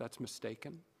status. That's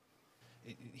mistaken?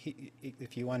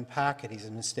 If you unpack it, he's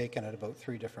mistaken at about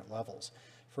 3 different levels.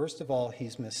 First of all,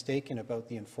 he's mistaken about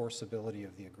the enforceability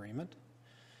of the agreement.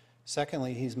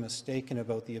 Secondly, he's mistaken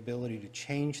about the ability to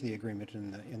change the agreement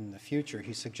in the future.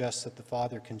 He suggests that the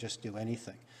father can just do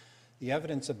anything. The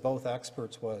evidence of both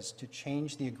experts was to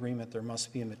change the agreement, there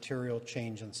must be a material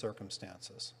change in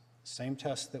circumstances. Same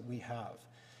test that we have.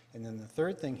 And then the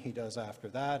third thing he does after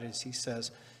that is he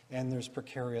says, and there's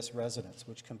precarious residence,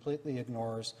 which completely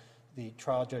ignores the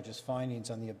trial judge's findings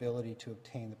on the ability to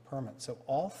obtain the permit. So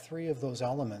all 3 of those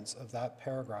elements of that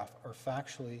paragraph are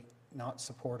factually not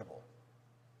supportable.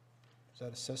 Does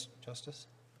that assist, Justice?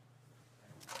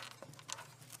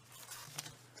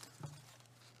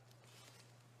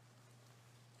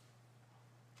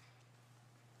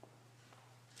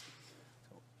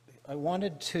 I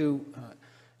wanted to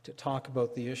talk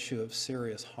about the issue of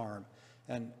serious harm.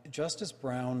 And Justice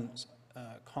Brown's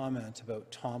comment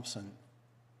about Thompson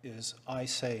is, I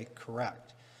say,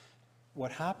 correct.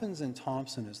 What happens in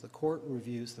Thompson is the court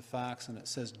reviews the facts and it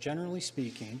says, generally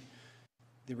speaking,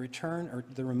 the return or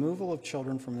the removal of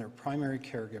children from their primary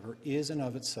caregiver is in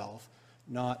of itself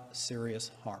not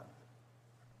serious harm.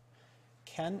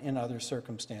 Can, in other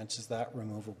circumstances, that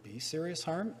removal be serious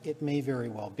harm? It may very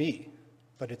well be,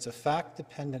 but it's a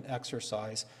fact-dependent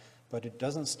exercise, but it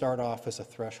doesn't start off as a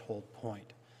threshold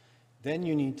point. Then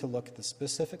you need to look at the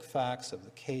specific facts of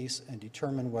the case and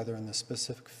determine whether in the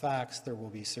specific facts there will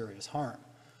be serious harm.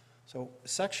 So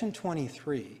Section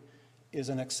 23 is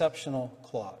an exceptional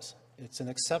clause. It's an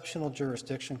exceptional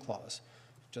jurisdiction clause.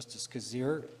 Justice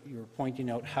Kazir, you were pointing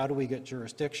out, how do we get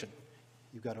jurisdiction?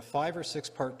 You've got a 5 or 6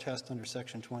 part test under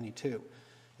Section 22.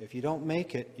 If you don't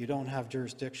make it, you don't have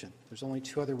jurisdiction. There's only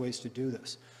 2 other ways to do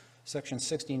this. Section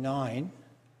 69,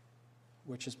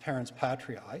 which is parens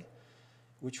patriae,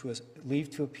 which was leave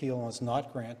to appeal and was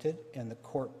not granted, and the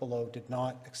court below did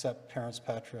not accept parens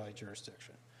patriae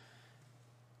jurisdiction.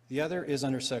 The other is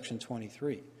under Section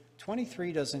 23.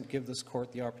 23 doesn't give this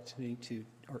court the opportunity to,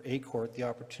 or a court, the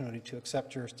opportunity to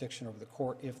accept jurisdiction over the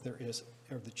court if there is,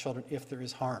 or the children, if there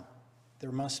is harm.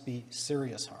 There must be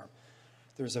serious harm.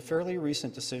 There's a fairly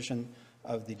recent decision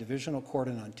of the Divisional Court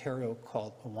in Ontario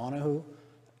called Owanahu,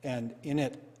 and in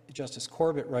it, Justice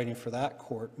Corbett, writing for that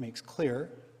court, makes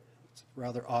clear, it's a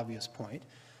rather obvious point,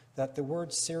 that the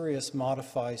word serious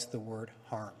modifies the word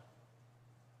harm.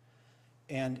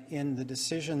 And in the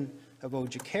decision of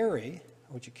Ojikeri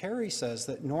says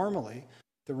that normally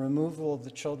the removal of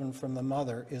the children from the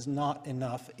mother is not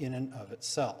enough in and of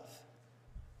itself.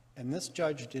 And this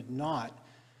judge did not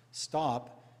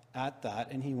stop at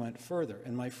that, and he went further.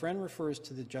 And my friend refers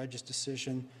to the judge's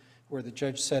decision where the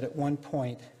judge said at one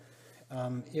point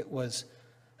it was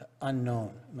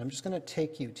unknown. And I'm just going to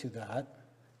take you to that.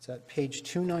 It's at page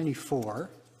 294.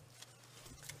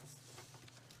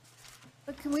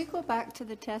 But can we go back to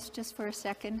the test just for a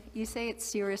second? You say it's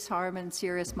serious harm and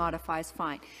serious modifies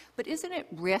fine. But isn't it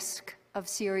risk of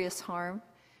serious harm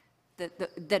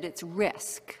that it's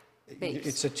risk based?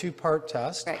 It's a 2-part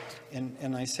test. Right.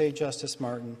 And I say, Justice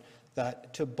Martin,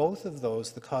 that to both of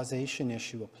those, the causation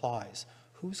issue applies.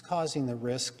 Who's causing the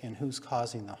risk and who's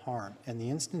causing the harm? In the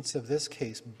instance of this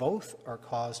case, both are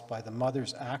caused by the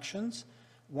mother's actions,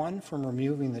 1, from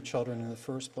removing the children in the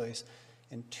first place,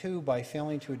 and 2, by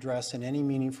failing to address in any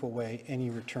meaningful way any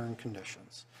return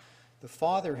conditions. The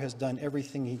father has done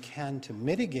everything he can to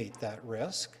mitigate that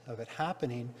risk of it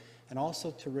happening and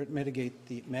also to mitigate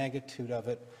the magnitude of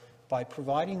it by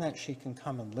providing that she can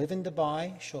come and live in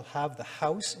Dubai. She'll have the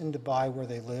house in Dubai where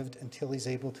they lived until he's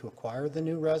able to acquire the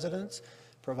new residence,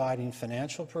 providing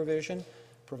financial provision,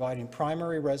 providing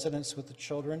primary residence with the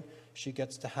children. She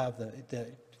gets to have the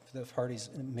party's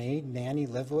maid, nanny,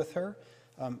 live with her.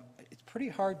 It's pretty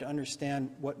hard to understand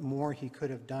what more he could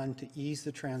have done to ease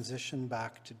the transition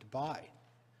back to Dubai,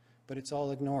 but it's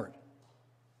all ignored.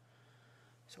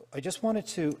 So I just wanted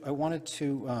to,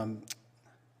 I'm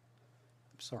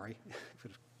sorry, I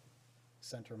could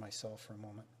center myself for a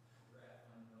moment.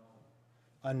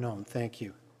 Unknown, thank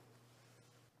you.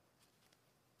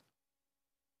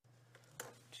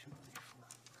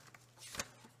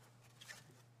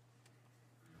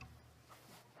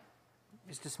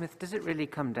 Mr. Smith, does it really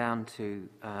come down to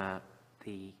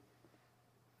the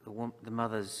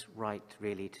mother's right,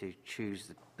 really, to choose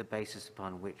the basis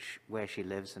upon where she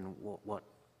lives and what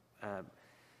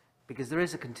because there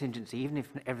is a contingency, even if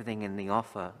everything in the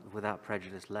offer without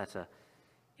prejudice letter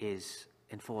is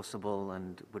enforceable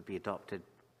and would be adopted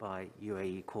by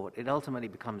UAE court, it ultimately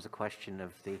becomes a question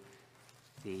of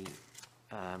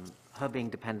her being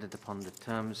dependent upon the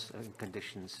terms and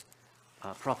conditions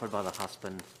proffered by the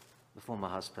husband, the former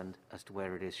husband, as to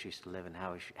where it is she's to live and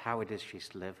how it is she's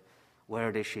to live, where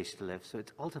it is she's to live. So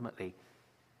it's ultimately,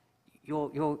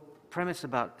 your premise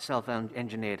about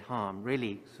self-engineered harm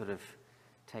really sort of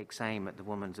takes aim at the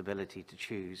woman's ability to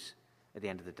choose at the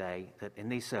end of the day, that in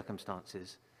these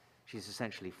circumstances, she's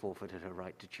essentially forfeited her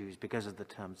right to choose because of the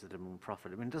terms that have been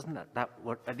proffered. I mean, doesn't that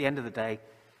at the end of the day,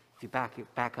 if you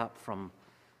back up from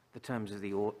the terms of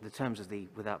the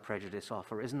without prejudice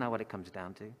offer, isn't that what it comes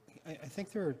down to? I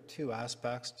think there are two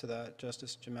aspects to that,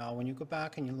 Justice Jamal. When you go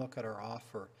back and you look at our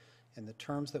offer and the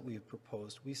terms that we've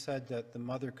proposed, we said that the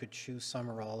mother could choose some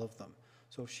or all of them.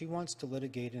 So if she wants to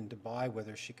litigate in Dubai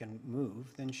whether she can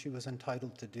move, then she was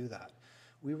entitled to do that.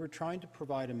 We were trying to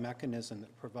provide a mechanism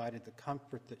that provided the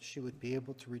comfort that she would be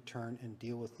able to return and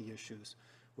deal with the issues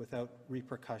without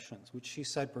repercussions, which she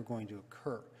said were going to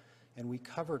occur. And we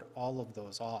covered all of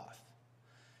those off.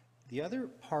 The other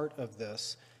part of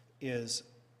this is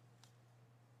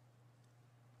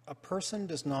a person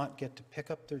does not get to pick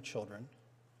up their children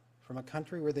from a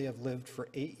country where they have lived for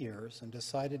 8 years and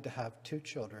decided to have 2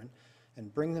 children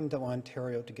and bring them to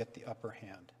Ontario to get the upper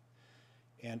hand.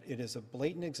 And it is a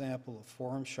blatant example of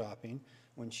forum shopping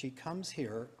when she comes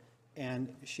here and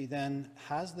she then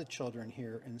has the children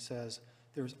here and says,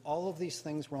 there's all of these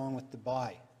things wrong with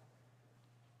Dubai.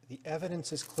 The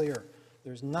evidence is clear.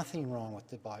 There's nothing wrong with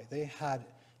Dubai. They had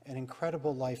an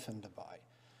incredible life in Dubai.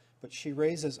 But she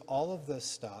raises all of this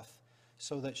stuff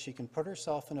so that she can put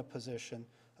herself in a position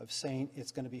of saying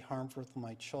it's going to be harmful to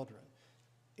my children.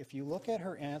 If you look at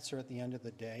her answer at the end of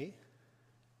the day,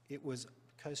 it was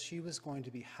because she was going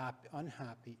to be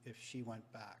unhappy if she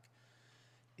went back.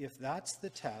 If that's the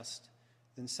test,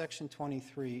 then Section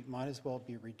 23 might as well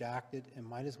be redacted and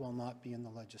might as well not be in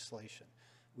the legislation.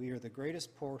 We are the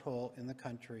greatest porthole in the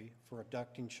country for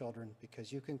abducting children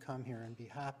because you can come here and be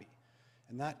happy.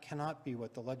 And that cannot be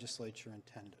what the legislature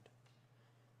intended.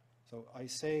 So I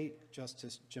say,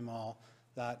 Justice Jamal,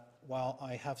 that while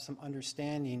I have some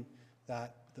understanding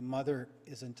that the mother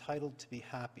is entitled to be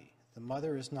happy, the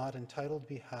mother is not entitled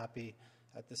to be happy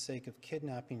at the sake of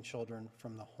kidnapping children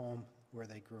from the home where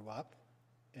they grew up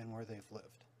and where they've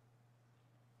lived.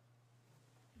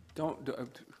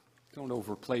 Don't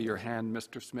overplay your hand,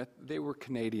 Mr. Smith. They were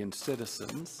Canadian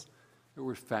citizens. There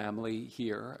were family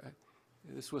here.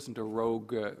 This wasn't a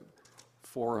rogue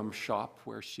forum shop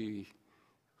where she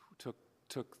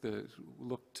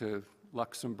looked to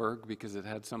Luxembourg because it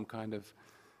had some kind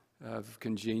of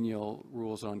congenial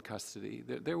rules on custody.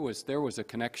 There was a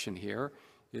connection here.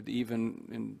 It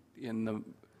even in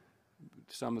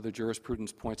some of the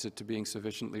jurisprudence points it to being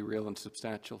sufficiently real and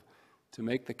substantial to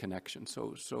make the connection.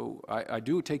 So I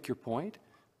do take your point.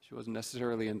 She wasn't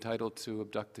necessarily entitled to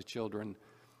abduct the children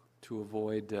to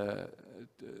avoid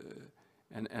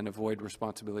and avoid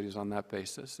responsibilities on that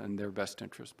basis and their best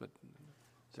interest. But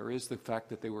there is the fact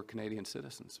that they were Canadian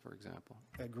citizens, for example.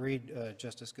 Agreed,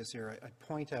 Justice Gazir. I'd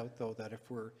point out, though, that if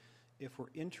we're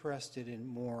interested in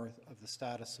more of the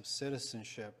status of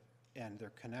citizenship and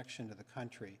their connection to the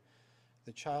country,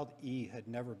 the child E had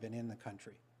never been in the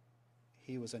country.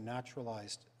 He was a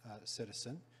naturalized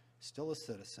citizen, still a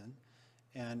citizen,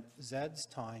 and Zed's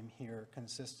time here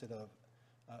consisted of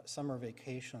summer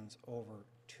vacations over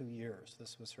 2 years.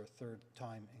 This was her 3rd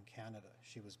time in Canada.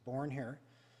 She was born here,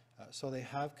 so they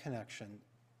have connection,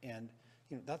 and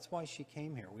that's why she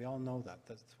came here. We all know that.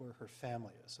 That's where her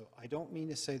family is. So I don't mean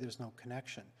to say there's no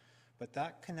connection, but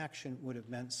that connection would have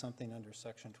meant something under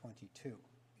Section 22.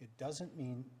 It doesn't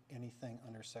mean anything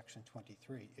under Section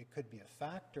 23. It could be a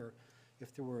factor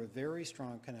if there were a very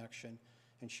strong connection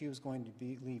and she was going to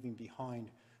be leaving behind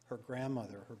her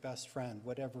grandmother, her best friend,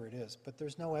 whatever it is. But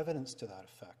there's no evidence to that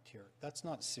effect here. That's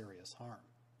not serious harm,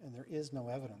 and there is no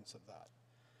evidence of that.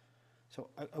 So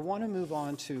I want to move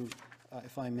on to,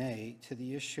 if I may, to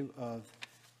the issue of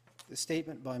the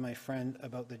statement by my friend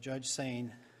about the judge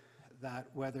saying that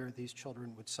whether these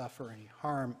children would suffer any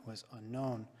harm was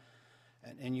unknown.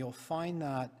 And you'll find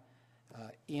that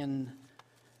in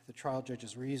the trial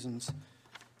judge's reasons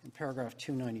in paragraph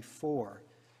 294.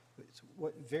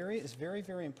 What is very,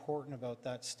 very important about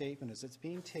that statement is it's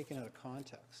being taken out of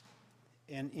context.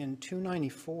 And in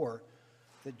 294,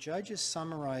 the judge is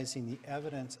summarizing the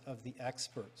evidence of the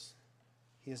experts.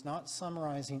 He is not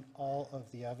summarizing all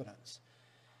of the evidence.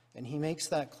 And he makes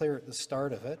that clear at the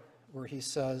start of it, where he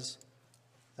says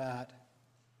that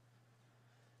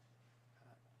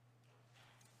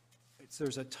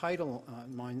there's a title,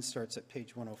 mine starts at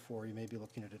page 104, you may be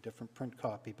looking at a different print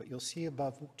copy, but you'll see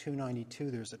above 292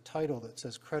 there's a title that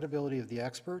says credibility of the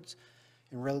experts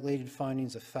and related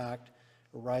findings of fact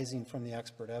arising from the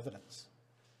expert evidence.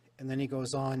 And then he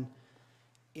goes on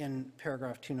in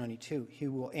paragraph 292, he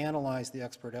will analyze the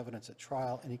expert evidence at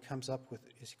trial, and he comes up with,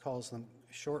 as he calls them,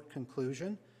 a short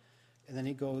conclusion, and then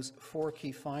he goes 4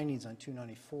 key findings on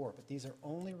 294, but these are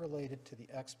only related to the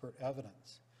expert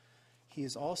evidence. He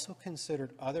has also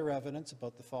considered other evidence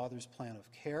about the father's plan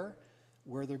of care,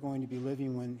 where they're going to be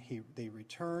living when they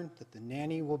return, that the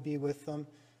nanny will be with them,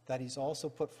 that he's also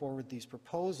put forward these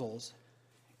proposals,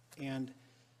 and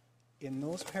in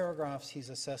those paragraphs he's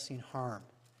assessing harm.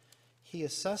 He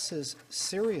assesses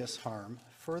serious harm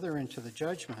further into the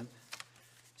judgment,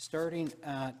 starting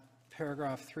at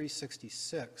paragraph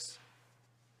 366.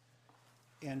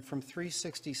 And from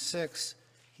 366,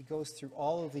 he goes through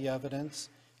all of the evidence,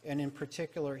 and in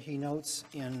particular, he notes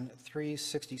in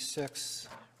 366,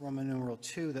 Roman numeral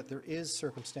 2, that there is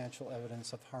circumstantial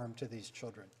evidence of harm to these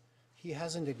children. He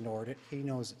hasn't ignored it. He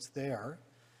knows it's there.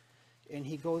 And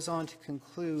he goes on to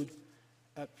conclude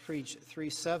at page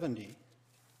 370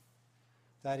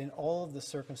 that in all of the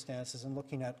circumstances and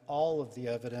looking at all of the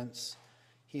evidence,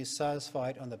 he is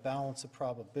satisfied on the balance of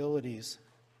probabilities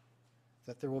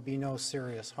that there will be no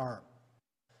serious harm.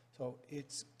 So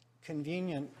it's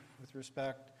convenient with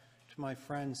respect to my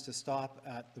friends to stop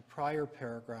at the prior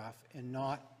paragraph and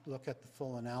not look at the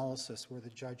full analysis where the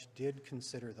judge did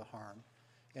consider the harm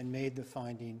and made the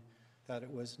finding that it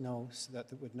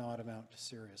would not amount to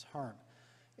serious harm.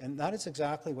 And that is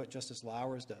exactly what Justice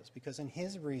Lowers does, because in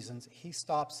his reasons, he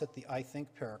stops at the I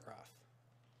think paragraph,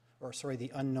 or sorry,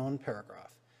 the unknown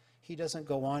paragraph. He doesn't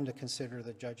go on to consider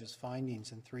the judge's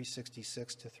findings in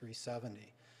 366 to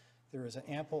 370. There is an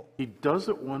ample... He does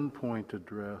at one point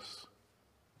address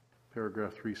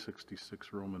paragraph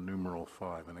 366, Roman numeral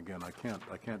 5, and again, I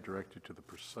can't direct you to the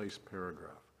precise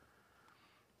paragraph.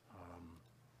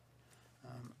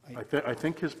 I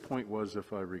think his point was,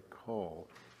 if I recall,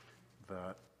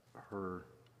 that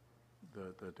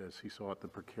that as he saw it, the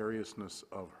precariousness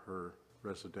of her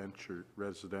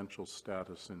residential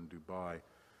status in Dubai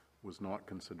was not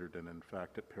considered, and in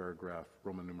fact, at paragraph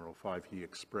Roman numeral 5, he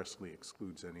expressly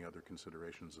excludes any other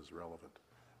considerations as relevant.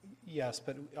 Yes,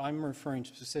 but I'm referring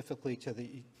specifically to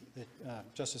the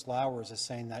Justice Lowers is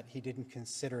saying that he didn't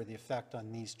consider the effect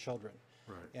on these children.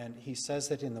 Right. And he says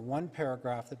that in the one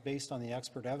paragraph that based on the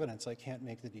expert evidence, I can't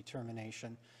make the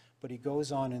determination, but he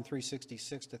goes on in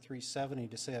 366 to 370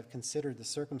 to say, I've considered the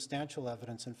circumstantial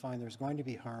evidence and find there's going to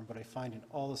be harm, but I find in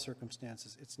all the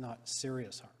circumstances it's not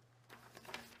serious harm.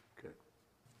 Okay.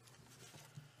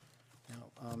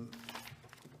 Now,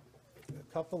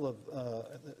 a couple of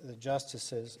the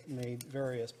justices made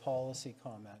various policy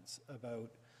comments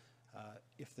about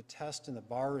if the test in the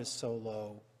bar is so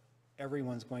low,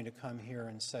 everyone's going to come here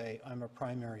and say, I'm a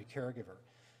primary caregiver.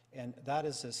 And that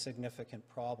is a significant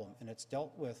problem, and it's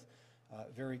dealt with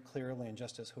very clearly in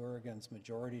Justice Hourigan's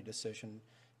majority decision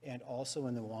and also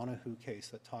in the Wanahu case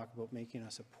that talk about making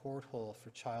us a porthole for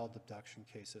child abduction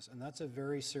cases. And that's a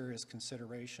very serious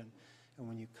consideration. And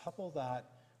when you couple that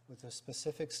with the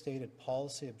specific stated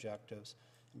policy objectives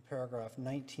in paragraph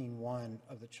 19.1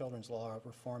 of the Children's Law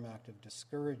Reform Act of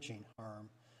discouraging harm,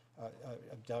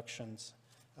 abductions,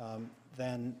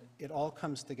 then it all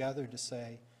comes together to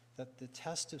say that the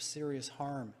test of serious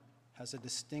harm has a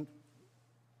distinct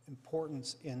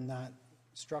importance in that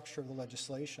structure of the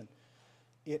legislation.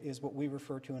 It is what we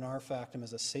refer to in our factum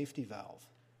as a safety valve.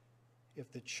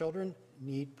 If the children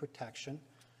need protection,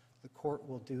 the court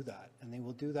will do that, and they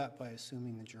will do that by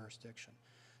assuming the jurisdiction.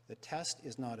 The test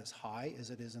is not as high as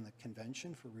it is in the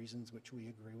convention for reasons which we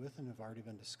agree with and have already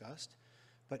been discussed,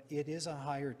 but it is a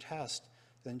higher test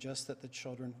than just that the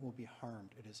children will be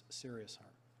harmed. It is serious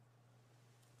harm.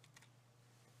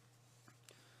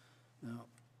 Now,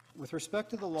 with respect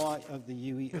to the law of the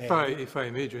UEA... If I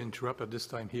may interrupt at this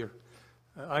time here,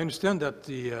 I understand that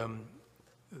the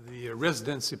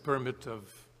residency permit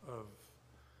of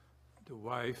the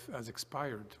wife has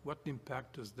expired. What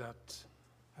impact does that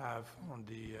have on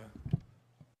the...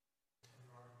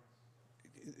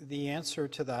 The answer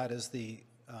to that is the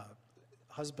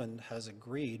husband has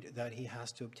agreed that he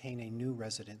has to obtain a new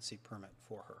residency permit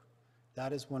for her.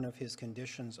 That is one of his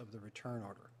conditions of the return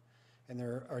order. And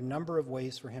there are a number of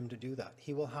ways for him to do that.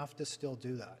 He will have to still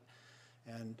do that.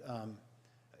 And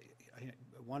I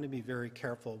want to be very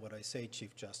careful what I say,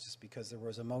 Chief Justice, because there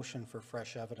was a motion for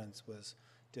fresh evidence was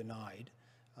denied.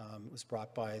 It was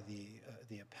brought by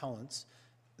the appellants.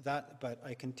 But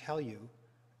I can tell you,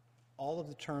 all of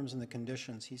the terms and the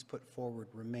conditions he's put forward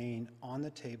remain on the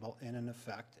table and in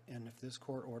effect, and if this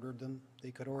court ordered them,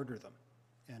 they could order them.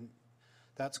 And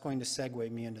that's going to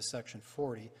segue me into Section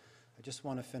 40. I just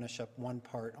want to finish up one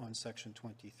part on Section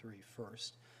 23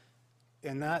 first.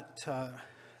 And that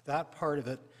part of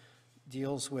it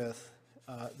deals with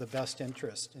the best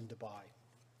interest in Dubai.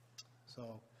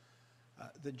 So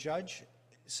the judge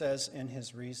says in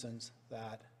his reasons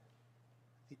that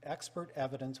the expert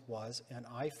evidence was, and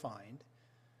I find,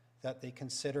 that they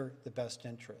consider the best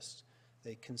interest.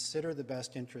 They consider the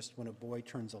best interest when a boy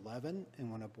turns 11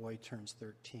 and when a boy turns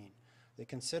 13. They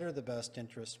consider the best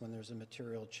interest when there's a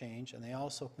material change, and they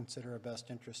also consider a best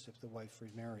interest if the wife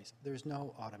remarries. There's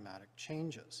no automatic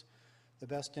changes. The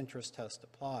best interest test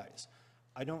applies.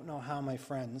 I don't know how my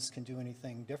friends can do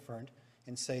anything different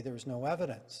and say there's no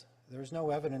evidence. There's no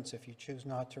evidence if you choose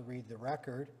not to read the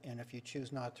record and if you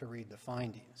choose not to read the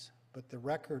findings. But the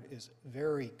record is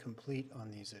very complete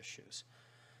on these issues,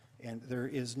 and there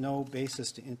is no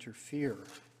basis to interfere.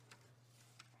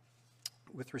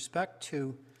 With respect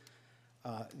to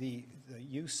the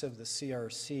use of the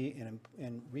CRC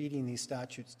in reading these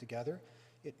statutes together,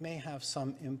 it may have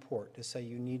some import to say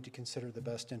you need to consider the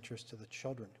best interest of the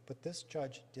children, but this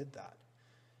judge did that.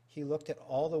 He looked at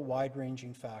all the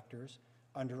wide-ranging factors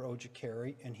under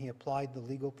Ojikari, and he applied the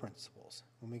legal principles.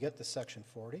 When we get to Section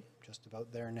 40, just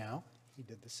about there now, he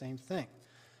did the same thing.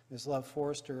 Ms.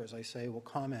 Love-Forrester, as I say, will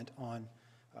comment on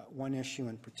one issue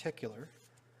in particular.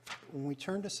 When we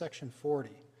turn to Section 40,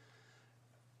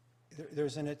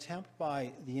 there's an attempt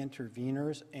by the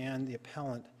interveners and the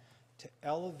appellant to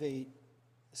elevate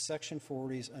Section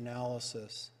 40's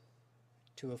analysis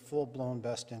to a full-blown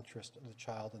best interest of the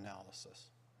child analysis.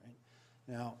 Right?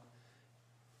 Now,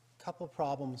 a couple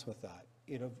problems with that.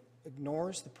 It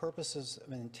ignores the purposes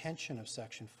of an intention of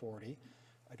Section 40.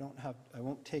 I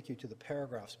won't take you to the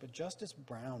paragraphs, but Justice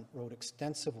Brown wrote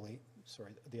extensively,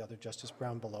 sorry, the other Justice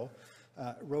Brown below,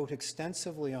 wrote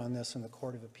extensively on this in the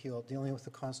Court of Appeal dealing with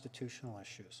the constitutional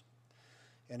issues.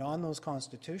 And on those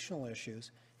constitutional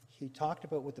issues, he talked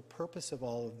about what the purpose of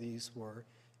all of these were,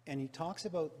 and he talks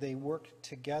about they work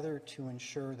together to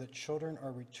ensure that children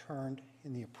are returned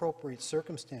in the appropriate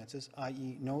circumstances,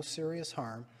 i.e. no serious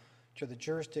harm, to the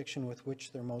jurisdiction with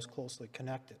which they're most closely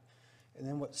connected. And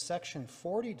then what Section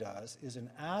 40 does is an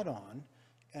add-on,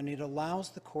 and it allows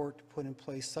the court to put in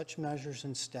place such measures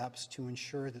and steps to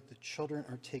ensure that the children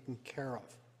are taken care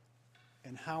of.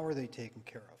 And how are they taken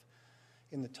care of?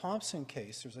 In the Thompson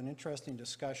case, there's an interesting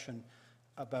discussion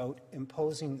about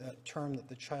imposing a term that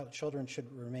the children should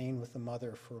remain with the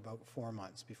mother for about 4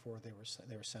 months before they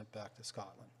were sent back to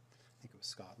Scotland. I think it was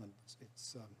Scotland.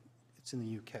 It's in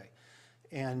the UK.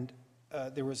 And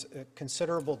there was a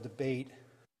considerable debate,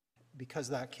 because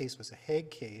that case was a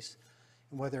Hague case,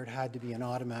 whether it had to be an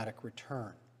automatic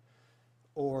return,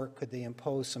 or could they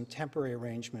impose some temporary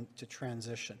arrangement to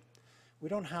transition. We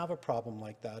don't have a problem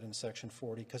like that in Section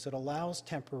 40 because it allows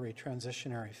temporary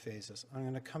transitionary phases. I'm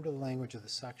going to come to the language of the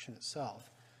section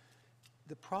itself.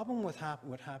 The problem with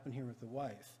what happened here with the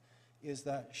wife is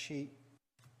that she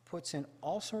puts in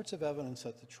all sorts of evidence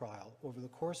at the trial over the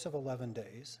course of 11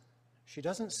 days. She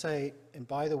doesn't say, and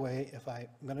by the way, if I'm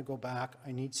going to go back,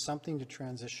 I need something to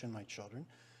transition my children.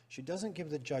 She doesn't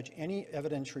give the judge any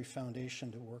evidentiary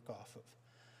foundation to work off of.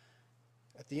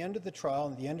 At the end of the trial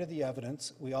and the end of the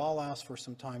evidence, we all asked for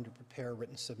some time to prepare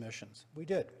written submissions. We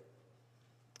did.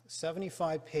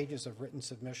 75 pages of written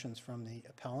submissions from the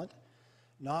appellant,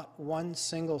 not one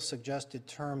single suggested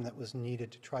term that was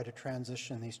needed to try to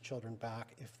transition these children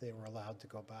back if they were allowed to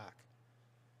go back.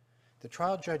 The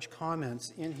trial judge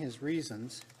comments in his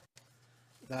reasons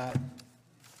that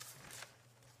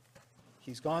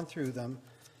he's gone through them,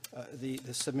 the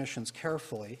submissions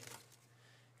carefully,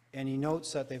 and he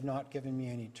notes that they've not given me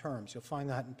any terms. You'll find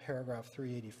that in paragraph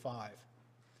 385.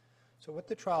 So what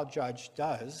the trial judge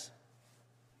does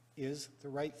is the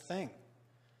right thing.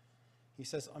 He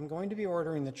says, I'm going to be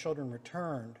ordering the children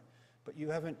returned, but you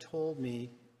haven't told me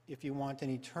if you want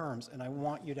any terms, and I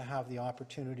want you to have the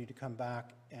opportunity to come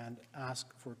back and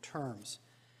ask for terms.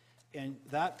 And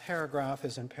that paragraph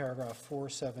is in paragraph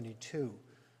 472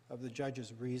 of the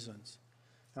judge's reasons.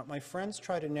 Now, my friends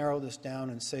try to narrow this down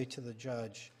and say to the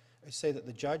judge, that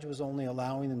the judge was only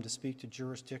allowing them to speak to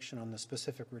jurisdiction on the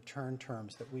specific return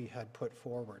terms that we had put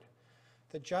forward.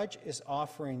 The judge is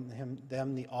offering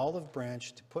them the olive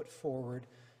branch to put forward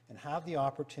and have the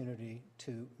opportunity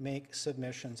to make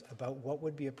submissions about what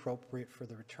would be appropriate for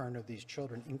the return of these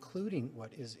children, including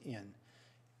what is in.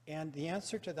 And the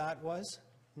answer to that was,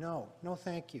 no,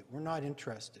 thank you, we're not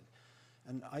interested.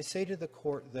 And I say to the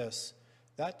court this,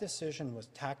 that decision was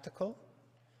tactical,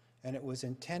 and it was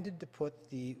intended to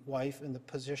put the wife in the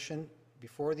position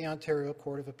before the Ontario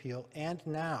Court of Appeal and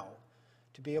now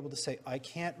to be able to say, I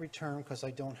can't return because I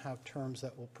don't have terms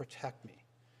that will protect me.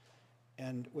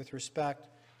 And with respect,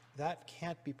 that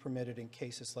can't be permitted in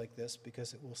cases like this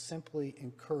because it will simply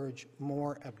encourage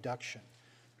more abduction.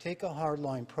 take a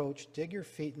hardline approach, dig your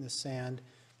feet in the sand,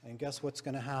 and guess what's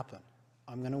going to happen?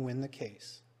 I'm going to win the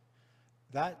case.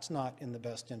 That's not in the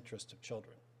best interest of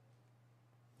children.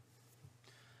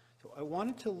 So I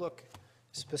wanted to look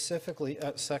specifically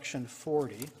at Section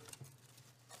 40.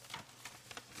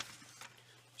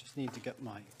 Just need to get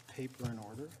my paper in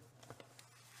order.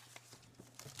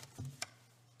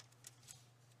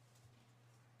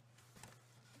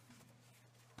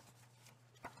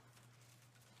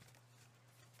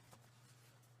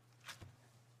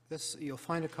 You'll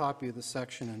find a copy of the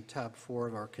section in tab 4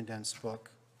 of our condensed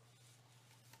book.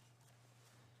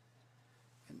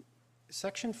 And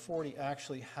Section 40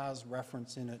 actually has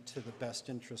reference in it to the best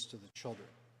interest of the children.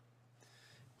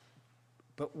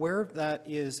 But where that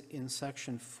is in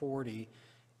Section 40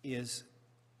 is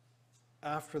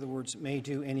after the words may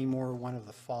do any more one of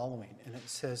the following. And it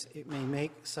says it may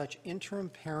make such interim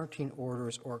parenting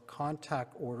orders or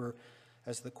contact order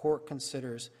as the court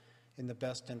considers in the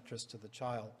best interest of the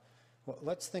child. Well,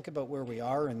 let's think about where we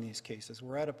are in these cases.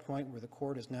 We're at a point where the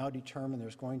court has now determined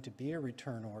there's going to be a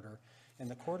return order, and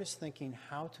the court is thinking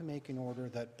how to make an order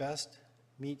that best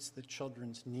meets the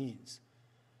children's needs.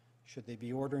 Should they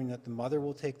be ordering that the mother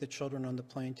will take the children on the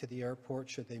plane to the airport?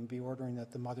 Should they be ordering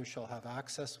that the mother shall have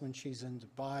access when she's in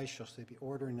Dubai? Should they be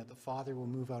ordering that the father will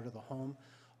move out of the home?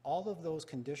 All of those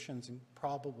conditions and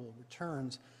probable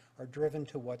returns are driven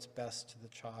to what's best to the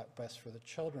child, best for the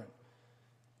children.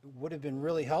 It would have been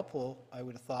really helpful, I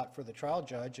would have thought, for the trial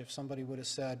judge if somebody would have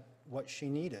said what she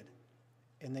needed,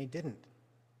 and they didn't.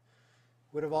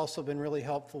 It would have also been really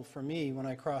helpful for me when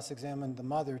I cross-examined the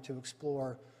mother to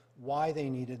explore why they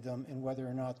needed them and whether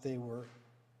or not they were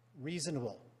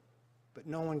reasonable, but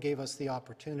no one gave us the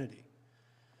opportunity.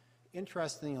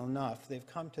 Interestingly enough, they've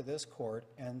come to this court,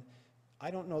 and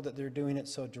I don't know that they're doing it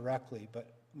so directly,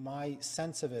 but my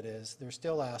sense of it is they're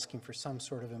still asking for some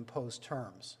sort of imposed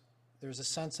terms. There's a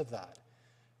sense of that.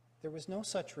 There was no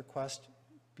such request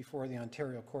before the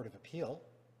Ontario Court of Appeal.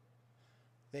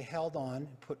 They held on,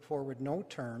 put forward no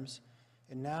terms,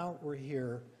 and now we're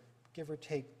here, give or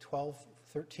take 12,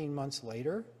 13 months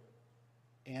later,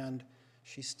 and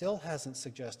she still hasn't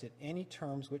suggested any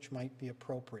terms which might be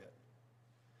appropriate.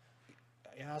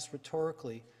 I asked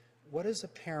rhetorically, what is a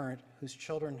parent whose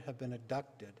children have been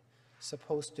abducted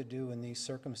supposed to do in these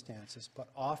circumstances but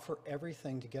offer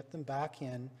everything to get them back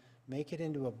in, make it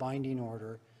into a binding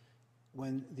order,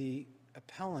 when the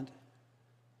appellant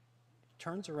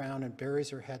turns around and buries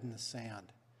her head in the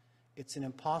sand? It's an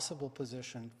impossible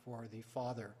position for the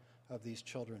father of these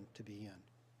children to be in.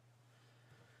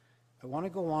 I want to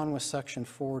go on with Section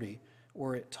 40,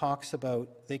 where it talks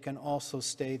about they can also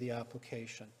stay the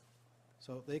application.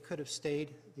 So they could have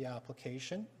stayed the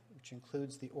application, which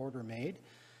includes the order made,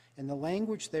 and the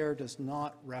language there does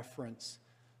not reference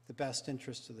the best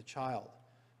interest of the child.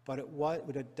 But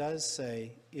what it does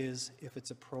say is if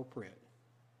it's appropriate.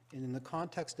 And in the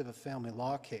context of a family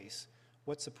law case,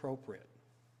 what's appropriate?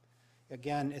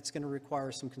 Again, it's going to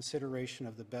require some consideration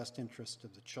of the best interest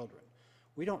of the children.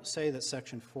 We don't say that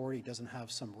Section 40 doesn't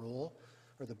have some rule,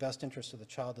 or the best interest of the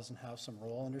child doesn't have some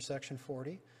role under Section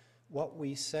 40. What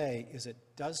we say is it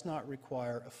does not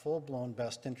require a full-blown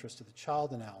best interest of the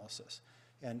child analysis.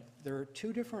 And there are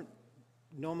two different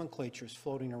nomenclatures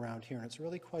floating around here, and it's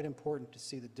really quite important to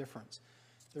see the difference.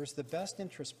 There's the best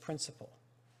interest principle,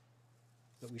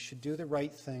 that we should do the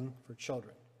right thing for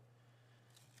children.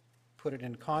 Put it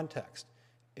in context.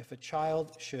 If a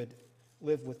child should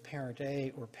live with parent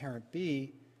A or parent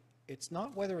B, it's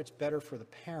not whether it's better for the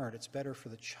parent, it's better for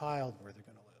the child where they're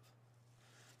going to live.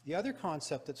 The other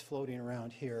concept that's floating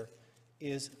around here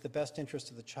is the best interest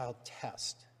of the child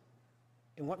test.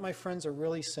 And what my friends are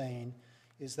really saying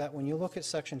is that when you look at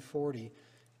Section 40,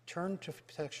 turn to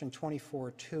Section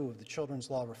 24(2) of the Children's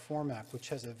Law Reform Act, which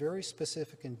has a very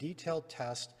specific and detailed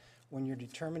test when you're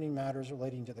determining matters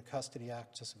relating to the custody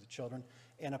access of the children,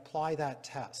 and apply that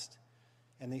test.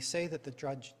 And they say that the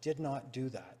judge did not do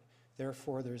that.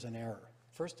 Therefore, there's an error.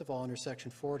 First of all, under Section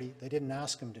 40, they didn't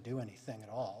ask him to do anything at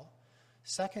all.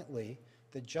 Secondly,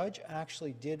 the judge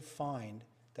actually did find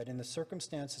that in the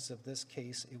circumstances of this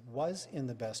case, it was in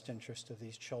the best interest of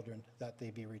these children that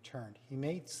they be returned. He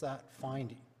made that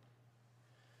finding.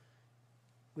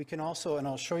 We can also, and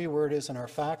I'll show you where it is in our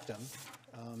factum,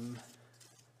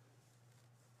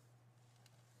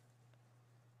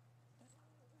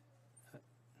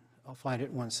 I'll find it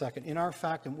in 1 second. In our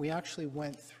factum, we actually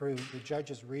went through the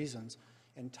judge's reasons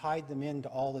and tied them into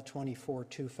all the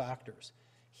 24(2) factors.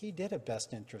 He did a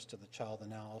best interest of the child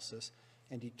analysis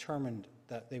and determined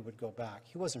that they would go back.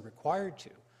 He wasn't required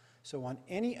to. So on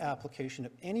any application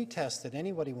of any test that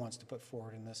anybody wants to put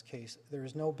forward in this case, there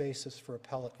is no basis for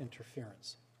appellate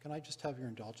interference. Can I just have your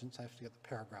indulgence? I have to get the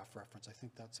paragraph reference. I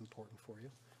think that's important for you.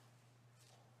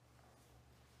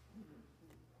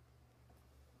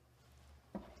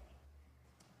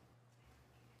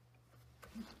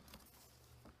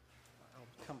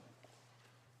 Come.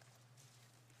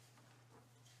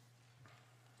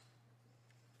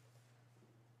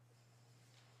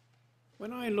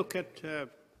 When I look at, I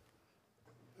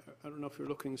don't know if you're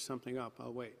looking something up,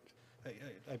 I'll wait.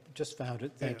 I just found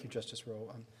it. Thank you, Justice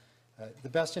Rowe. The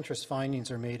best interest findings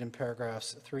are made in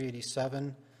paragraphs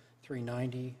 387,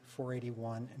 390,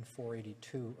 481, and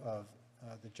 482 of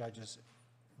the judge's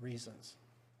reasons.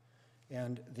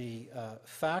 And the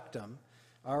factum,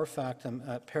 our factum,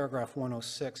 paragraph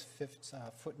 106,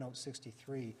 footnote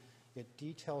 63, it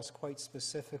details quite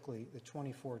specifically the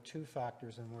 24-2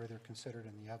 factors and where they're considered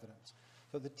in the evidence.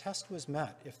 So the test was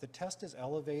met. If the test is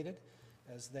elevated,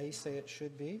 as they say it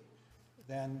should be,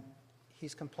 then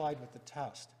he's complied with the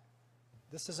test.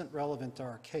 This isn't relevant to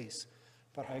our case,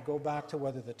 but I go back to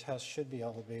whether the test should be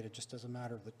elevated just as a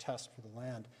matter of the test for the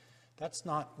land. That's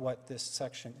not what this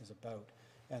section is about.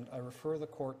 And I refer the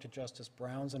court to Justice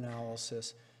Brown's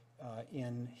analysis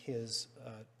in his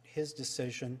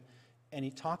decision, and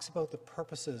he talks about the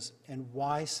purposes and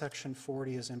why Section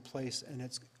 40 is in place and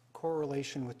its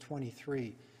correlation with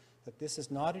 23, that this is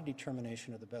not a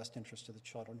determination of the best interest of the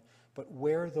children, but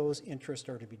where those interests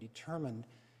are to be determined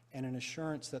and an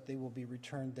assurance that they will be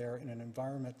returned there in an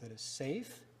environment that is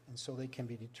safe and so they can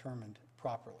be determined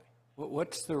properly.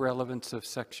 What's the relevance of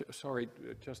section, sorry,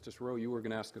 Justice Rowe, you were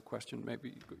going to ask a question.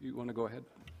 Maybe you want to go ahead?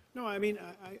 No, I mean,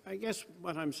 I guess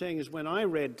what I'm saying is when I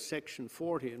read Section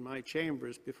 40 in my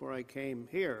chambers before I came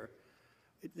here,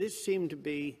 this seemed to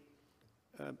be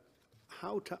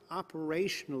how to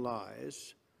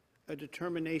operationalize a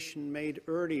determination made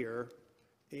earlier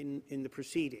in the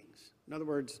proceedings. In other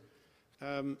words,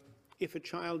 if a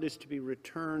child is to be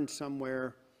returned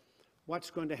somewhere, what's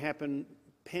going to happen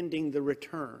pending the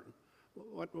return?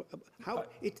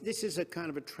 This is a kind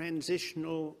of a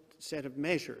transitional set of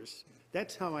measures.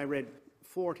 That's how I read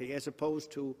 40, as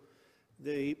opposed to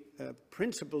the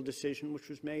principal decision which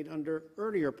was made under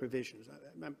earlier provisions.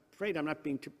 I'm afraid I'm not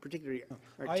being particularly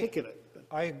articulate.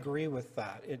 I agree with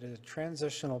that. It is a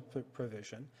transitional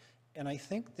provision, and I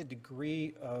think the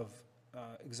degree of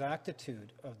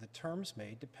exactitude of the terms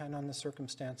made depend on the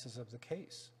circumstances of the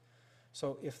case.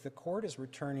 So if the court is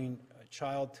returning a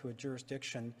child to a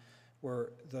jurisdiction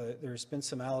where there's been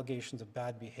some allegations of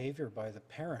bad behavior by the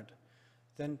parent,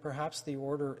 then perhaps the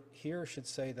order here should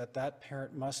say that that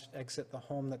parent must exit the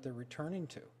home that they're returning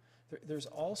to. There's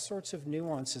all sorts of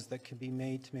nuances that can be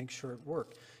made to make sure it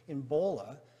worked. In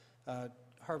Bola,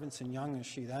 Harvinson Young, as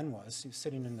she then was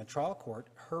sitting in the trial court,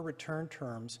 her return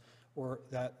terms were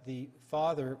that the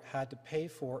father had to pay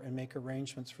for and make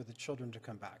arrangements for the children to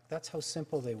come back. That's how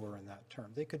simple they were in that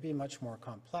term. They could be much more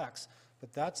complex,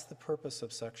 but that's the purpose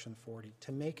of Section 40,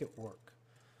 to make it work.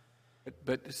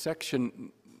 But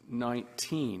Section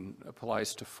 19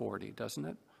 applies to 40, doesn't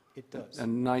it? It does.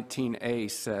 And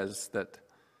 19A says that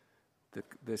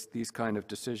these kind of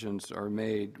decisions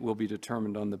will be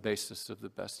determined on the basis of the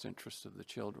best interests of the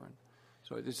children.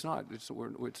 So it's not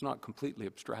completely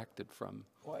abstracted from,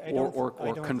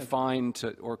 or confined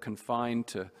to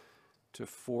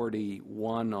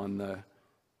 41 on the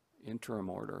interim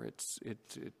order.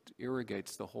 It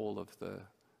irrigates the whole of the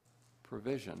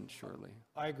provision, surely.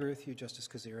 I agree with you, Justice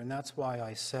Kazir, and that's why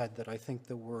I said that I think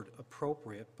the word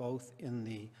appropriate, both in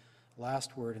the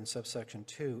last word in subsection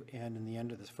 2 and in the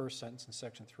end of the first sentence in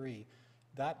section 3,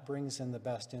 that brings in the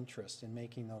best interest in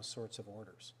making those sorts of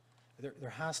orders.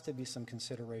 There has to be some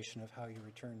consideration of how you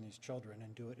return these children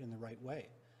and do it in the right way.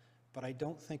 But I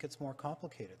don't think it's more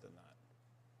complicated than that.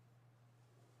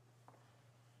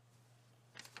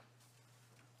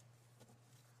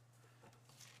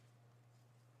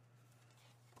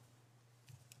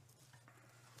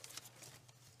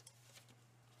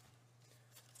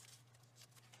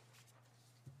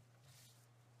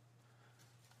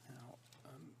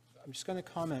 I'm just going to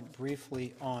comment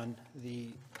briefly on the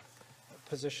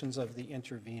positions of the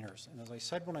interveners. And as I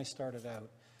said when I started out,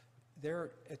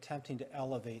 they're attempting to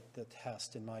elevate the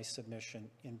test in my submission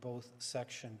in both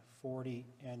Section 40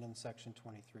 and in Section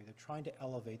 23. They're trying to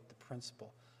elevate the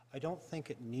principle. I don't think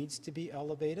it needs to be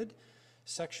elevated.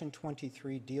 Section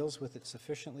 23 deals with it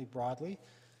sufficiently broadly.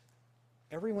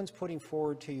 Everyone's putting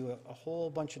forward to you a whole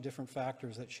bunch of different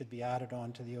factors that should be added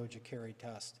on to the Ojukeri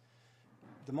test.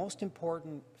 The most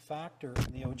important factor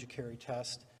in the Ojukeri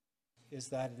test is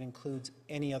that it includes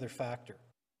any other factor.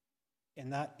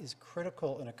 And that is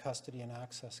critical in a custody and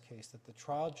access case, that the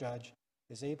trial judge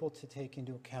is able to take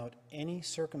into account any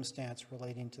circumstance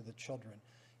relating to the children,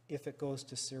 if it goes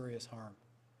to serious harm.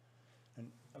 And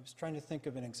I was trying to think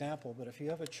of an example, but if you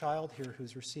have a child here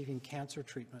who's receiving cancer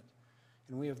treatment,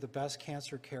 and we have the best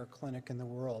cancer care clinic in the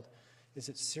world, is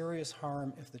it serious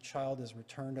harm if the child is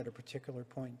returned at a particular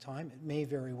point in time? It may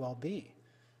very well be.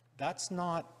 That's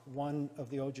not one of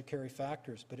the Ojikari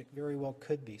factors, but it very well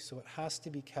could be, so it has to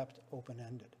be kept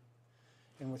open-ended.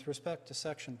 And with respect to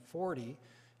Section 40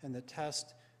 and the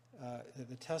tests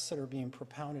that are being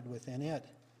propounded within it,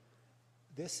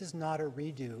 this is not a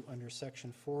redo under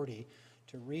Section 40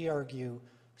 to re-argue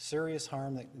serious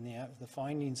harm that in the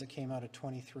findings that came out of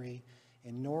 23,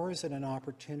 and nor is it an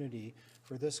opportunity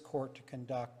for this court to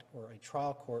conduct, or a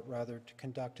trial court rather, to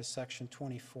conduct a Section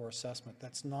 24 assessment.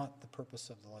 That's not the purpose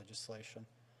of the legislation.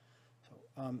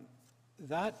 So,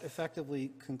 that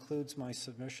effectively concludes my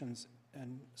submissions,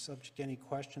 and subject to any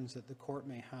questions that the court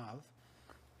may have.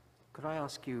 Could I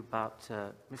ask you about,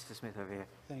 Mr. Smith over here?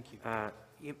 Thank you.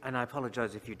 And I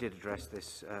apologize if you did address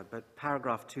this, but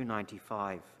paragraph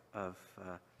 295 of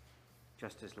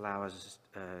Justice Lauer's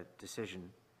decision,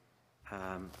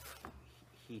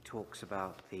 he talks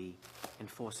about the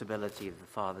enforceability of the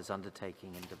father's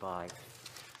undertaking in Dubai,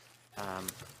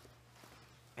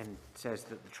 and says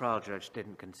that the trial judge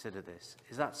didn't consider this.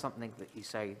 Is that something that you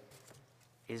say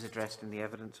is addressed in the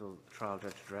evidence, or the trial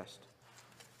judge addressed?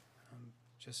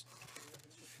 Just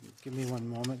give me one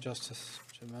moment, Justice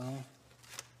Jamel.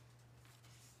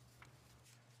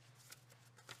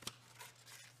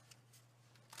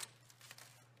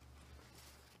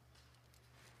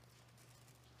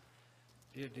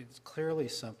 It's clearly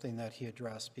something that he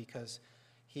addressed, because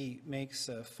he makes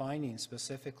a finding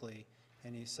specifically,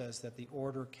 and he says that the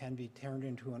order can be turned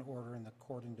into an order in the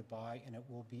court in Dubai and it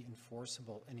will be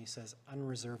enforceable, and he says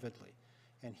unreservedly.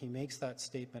 And he makes that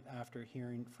statement after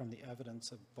hearing from the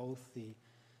evidence of both the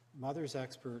mother's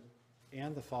expert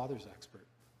and the father's expert.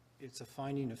 It's a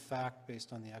finding of fact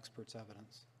based on the expert's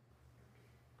evidence.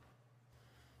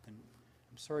 And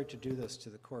I'm sorry to do this to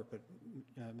the court, but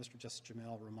Mr. Justice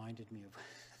Jamel reminded me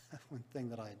of one thing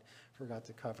that I forgot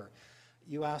to cover.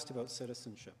 You asked about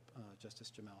citizenship,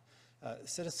 Justice Jamel.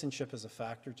 Citizenship is a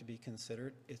factor to be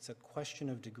considered. It's a question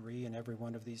of degree in every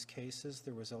one of these cases.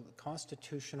 There was a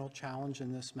constitutional challenge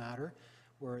in this matter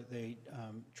where they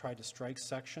tried to strike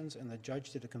sections, and the judge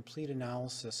did a complete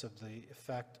analysis of the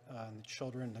effect on the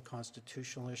children and the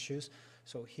constitutional issues.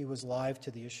 So he was live to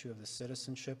the issue of the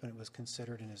citizenship, and it was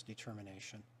considered in his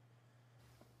determination.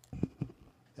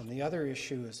 And the other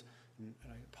issue is, and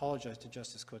I apologize to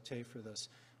Justice Cote for this,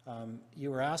 you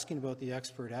were asking about the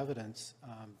expert evidence.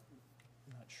 I'm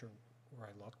not sure where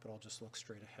I look, but I'll just look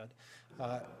straight ahead.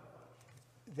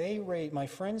 My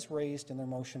friends raised in their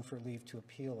motion for leave to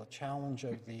appeal a challenge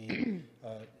of the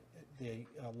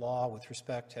law with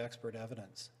respect to expert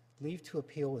evidence. Leave to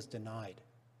appeal was denied.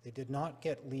 They did not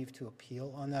get leave to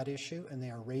appeal on that issue, and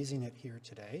they are raising it here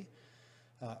today.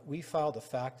 We filed a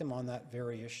factum on that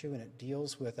very issue, and it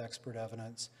deals with expert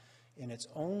evidence. And it's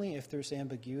only if there's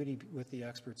ambiguity with the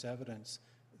expert's evidence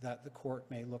that the court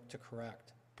may look to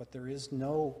correct. But there is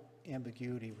no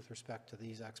ambiguity with respect to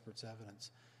these experts'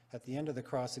 evidence. At the end of the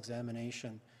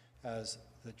cross-examination, as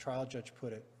the trial judge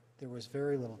put it, there was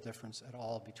very little difference at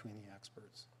all between the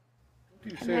experts. What do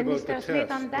you say about the Mr. Smith,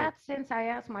 test? on that, since I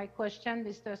asked my question,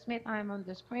 Mr. Smith, I'm on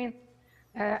the screen.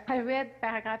 I read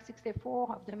paragraph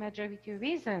 64 of the majority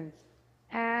reasons,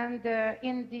 and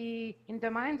in the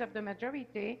minds of the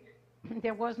majority,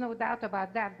 there was no doubt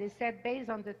about that. They said, based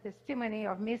on the testimony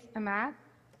of Ms. Ahmad,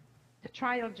 the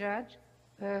trial judge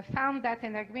found that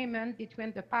an agreement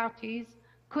between the parties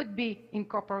could be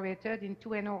incorporated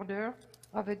into an order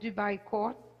of a Dubai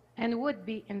court and would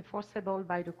be enforceable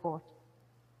by the court.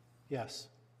 Yes.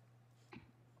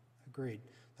 Agreed.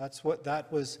 That's what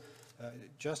that was.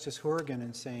 Justice Horrigan,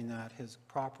 in saying that, has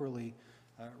properly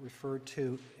referred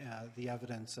to the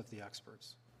evidence of the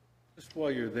experts. Just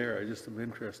while you're there, I just am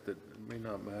interested, it may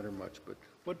not matter much, but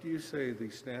what do you say the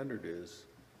standard is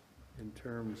in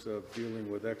terms of dealing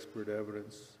with expert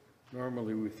evidence?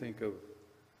 Normally we think of,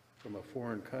 from a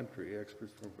foreign country,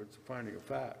 experts it's finding a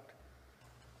fact.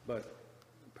 But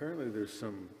apparently there's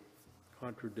some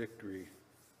contradictory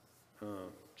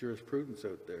jurisprudence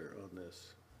out there on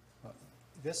this.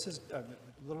 This is a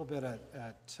little bit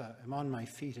I'm on my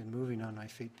feet and moving on my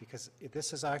feet, because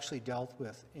this is actually dealt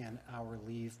with in our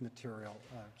leave material,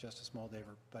 Justice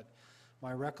Moldaver. But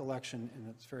my recollection, and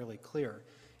it's fairly clear,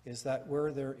 is that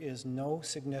where there is no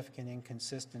significant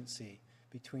inconsistency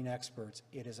between experts,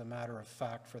 it is a matter of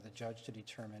fact for the judge to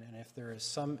determine. And if there is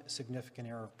some significant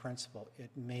error of principle,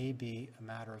 it may be a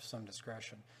matter of some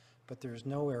discretion. But there is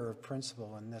no error of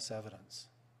principle in this evidence.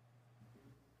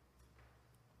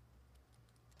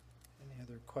 Any Any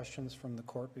other questions from the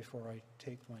court before I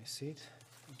take my seat?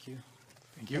 Thank you.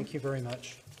 Thank you. Thank you very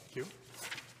much. Thank you.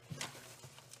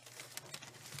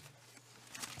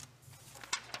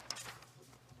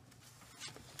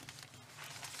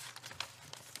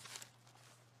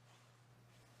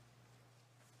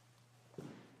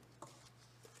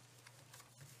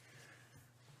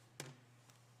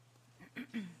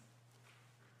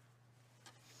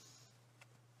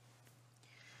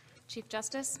 Chief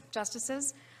Justice,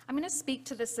 Justices, I'm going to speak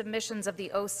to the submissions of the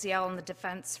OCL and the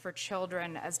Defense for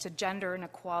Children as to gender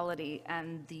inequality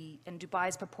and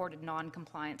Dubai's purported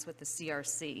non-compliance with the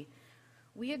CRC.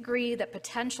 We agree that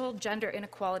potential gender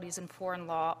inequalities in foreign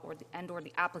law or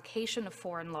the application of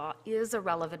foreign law is a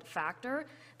relevant factor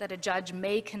that a judge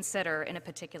may consider in a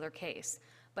particular case.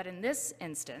 But in this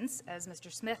instance, as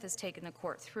Mr. Smith has taken the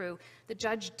court through, the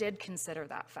judge did consider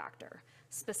that factor.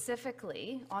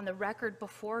 Specifically, on the record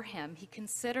before him, he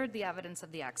considered the evidence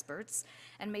of the experts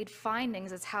and made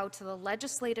findings as how to the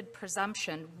legislated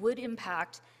presumption would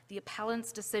impact the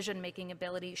appellant's decision-making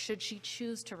ability should she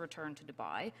choose to return to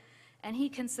Dubai. And he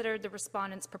considered the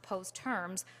respondent's proposed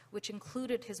terms, which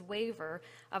included his waiver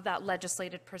of that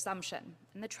legislated presumption.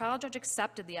 And the trial judge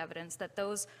accepted the evidence that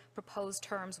those proposed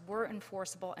terms were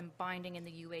enforceable and binding in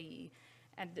the UAE.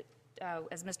 And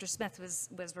as Mr. Smith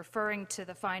was referring to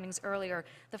the findings earlier,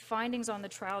 the findings on the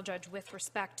trial judge with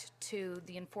respect to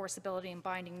the enforceability and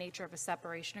binding nature of a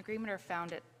separation agreement are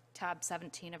found at tab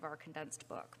 17 of our condensed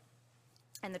book.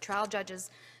 And the trial judge's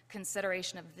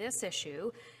consideration of this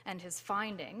issue and his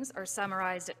findings are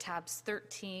summarized at tabs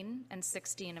 13 and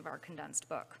 16 of our condensed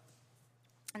book.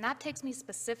 And that takes me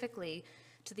specifically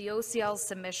to the OCL's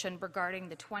submission regarding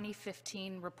the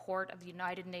 2015 report of the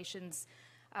United Nations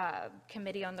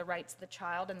Committee on the Rights of the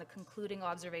Child and the concluding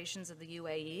observations of the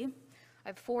UAE. I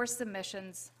have 4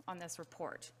 submissions on this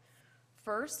report.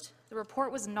 First, the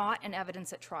report was not in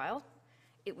evidence at trial.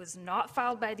 It was not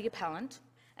filed by the appellant,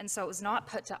 and so it was not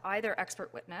put to either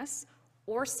expert witness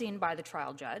or seen by the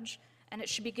trial judge, and it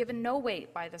should be given no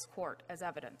weight by this court as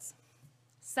evidence.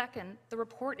 Second, the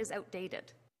report is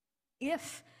outdated.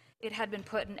 If it had been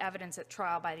put in evidence at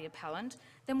trial by the appellant,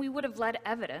 then we would have led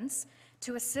evidence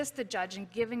to assist the judge in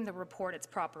giving the report its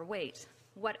proper weight.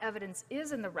 What evidence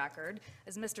is in the record,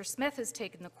 as Mr. Smith has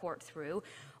taken the court through,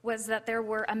 was that there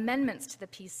were amendments to the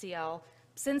PCL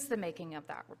since the making of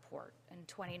that report in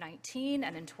 2019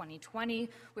 and in 2020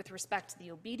 with respect to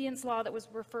the obedience law that was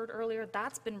referred earlier.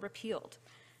 That's been repealed.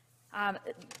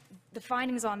 The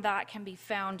findings on that can be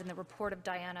found in the report of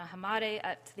Diana Hamade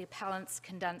at the appellant's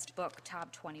condensed book,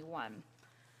 tab 21.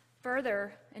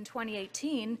 Further, in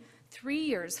 2018, 3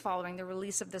 years following the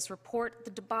release of this report,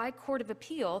 the Dubai Court of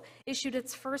Appeal issued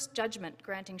its first judgment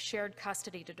granting shared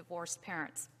custody to divorced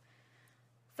parents.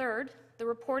 Third, the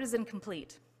report is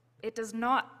incomplete. It does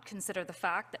not consider the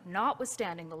fact that,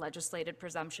 notwithstanding the legislated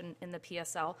presumption in the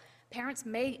PSL, parents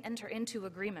may enter into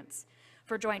agreements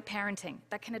for joint parenting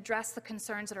that can address the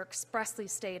concerns that are expressly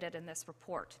stated in this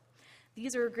report.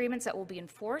 These are agreements that will be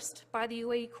enforced by the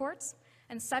UAE courts,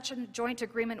 and such a joint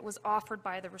agreement was offered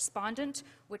by the respondent,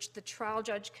 which the trial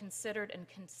judge considered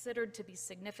to be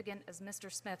significant, as Mr.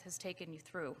 Smith has taken you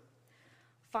through.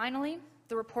 Finally,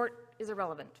 the report is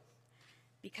irrelevant,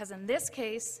 because in this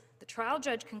case, the trial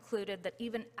judge concluded that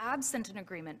even absent an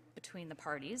agreement between the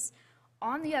parties,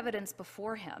 on the evidence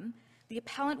before him, the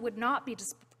appellant would not be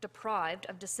deprived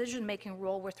of decision-making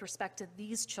role with respect to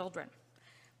these children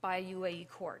by a UAE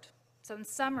court. So in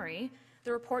summary,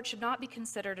 the report should not be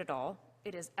considered at all.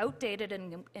 It is outdated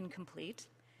and incomplete,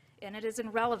 and it is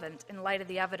irrelevant in light of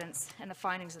the evidence and the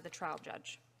findings of the trial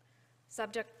judge.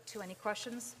 Subject to any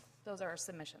questions, those are our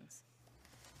submissions.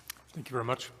 Thank you very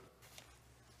much.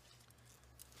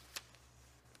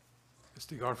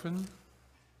 Ms. Garfin.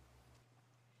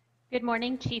 Good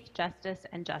morning, Chief Justice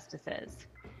and Justices.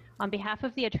 On behalf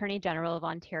of the Attorney General of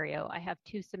Ontario, I have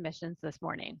 2 submissions this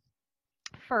morning.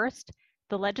 First,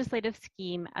 the legislative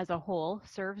scheme as a whole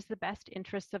serves the best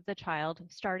interests of the child,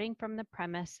 starting from the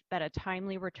premise that a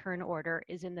timely return order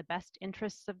is in the best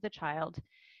interests of the child,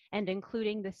 and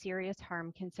including the serious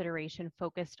harm consideration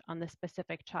focused on the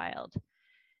specific child.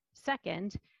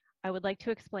 Second, I would like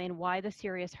to explain why the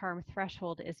serious harm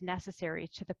threshold is necessary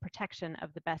to the protection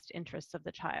of the best interests of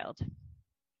the child.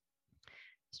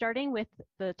 Starting with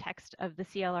the text of the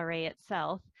CLRA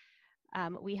itself,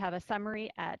 we have a summary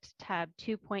at tab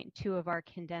 2.2 of our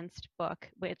condensed book,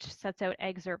 which sets out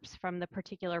excerpts from the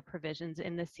particular provisions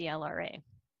in the CLRA.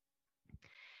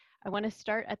 I want to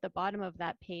start at the bottom of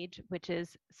that page, which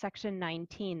is section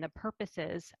 19, the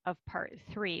purposes of part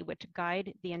 3, which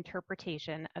guide the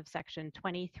interpretation of section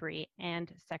 23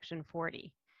 and section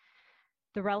 40.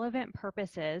 The relevant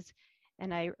purposes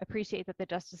and I appreciate that the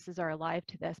justices are alive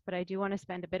to this, but I do want to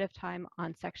spend a bit of time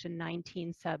on section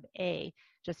 19 sub A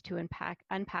just to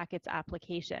unpack its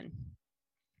application.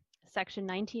 Section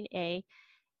 19A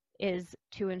is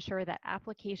to ensure that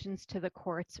applications to the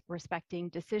courts respecting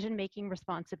decision-making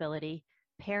responsibility,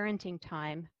 parenting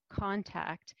time,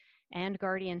 contact, and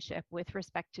guardianship with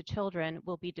respect to children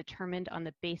will be determined on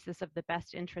the basis of the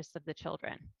best interests of the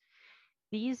children.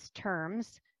 These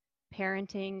terms,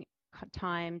 parenting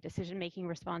time, decision-making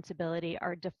responsibility,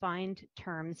 are defined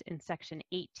terms in section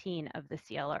 18 of the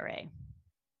CLRA.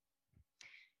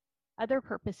 Other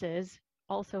purposes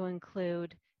also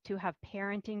include to have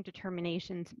parenting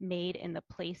determinations made in the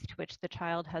place to which the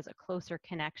child has a closer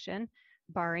connection,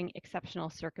 barring exceptional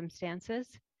circumstances,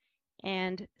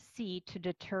 and C, to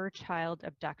deter child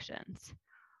abductions.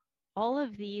 All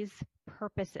of these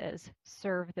purposes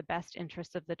serve the best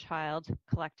interests of the child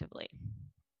collectively.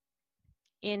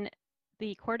 In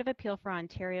the Court of Appeal for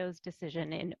Ontario's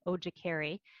decision in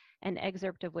Ojikeri, an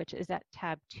excerpt of which is at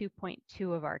tab 2.2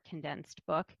 of our condensed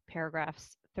book,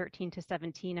 paragraphs 13 to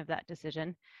 17 of that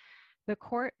decision, the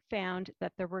court found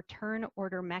that the return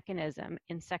order mechanism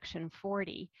in section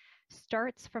 40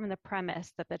 starts from the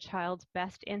premise that the child's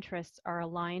best interests are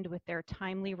aligned with their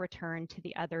timely return to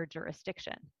the other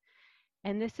jurisdiction.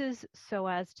 And this is so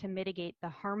as to mitigate the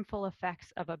harmful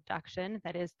effects of abduction,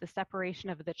 that is the separation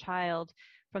of the child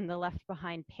from the left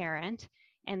behind parent,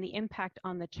 and the impact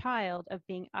on the child of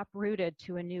being uprooted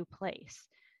to a new place.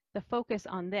 The focus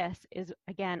on this is,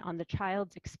 again, on the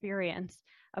child's experience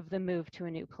of the move to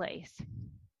a new place.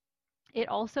 It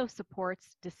also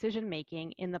supports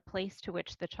decision-making in the place to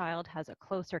which the child has a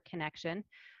closer connection,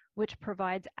 which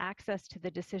provides access to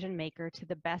the decision maker to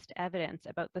the best evidence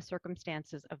about the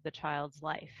circumstances of the child's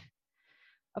life.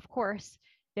 Of course,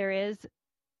 there is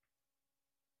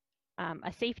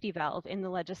a safety valve in the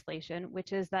legislation,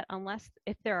 which is that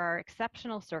if there are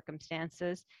exceptional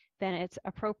circumstances, then it's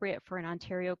appropriate for an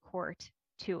Ontario court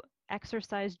to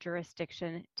exercise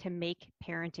jurisdiction to make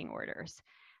parenting orders.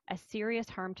 A serious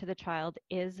harm to the child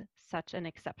is such an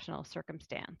exceptional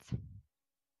circumstance.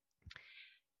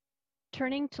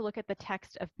 Turning to look at the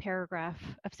text of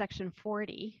section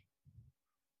 40,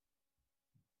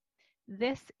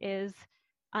 this is,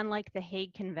 unlike the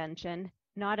Hague Convention,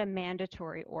 not a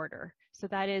mandatory order. So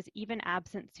that is, even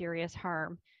absent serious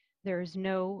harm, there is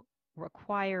no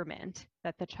requirement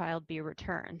that the child be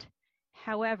returned.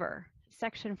 However,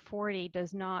 section 40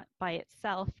 does not by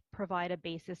itself provide a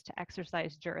basis to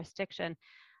exercise jurisdiction.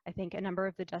 I think a number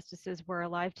of the justices were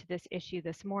alive to this issue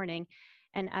this morning.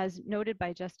 And as noted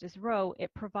by Justice Rowe,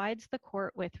 it provides the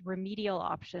court with remedial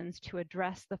options to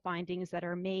address the findings that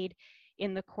are made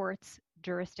in the court's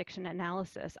jurisdiction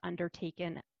analysis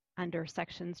undertaken under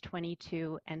sections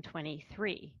 22 and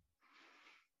 23.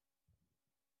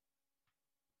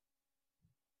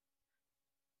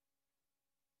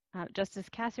 Justice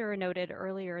Cassirer noted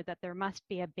earlier that there must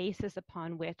be a basis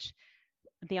upon which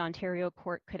the Ontario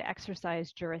court could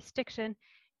exercise jurisdiction,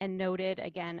 and noted,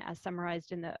 again, as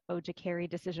summarized in the Ojikeri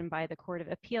decision by the Court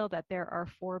of Appeal, that there are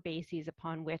 4 bases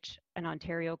upon which an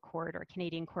Ontario court or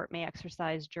Canadian court may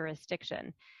exercise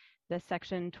jurisdiction. The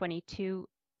section 22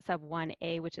 sub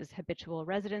 1A, which is habitual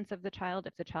residence of the child,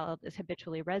 if the child is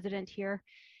habitually resident here.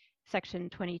 Section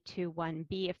 22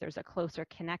 1B, if there's a closer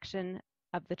connection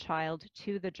of the child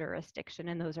to the jurisdiction,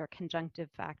 and those are conjunctive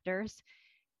factors.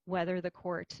 Whether the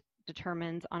court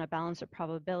determines on a balance of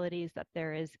probabilities that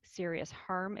there is serious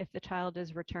harm if the child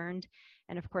is returned,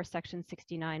 and of course section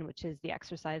 69, which is the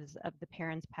exercise of the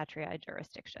parent's patriae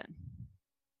jurisdiction.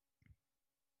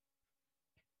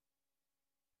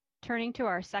 Turning to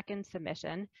our second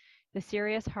submission, the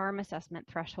serious harm assessment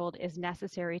threshold is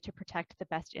necessary to protect the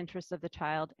best interests of the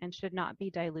child and should not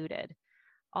be diluted.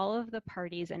 All of the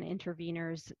parties and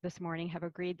interveners this morning have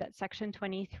agreed that Section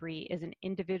 23 is an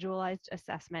individualized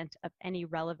assessment of any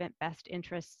relevant best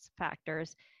interests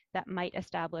factors that might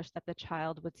establish that the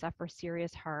child would suffer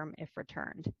serious harm if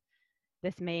returned.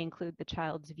 This may include the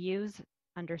child's views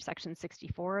under Section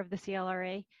 64 of the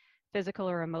CLRA, physical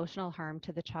or emotional harm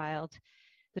to the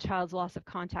child's loss of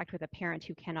contact with a parent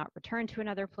who cannot return to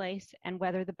another place, and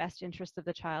whether the best interest of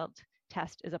the child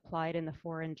test is applied in the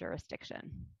foreign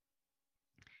jurisdiction.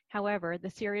 However, the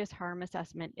serious harm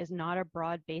assessment is not a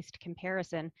broad-based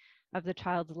comparison of the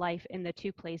child's life in the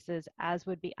 2 places as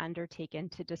would be undertaken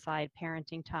to decide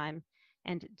parenting time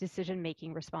and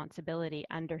decision-making responsibility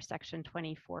under Section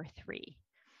 24(3).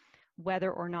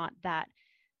 Whether or not that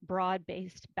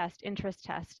broad-based best interest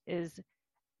test is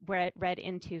read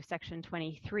into Section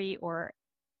 23 or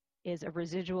is a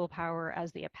residual power,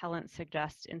 as the appellant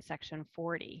suggests in Section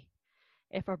 40.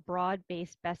 if a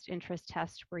broad-based best interest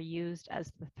test were used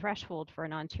as the threshold for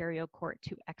an Ontario court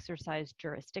to exercise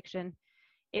jurisdiction,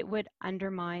 it would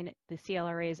undermine the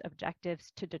CLRA's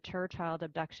objectives to deter child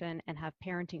abduction and have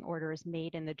parenting orders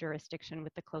made in the jurisdiction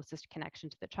with the closest connection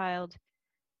to the child.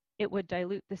 It would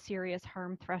dilute the serious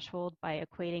harm threshold by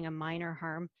equating a minor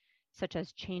harm, such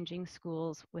as changing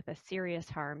schools, with a serious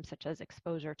harm, such as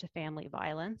exposure to family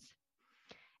violence.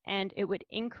 And it would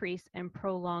increase and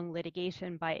prolong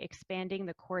litigation by expanding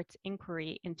the court's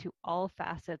inquiry into all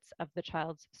facets of the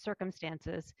child's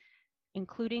circumstances,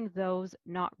 including those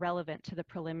not relevant to the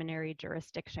preliminary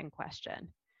jurisdiction question.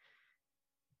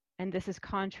 And this is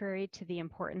contrary to the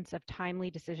importance of timely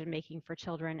decision-making for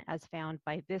children as found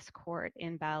by this court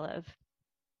in Balev.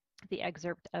 The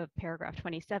excerpt of paragraph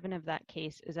 27 of that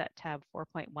case is at tab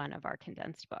 4.1 of our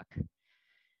condensed book.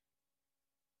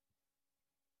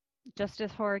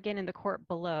 Justice Horrigan in the court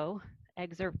below,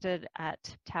 excerpted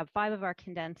at tab 5 of our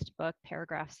condensed book,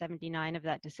 paragraph 79 of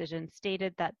that decision,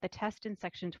 stated that the test in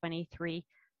section 23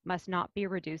 must not be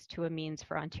reduced to a means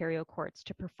for Ontario courts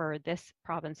to prefer this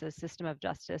province's system of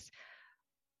justice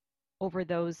over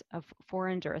those of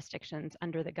foreign jurisdictions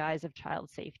under the guise of child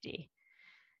safety.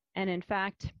 And in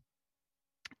fact,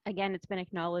 again, it's been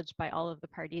acknowledged by all of the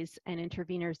parties and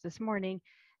interveners this morning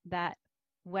that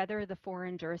whether the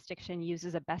foreign jurisdiction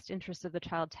uses a best interest of the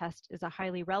child test is a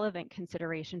highly relevant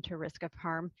consideration to risk of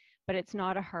harm, but it's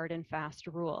not a hard and fast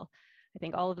rule. I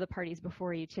think all of the parties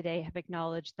before you today have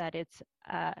acknowledged that it's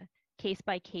a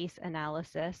case-by-case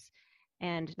analysis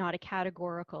and not a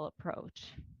categorical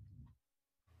approach.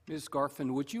 Ms.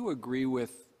 Garfin, would you agree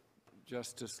with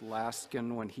Justice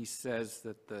Laskin when he says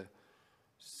that the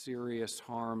serious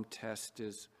harm test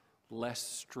is less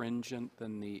stringent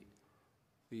than the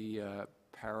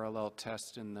parallel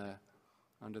test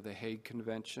under the Hague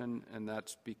Convention, and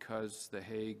that's because the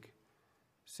Hague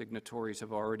signatories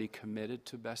have already committed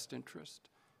to best interest?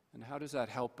 And how does that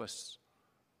help us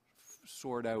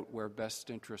sort out where best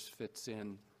interest fits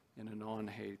in a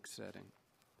non-Hague setting?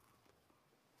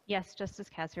 Yes, Justice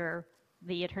Kasser,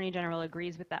 the Attorney General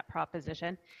agrees with that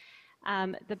proposition.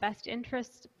 The best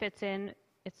interest fits in,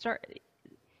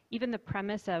 even the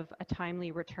premise of a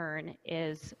timely return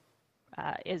is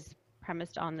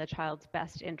premised on the child's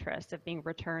best interest of being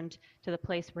returned to the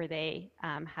place where they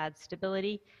had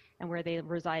stability and where they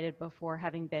resided before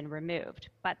having been removed.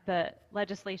 But the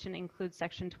legislation includes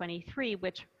Section 23,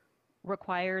 which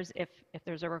requires, if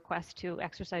there's a request to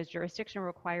exercise jurisdiction,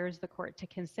 requires the court to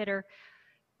consider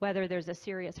whether there's a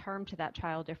serious harm to that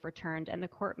child if returned, and the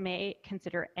court may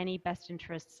consider any best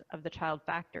interests of the child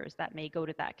factors that may go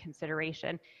to that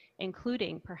consideration,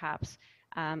 including perhaps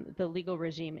the legal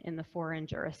regime in the foreign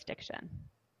jurisdiction.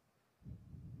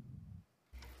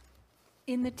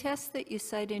 In the test that you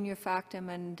cite in your factum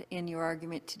and in your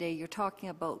argument today, you're talking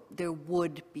about there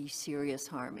would be serious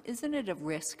harm. Isn't it a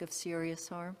risk of serious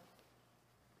harm?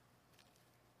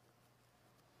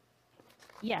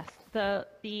 Yes, the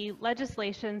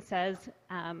legislation says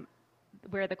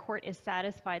where the court is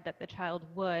satisfied that the child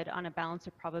would, on a balance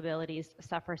of probabilities,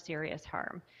 suffer serious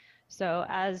harm. So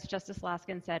as Justice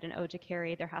Laskin said in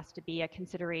Ojikeri, there has to be a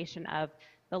consideration of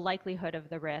the likelihood of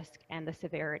the risk and the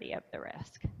severity of the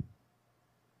risk.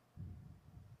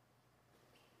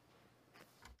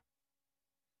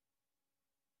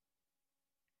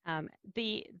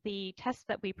 The test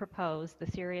that we propose,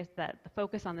 the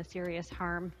focus on the serious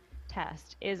harm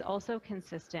test, is also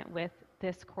consistent with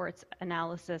this court's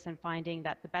analysis and finding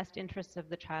that the best interests of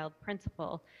the child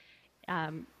principle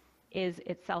is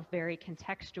itself very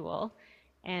contextual.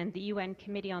 And the UN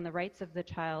Committee on the Rights of the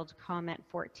Child, comment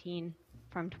 14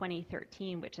 from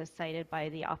 2013, which is cited by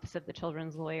the Office of the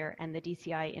Children's Lawyer and the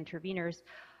DCI interveners,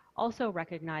 also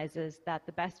recognizes that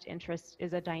the best interest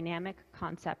is a dynamic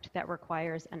concept that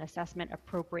requires an assessment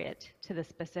appropriate to the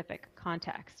specific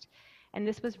context. And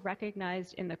this was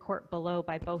recognized in the court below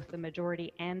by both the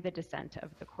majority and the dissent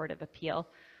of the Court of Appeal,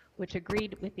 which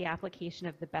agreed with the application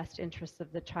of the best interests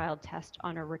of the child test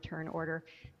on a return order,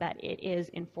 that it is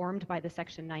informed by the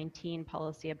Section 19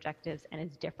 policy objectives and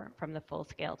is different from the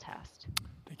full-scale test.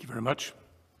 Thank you very much.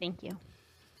 Thank you.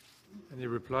 Any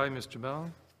reply, Mr. Bell?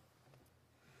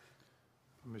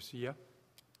 Monsieur?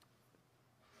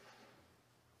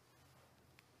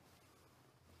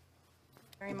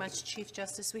 Very much, Chief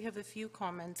Justice. We have a few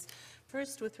comments.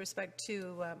 First, with respect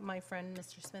to my friend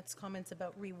Mr. Smith's comments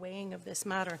about reweighing of this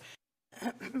matter.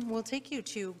 We'll take you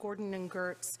to Gordon and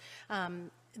Gertz,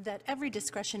 that every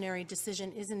discretionary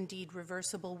decision is indeed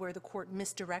reversible where the court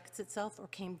misdirects itself or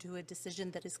came to a decision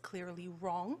that is clearly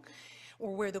wrong.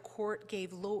 or where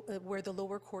the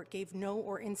lower court gave no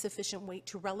or insufficient weight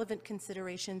to relevant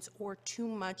considerations or too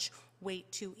much weight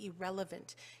to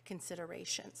irrelevant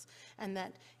considerations, and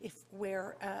that if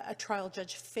where a trial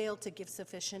judge failed to give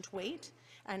sufficient weight,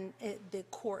 and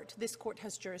this court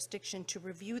has jurisdiction to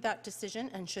review that decision,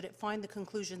 and should it find the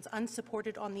conclusions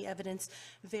unsupported on the evidence,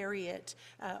 vary it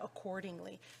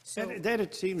accordingly. So that,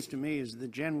 it seems to me, is the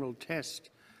general test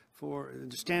for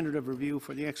the standard of review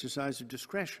for the exercise of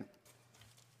discretion.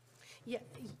 yeah,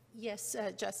 yes,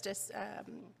 Justice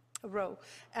Rowe.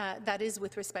 That is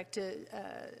with respect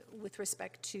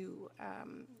to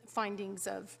findings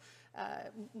of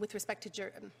with respect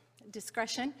to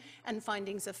discretion and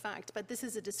findings of fact, but this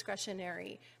is a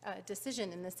discretionary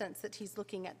decision in the sense that he's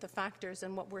looking at the factors,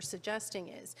 and what we're suggesting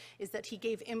is that he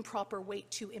gave improper weight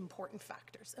to important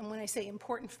factors. And when I say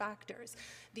important factors,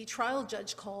 the trial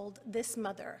judge called this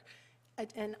mother,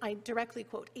 and I directly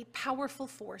quote, a powerful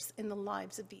force in the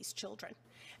lives of these children.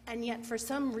 And yet, for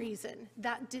some reason,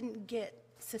 that didn't get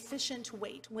sufficient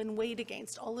weight when weighed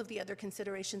against all of the other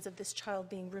considerations of this child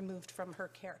being removed from her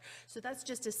care. So that's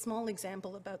just a small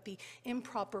example about the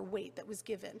improper weight that was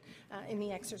given in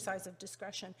the exercise of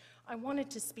discretion. I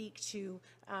wanted to speak to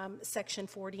Section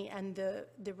 40 and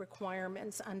the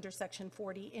requirements under Section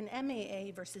 40. In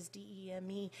MAA versus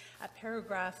DEME, at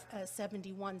paragraph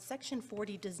 71, Section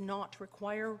 40 does not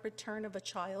require return of a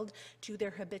child to their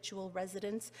habitual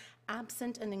residence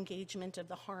absent an engagement of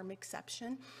the harm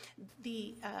exception.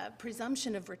 The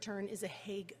presumption of return is a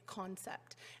Hague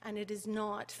concept, and it is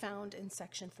not found in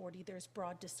Section 40. There's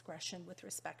broad discretion with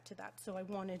respect to that. So I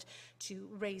wanted to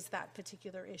raise that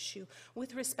particular issue.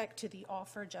 With respect to the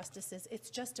offer, Justices, it's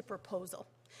just a proposal.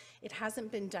 It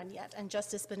hasn't been done yet, and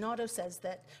Justice Bernardo says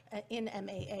that in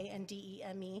MAA and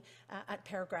DEME at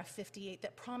paragraph 58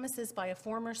 that promises by a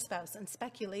former spouse and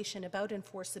speculation about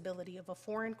enforceability of a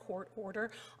foreign court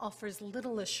order offers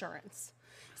little assurance.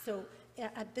 So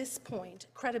at this point,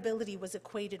 credibility was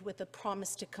equated with a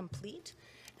promise to complete.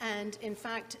 And in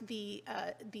fact, the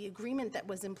agreement that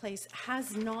was in place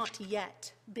has not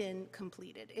yet been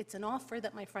completed. It's an offer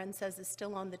that my friend says is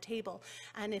still on the table.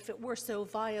 And if it were so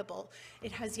viable,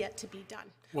 it has yet to be done.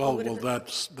 Well,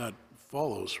 that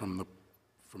follows from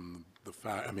the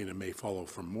fact, I mean, it may follow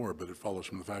from more, but it follows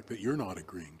from the fact that you're not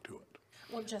agreeing to it.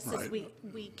 Well, Justice,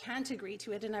 we can't agree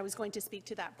to it, and I was going to speak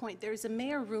to that point. There's a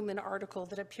Mayor Ruman article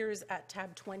that appears at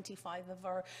tab 25 of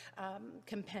our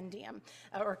compendium,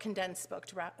 or condensed book,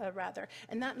 rather.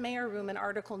 And that Mayor Ruman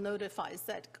article notifies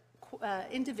that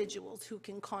individuals who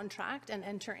can contract and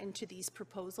enter into these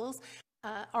proposals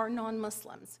are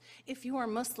non-Muslims. If you are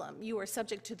Muslim, you are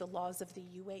subject to the laws of the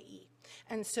UAE.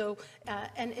 And so,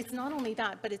 and it's not only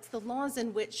that, but it's the laws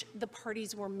in which the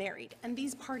parties were married. And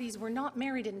these parties were not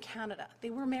married in Canada. They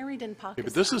were married in Pakistan.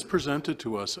 But this is presented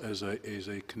to us as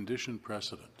a condition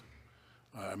precedent.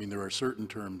 I mean, there are certain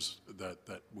terms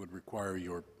that would require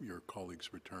your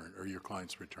colleague's return, or your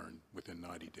client's return within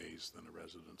 90 days, then a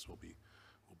residence will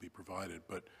be provided.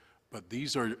 But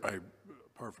these are,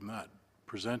 apart from that,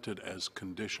 presented as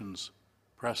conditions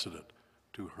precedent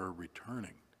to her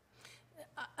returning.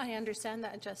 I understand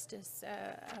that, Justice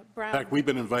Brown. In fact, we've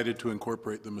been invited to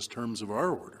incorporate them as terms of our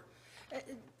order.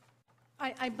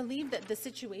 I believe that the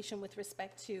situation with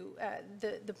respect to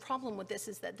the problem with this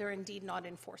is that they're indeed not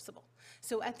enforceable.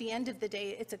 So at the end of the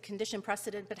day, it's a condition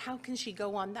precedent, but how can she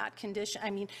go on that condition? I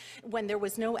mean, when there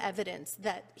was no evidence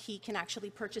that he can actually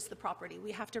purchase the property.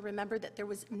 We have to remember that there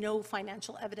was no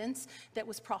financial evidence that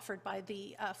was proffered by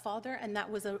the father, and that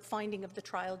was a finding of the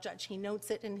trial judge. He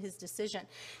notes it in his decision.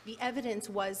 The evidence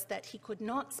was that he could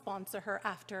not sponsor her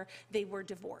after they were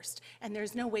divorced, and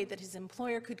there's no way that his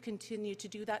employer could continue to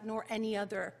do that, nor any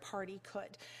other party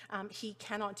could. He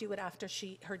cannot do it after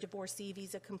her divorcee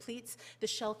visa completes. The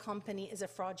shell company is a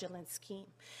fraudulent scheme.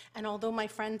 And although my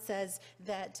friend says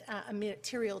that a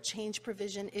material change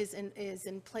provision is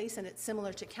in place and it's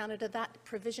similar to Canada, that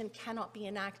provision cannot be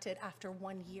enacted after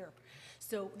 1 year.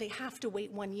 So they have to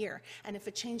wait 1 year. And if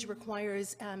a change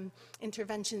requires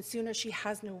intervention sooner, she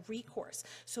has no recourse.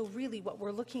 So really what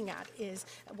we're looking at is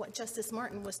what Justice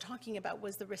Martin was talking about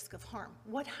was the risk of harm.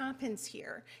 What happens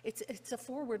here? It's a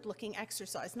forward-looking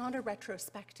exercise, not a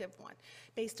retrospective one,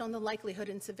 based on the likelihood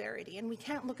and severity. And we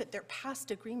can't look at their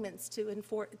past agreements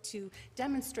to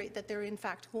demonstrate that they're in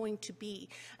fact going to be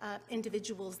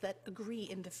individuals that agree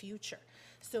in the future.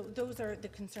 So those are the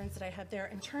concerns that I have there.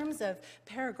 In terms of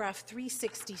paragraph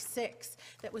 366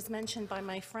 that was mentioned by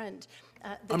my friend.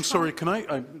 I'm sorry,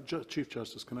 Chief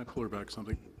Justice, can I pull her back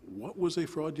something? What was a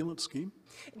fraudulent scheme?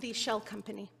 The shell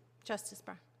company, Justice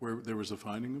Brown. Where there was a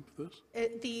finding of this?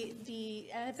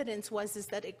 The evidence is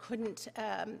that it couldn't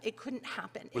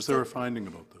happen. Was there a finding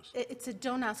about this? It's a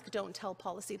don't ask, don't tell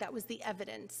policy. That was the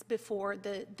evidence before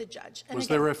the judge. And Was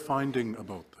again, there a finding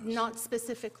about this? not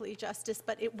specifically, Justice,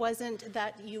 but it wasn't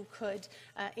that you could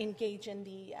engage in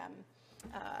the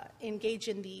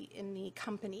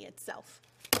company itself.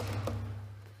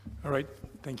 All right,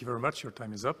 thank you very much. Your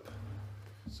time is up.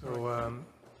 So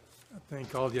I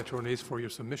thank all the attorneys for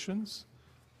your submissions.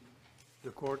 The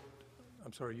court,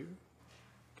 I'm sorry, you?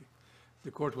 Okay.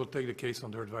 The court will take the case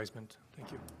under advisement.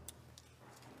 Thank you.